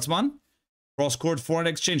SCHWARZMAN. Cross court forehand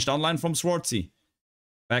exchange. Down the line from Schwartzy.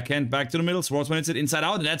 Backhand back to the middle. SCHWARZMAN hits it inside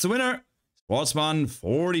out. And that's a winner. SCHWARZMAN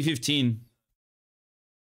 40-15.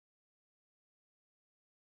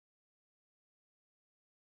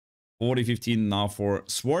 40-15 now for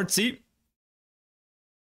Schwartzy.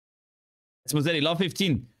 It's Musetti. Love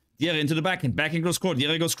 15. DJERE into the backhand. Backhand cross court.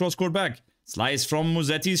 DJERE goes cross court back. Slice from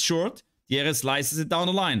Musetti's short. DJERE slices it down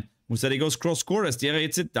the line. Musetti goes cross court as DJERE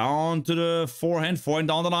hits it down to the forehand. Forehand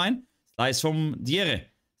down the line. Slice from DJERE.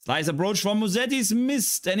 Slice approach from Musetti's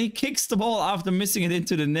missed. And he kicks the ball after missing it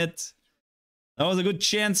into the net. That was a good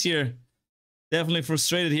chance here. Definitely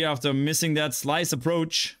frustrated here after missing that slice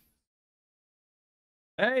approach.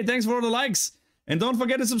 Hey, thanks for all the likes. And don't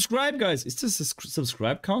forget to subscribe, guys. Is this a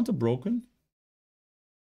subscribe counter broken?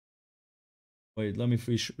 Wait, let me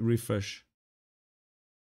refresh.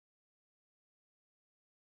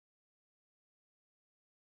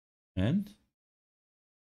 And?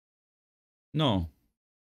 No.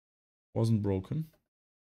 Wasn't broken.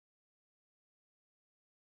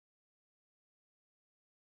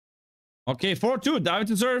 Okay, 4-2. David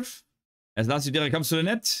to serve. As Lazio DJERE comes to the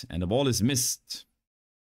net. And the ball is missed.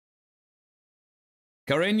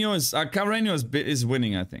 Carreño is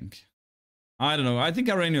winning, I think. I don't know. I think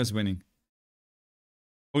Carreño is winning.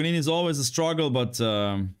 Fognini is always a struggle, but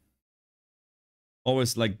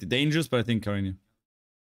always like dangerous, but I think Carreño.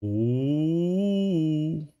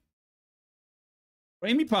 Ooh.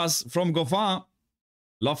 Framey pass from Goffin.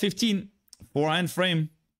 Love 15. Forehand frame.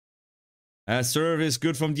 Serve is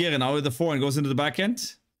good from DJERE. Now with the forehand goes into the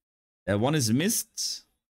backhand. That one is missed.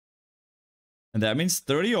 And that means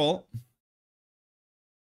 30 all.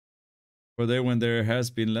 For there when there has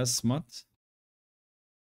been less smut.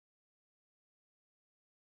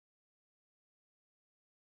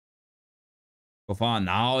 Goffin.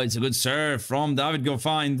 Now it's a good serve from David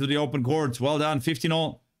Goffin into the open court. Well done. 15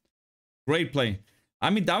 all. Great play. I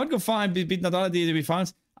mean, David Goffin beat Nadal at the ATP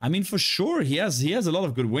finals. I mean, for sure, he has a lot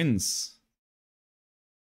of good wins.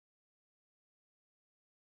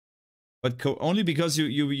 But only because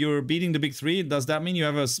you're beating the big three, does that mean you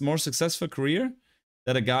have a more successful career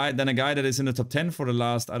than a guy that is in the top 10 for the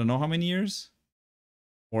last, I don't know how many years?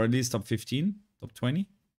 Or at least top 15, top 20?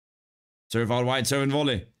 Serve out wide, serve and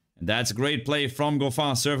volley. And that's a great play from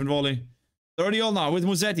Goffin, serve and volley. 30 all now with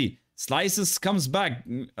Musetti. Slices, comes back.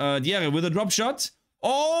 DJERE with a drop shot.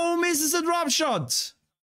 Oh, misses a drop shot.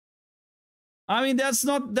 I mean, that's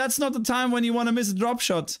not the time when you want to miss a drop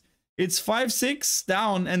shot. It's 5-6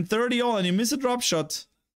 down and 30 all and you miss a drop shot.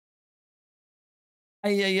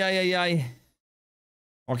 Ay.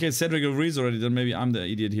 Okay, Cedric agrees already, then maybe I'm the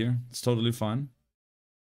idiot here. It's totally fine.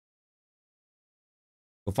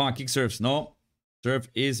 Goffin kick serves. No. Serve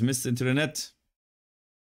is missed into the net.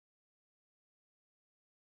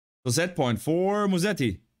 So set point for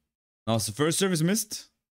Musetti. Now the first serve is missed.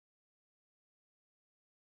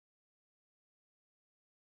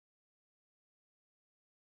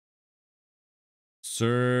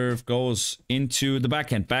 Serve goes into the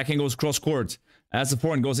backhand. Backhand goes cross court. As the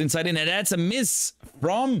forehand goes inside in. And that's a miss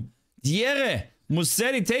from DJERE.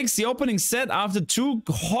 Musetti takes the opening set after 2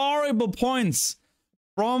 horrible points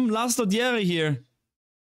from Laszlo DJERE here.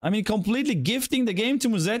 I mean, completely gifting the game to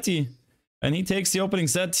Musetti. And he takes the opening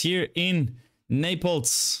set here in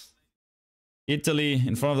Naples, Italy,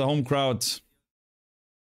 in front of the home crowd.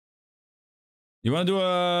 You want to do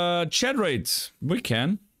a chat rate? We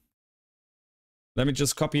can. Let me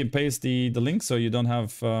just copy and paste the link so you don't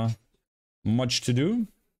have much to do.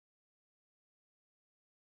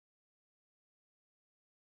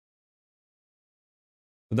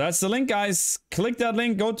 So that's the link, guys. Click that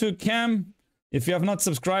link. Go to Cam. If you have not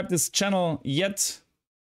subscribed this channel yet,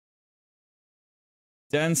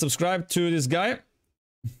 then subscribe to this guy.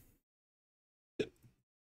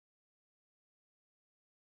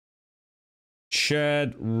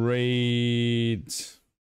 Chat rate.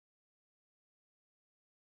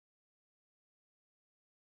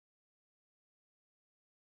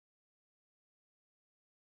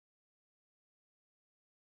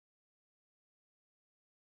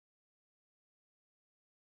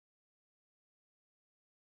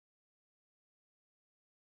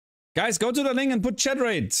 Guys, go to the link and put chat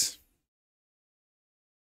rate.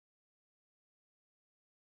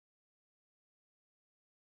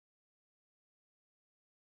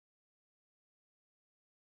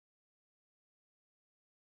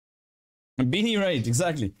 Beanie rate,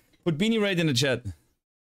 exactly. Put beanie rate in the chat.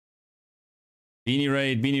 Beanie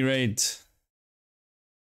rate, beanie rate.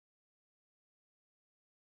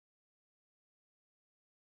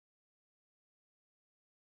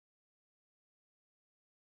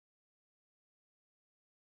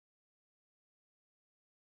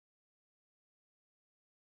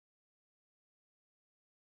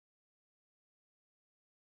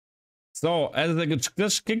 So, as I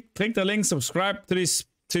just click the link, subscribe to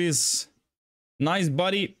this nice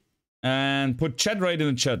buddy, and put chat rate in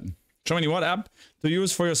the chat. Show me what app to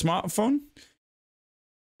use for your smartphone.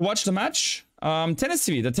 Watch the match. Tennis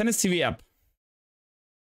TV, the Tennis TV app.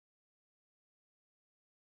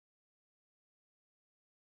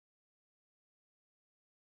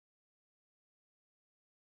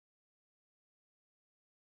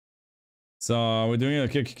 So we're doing it.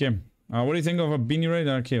 Okay, okay. What do you think of a beanie rate?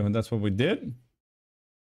 Okay, well, that's what we did.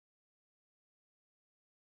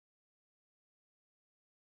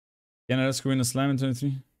 Canada screen a slam in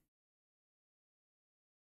 23.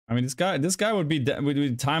 I mean, this guy would be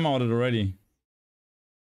timeouted already.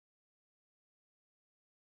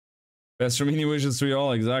 Best Romini wishes to you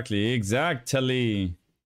all. Exactly. Exactly.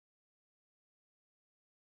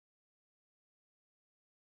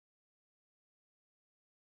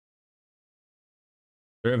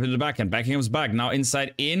 Serve to the backhand. Backhand comes back. Now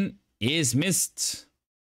inside in is missed.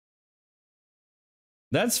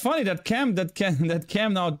 That's funny that Cam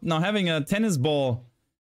now having a tennis ball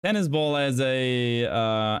as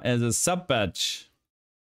a sub badge.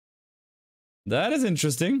 That is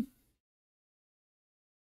interesting.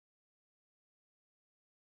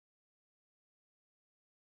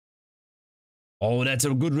 Oh, that's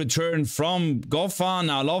a good return from GOFFIN.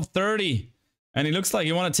 Now love 30. And he looks like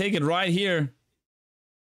you want to take it right here.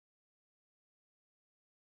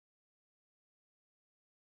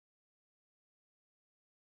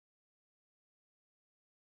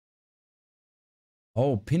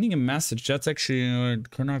 Oh, pinning a message. That's actually...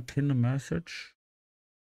 can I pin a message?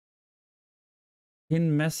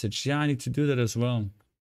 Pin message. Yeah, I need to do that as well.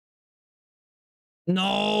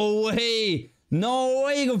 No way! No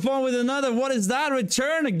way! GOFFIN with another. What is that?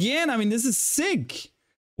 Return again? I mean, this is sick.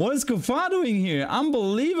 What is GOFFIN doing here?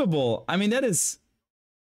 Unbelievable. I mean, that is...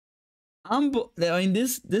 I mean,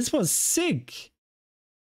 this was sick.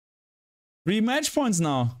 3 match points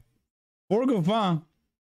now. For GOFFIN.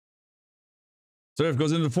 Serve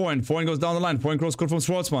goes into the forehand. Forehand goes down the line. Forehand cross good from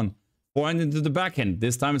SCHWARZMANN. Forehand into the backhand.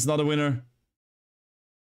 This time it's not a winner.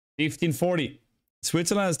 15-40.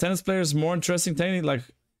 Switzerland has tennis players more interesting technique like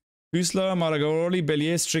Hüsler, Maragoli,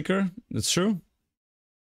 Bellier, Stricker. That's true.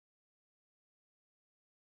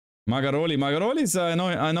 Maragoli's I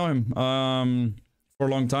know him for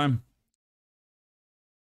a long time.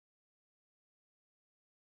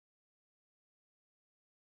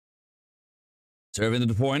 Serve into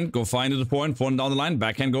the point, go find the point, forehand down the line,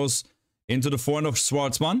 backhand goes into the forehand of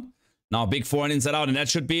SCHWARZMANN. Now big forehand inside out, and that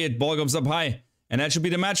should be it. Ball comes up high, and that should be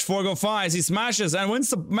the match for GOFFIN as he smashes and wins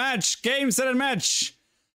the match. Game, set, and match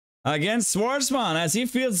against SCHWARZMANN as he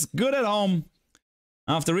feels good at home.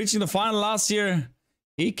 After reaching the final last year,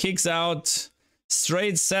 he kicks out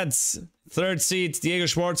straight sets. Third seed, Diego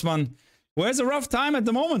Schwartzman, who has a rough time at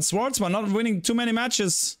the moment. SCHWARZMANN not winning too many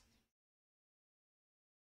matches.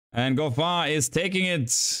 And GOFFIN is taking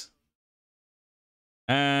it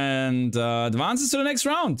and advances to the next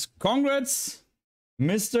round. Congrats,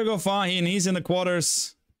 Mr. GOFFIN, and he's in the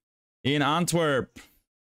quarters in Antwerp.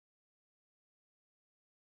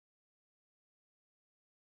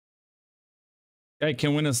 I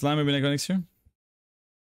can win a Slimy when I go next year.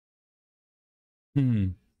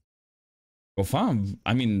 GOFFIN.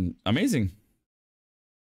 I mean, amazing.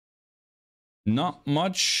 Not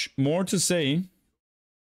much more to say.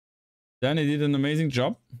 Danny did an amazing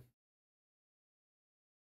job.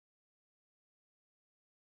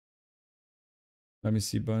 Let me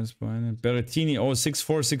see. Berrettini. Oh,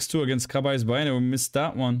 6-4, 6-2 against Caball's Beine. We missed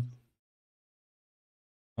that one.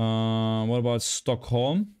 What about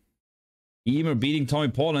Stockholm? Emer beating Tommy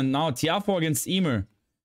Paul. And now Tiafo against Emer.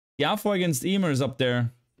 Tiafo against Emer is up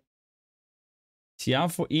there.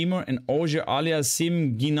 Tiafo, Emer, and Ogier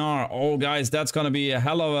Aliasim Guinar. Oh, guys, that's gonna be a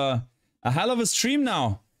hell of a stream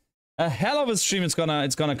now. A hell of a stream. It's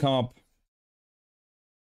gonna come up,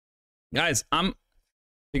 guys.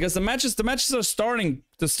 Because the matches are starting.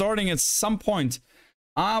 They're starting at some point.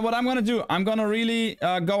 What I'm gonna do? I'm gonna really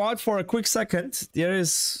go out for a quick second. There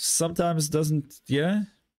is sometimes doesn't. Yeah.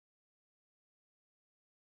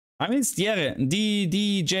 I mean, it's DJERE.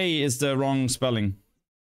 DJ is the wrong spelling.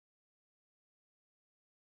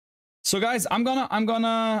 So guys, I'm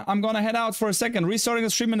gonna head out for a second, restarting the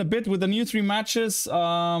stream in a bit with the new 3 matches.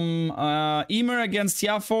 Emer against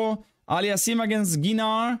Tiafo, Aliasim against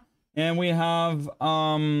Guinar, and we have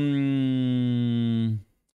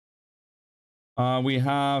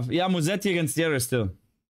Musetti against DJERE still.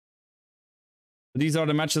 These are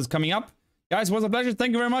the matches coming up. Guys, it was a pleasure.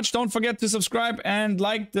 Thank you very much. Don't forget to subscribe and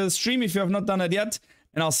like the stream if you have not done it yet.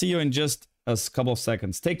 And I'll see you in just a couple of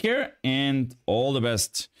seconds. Take care and all the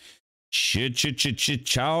best.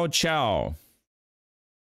 Ciao, ciao.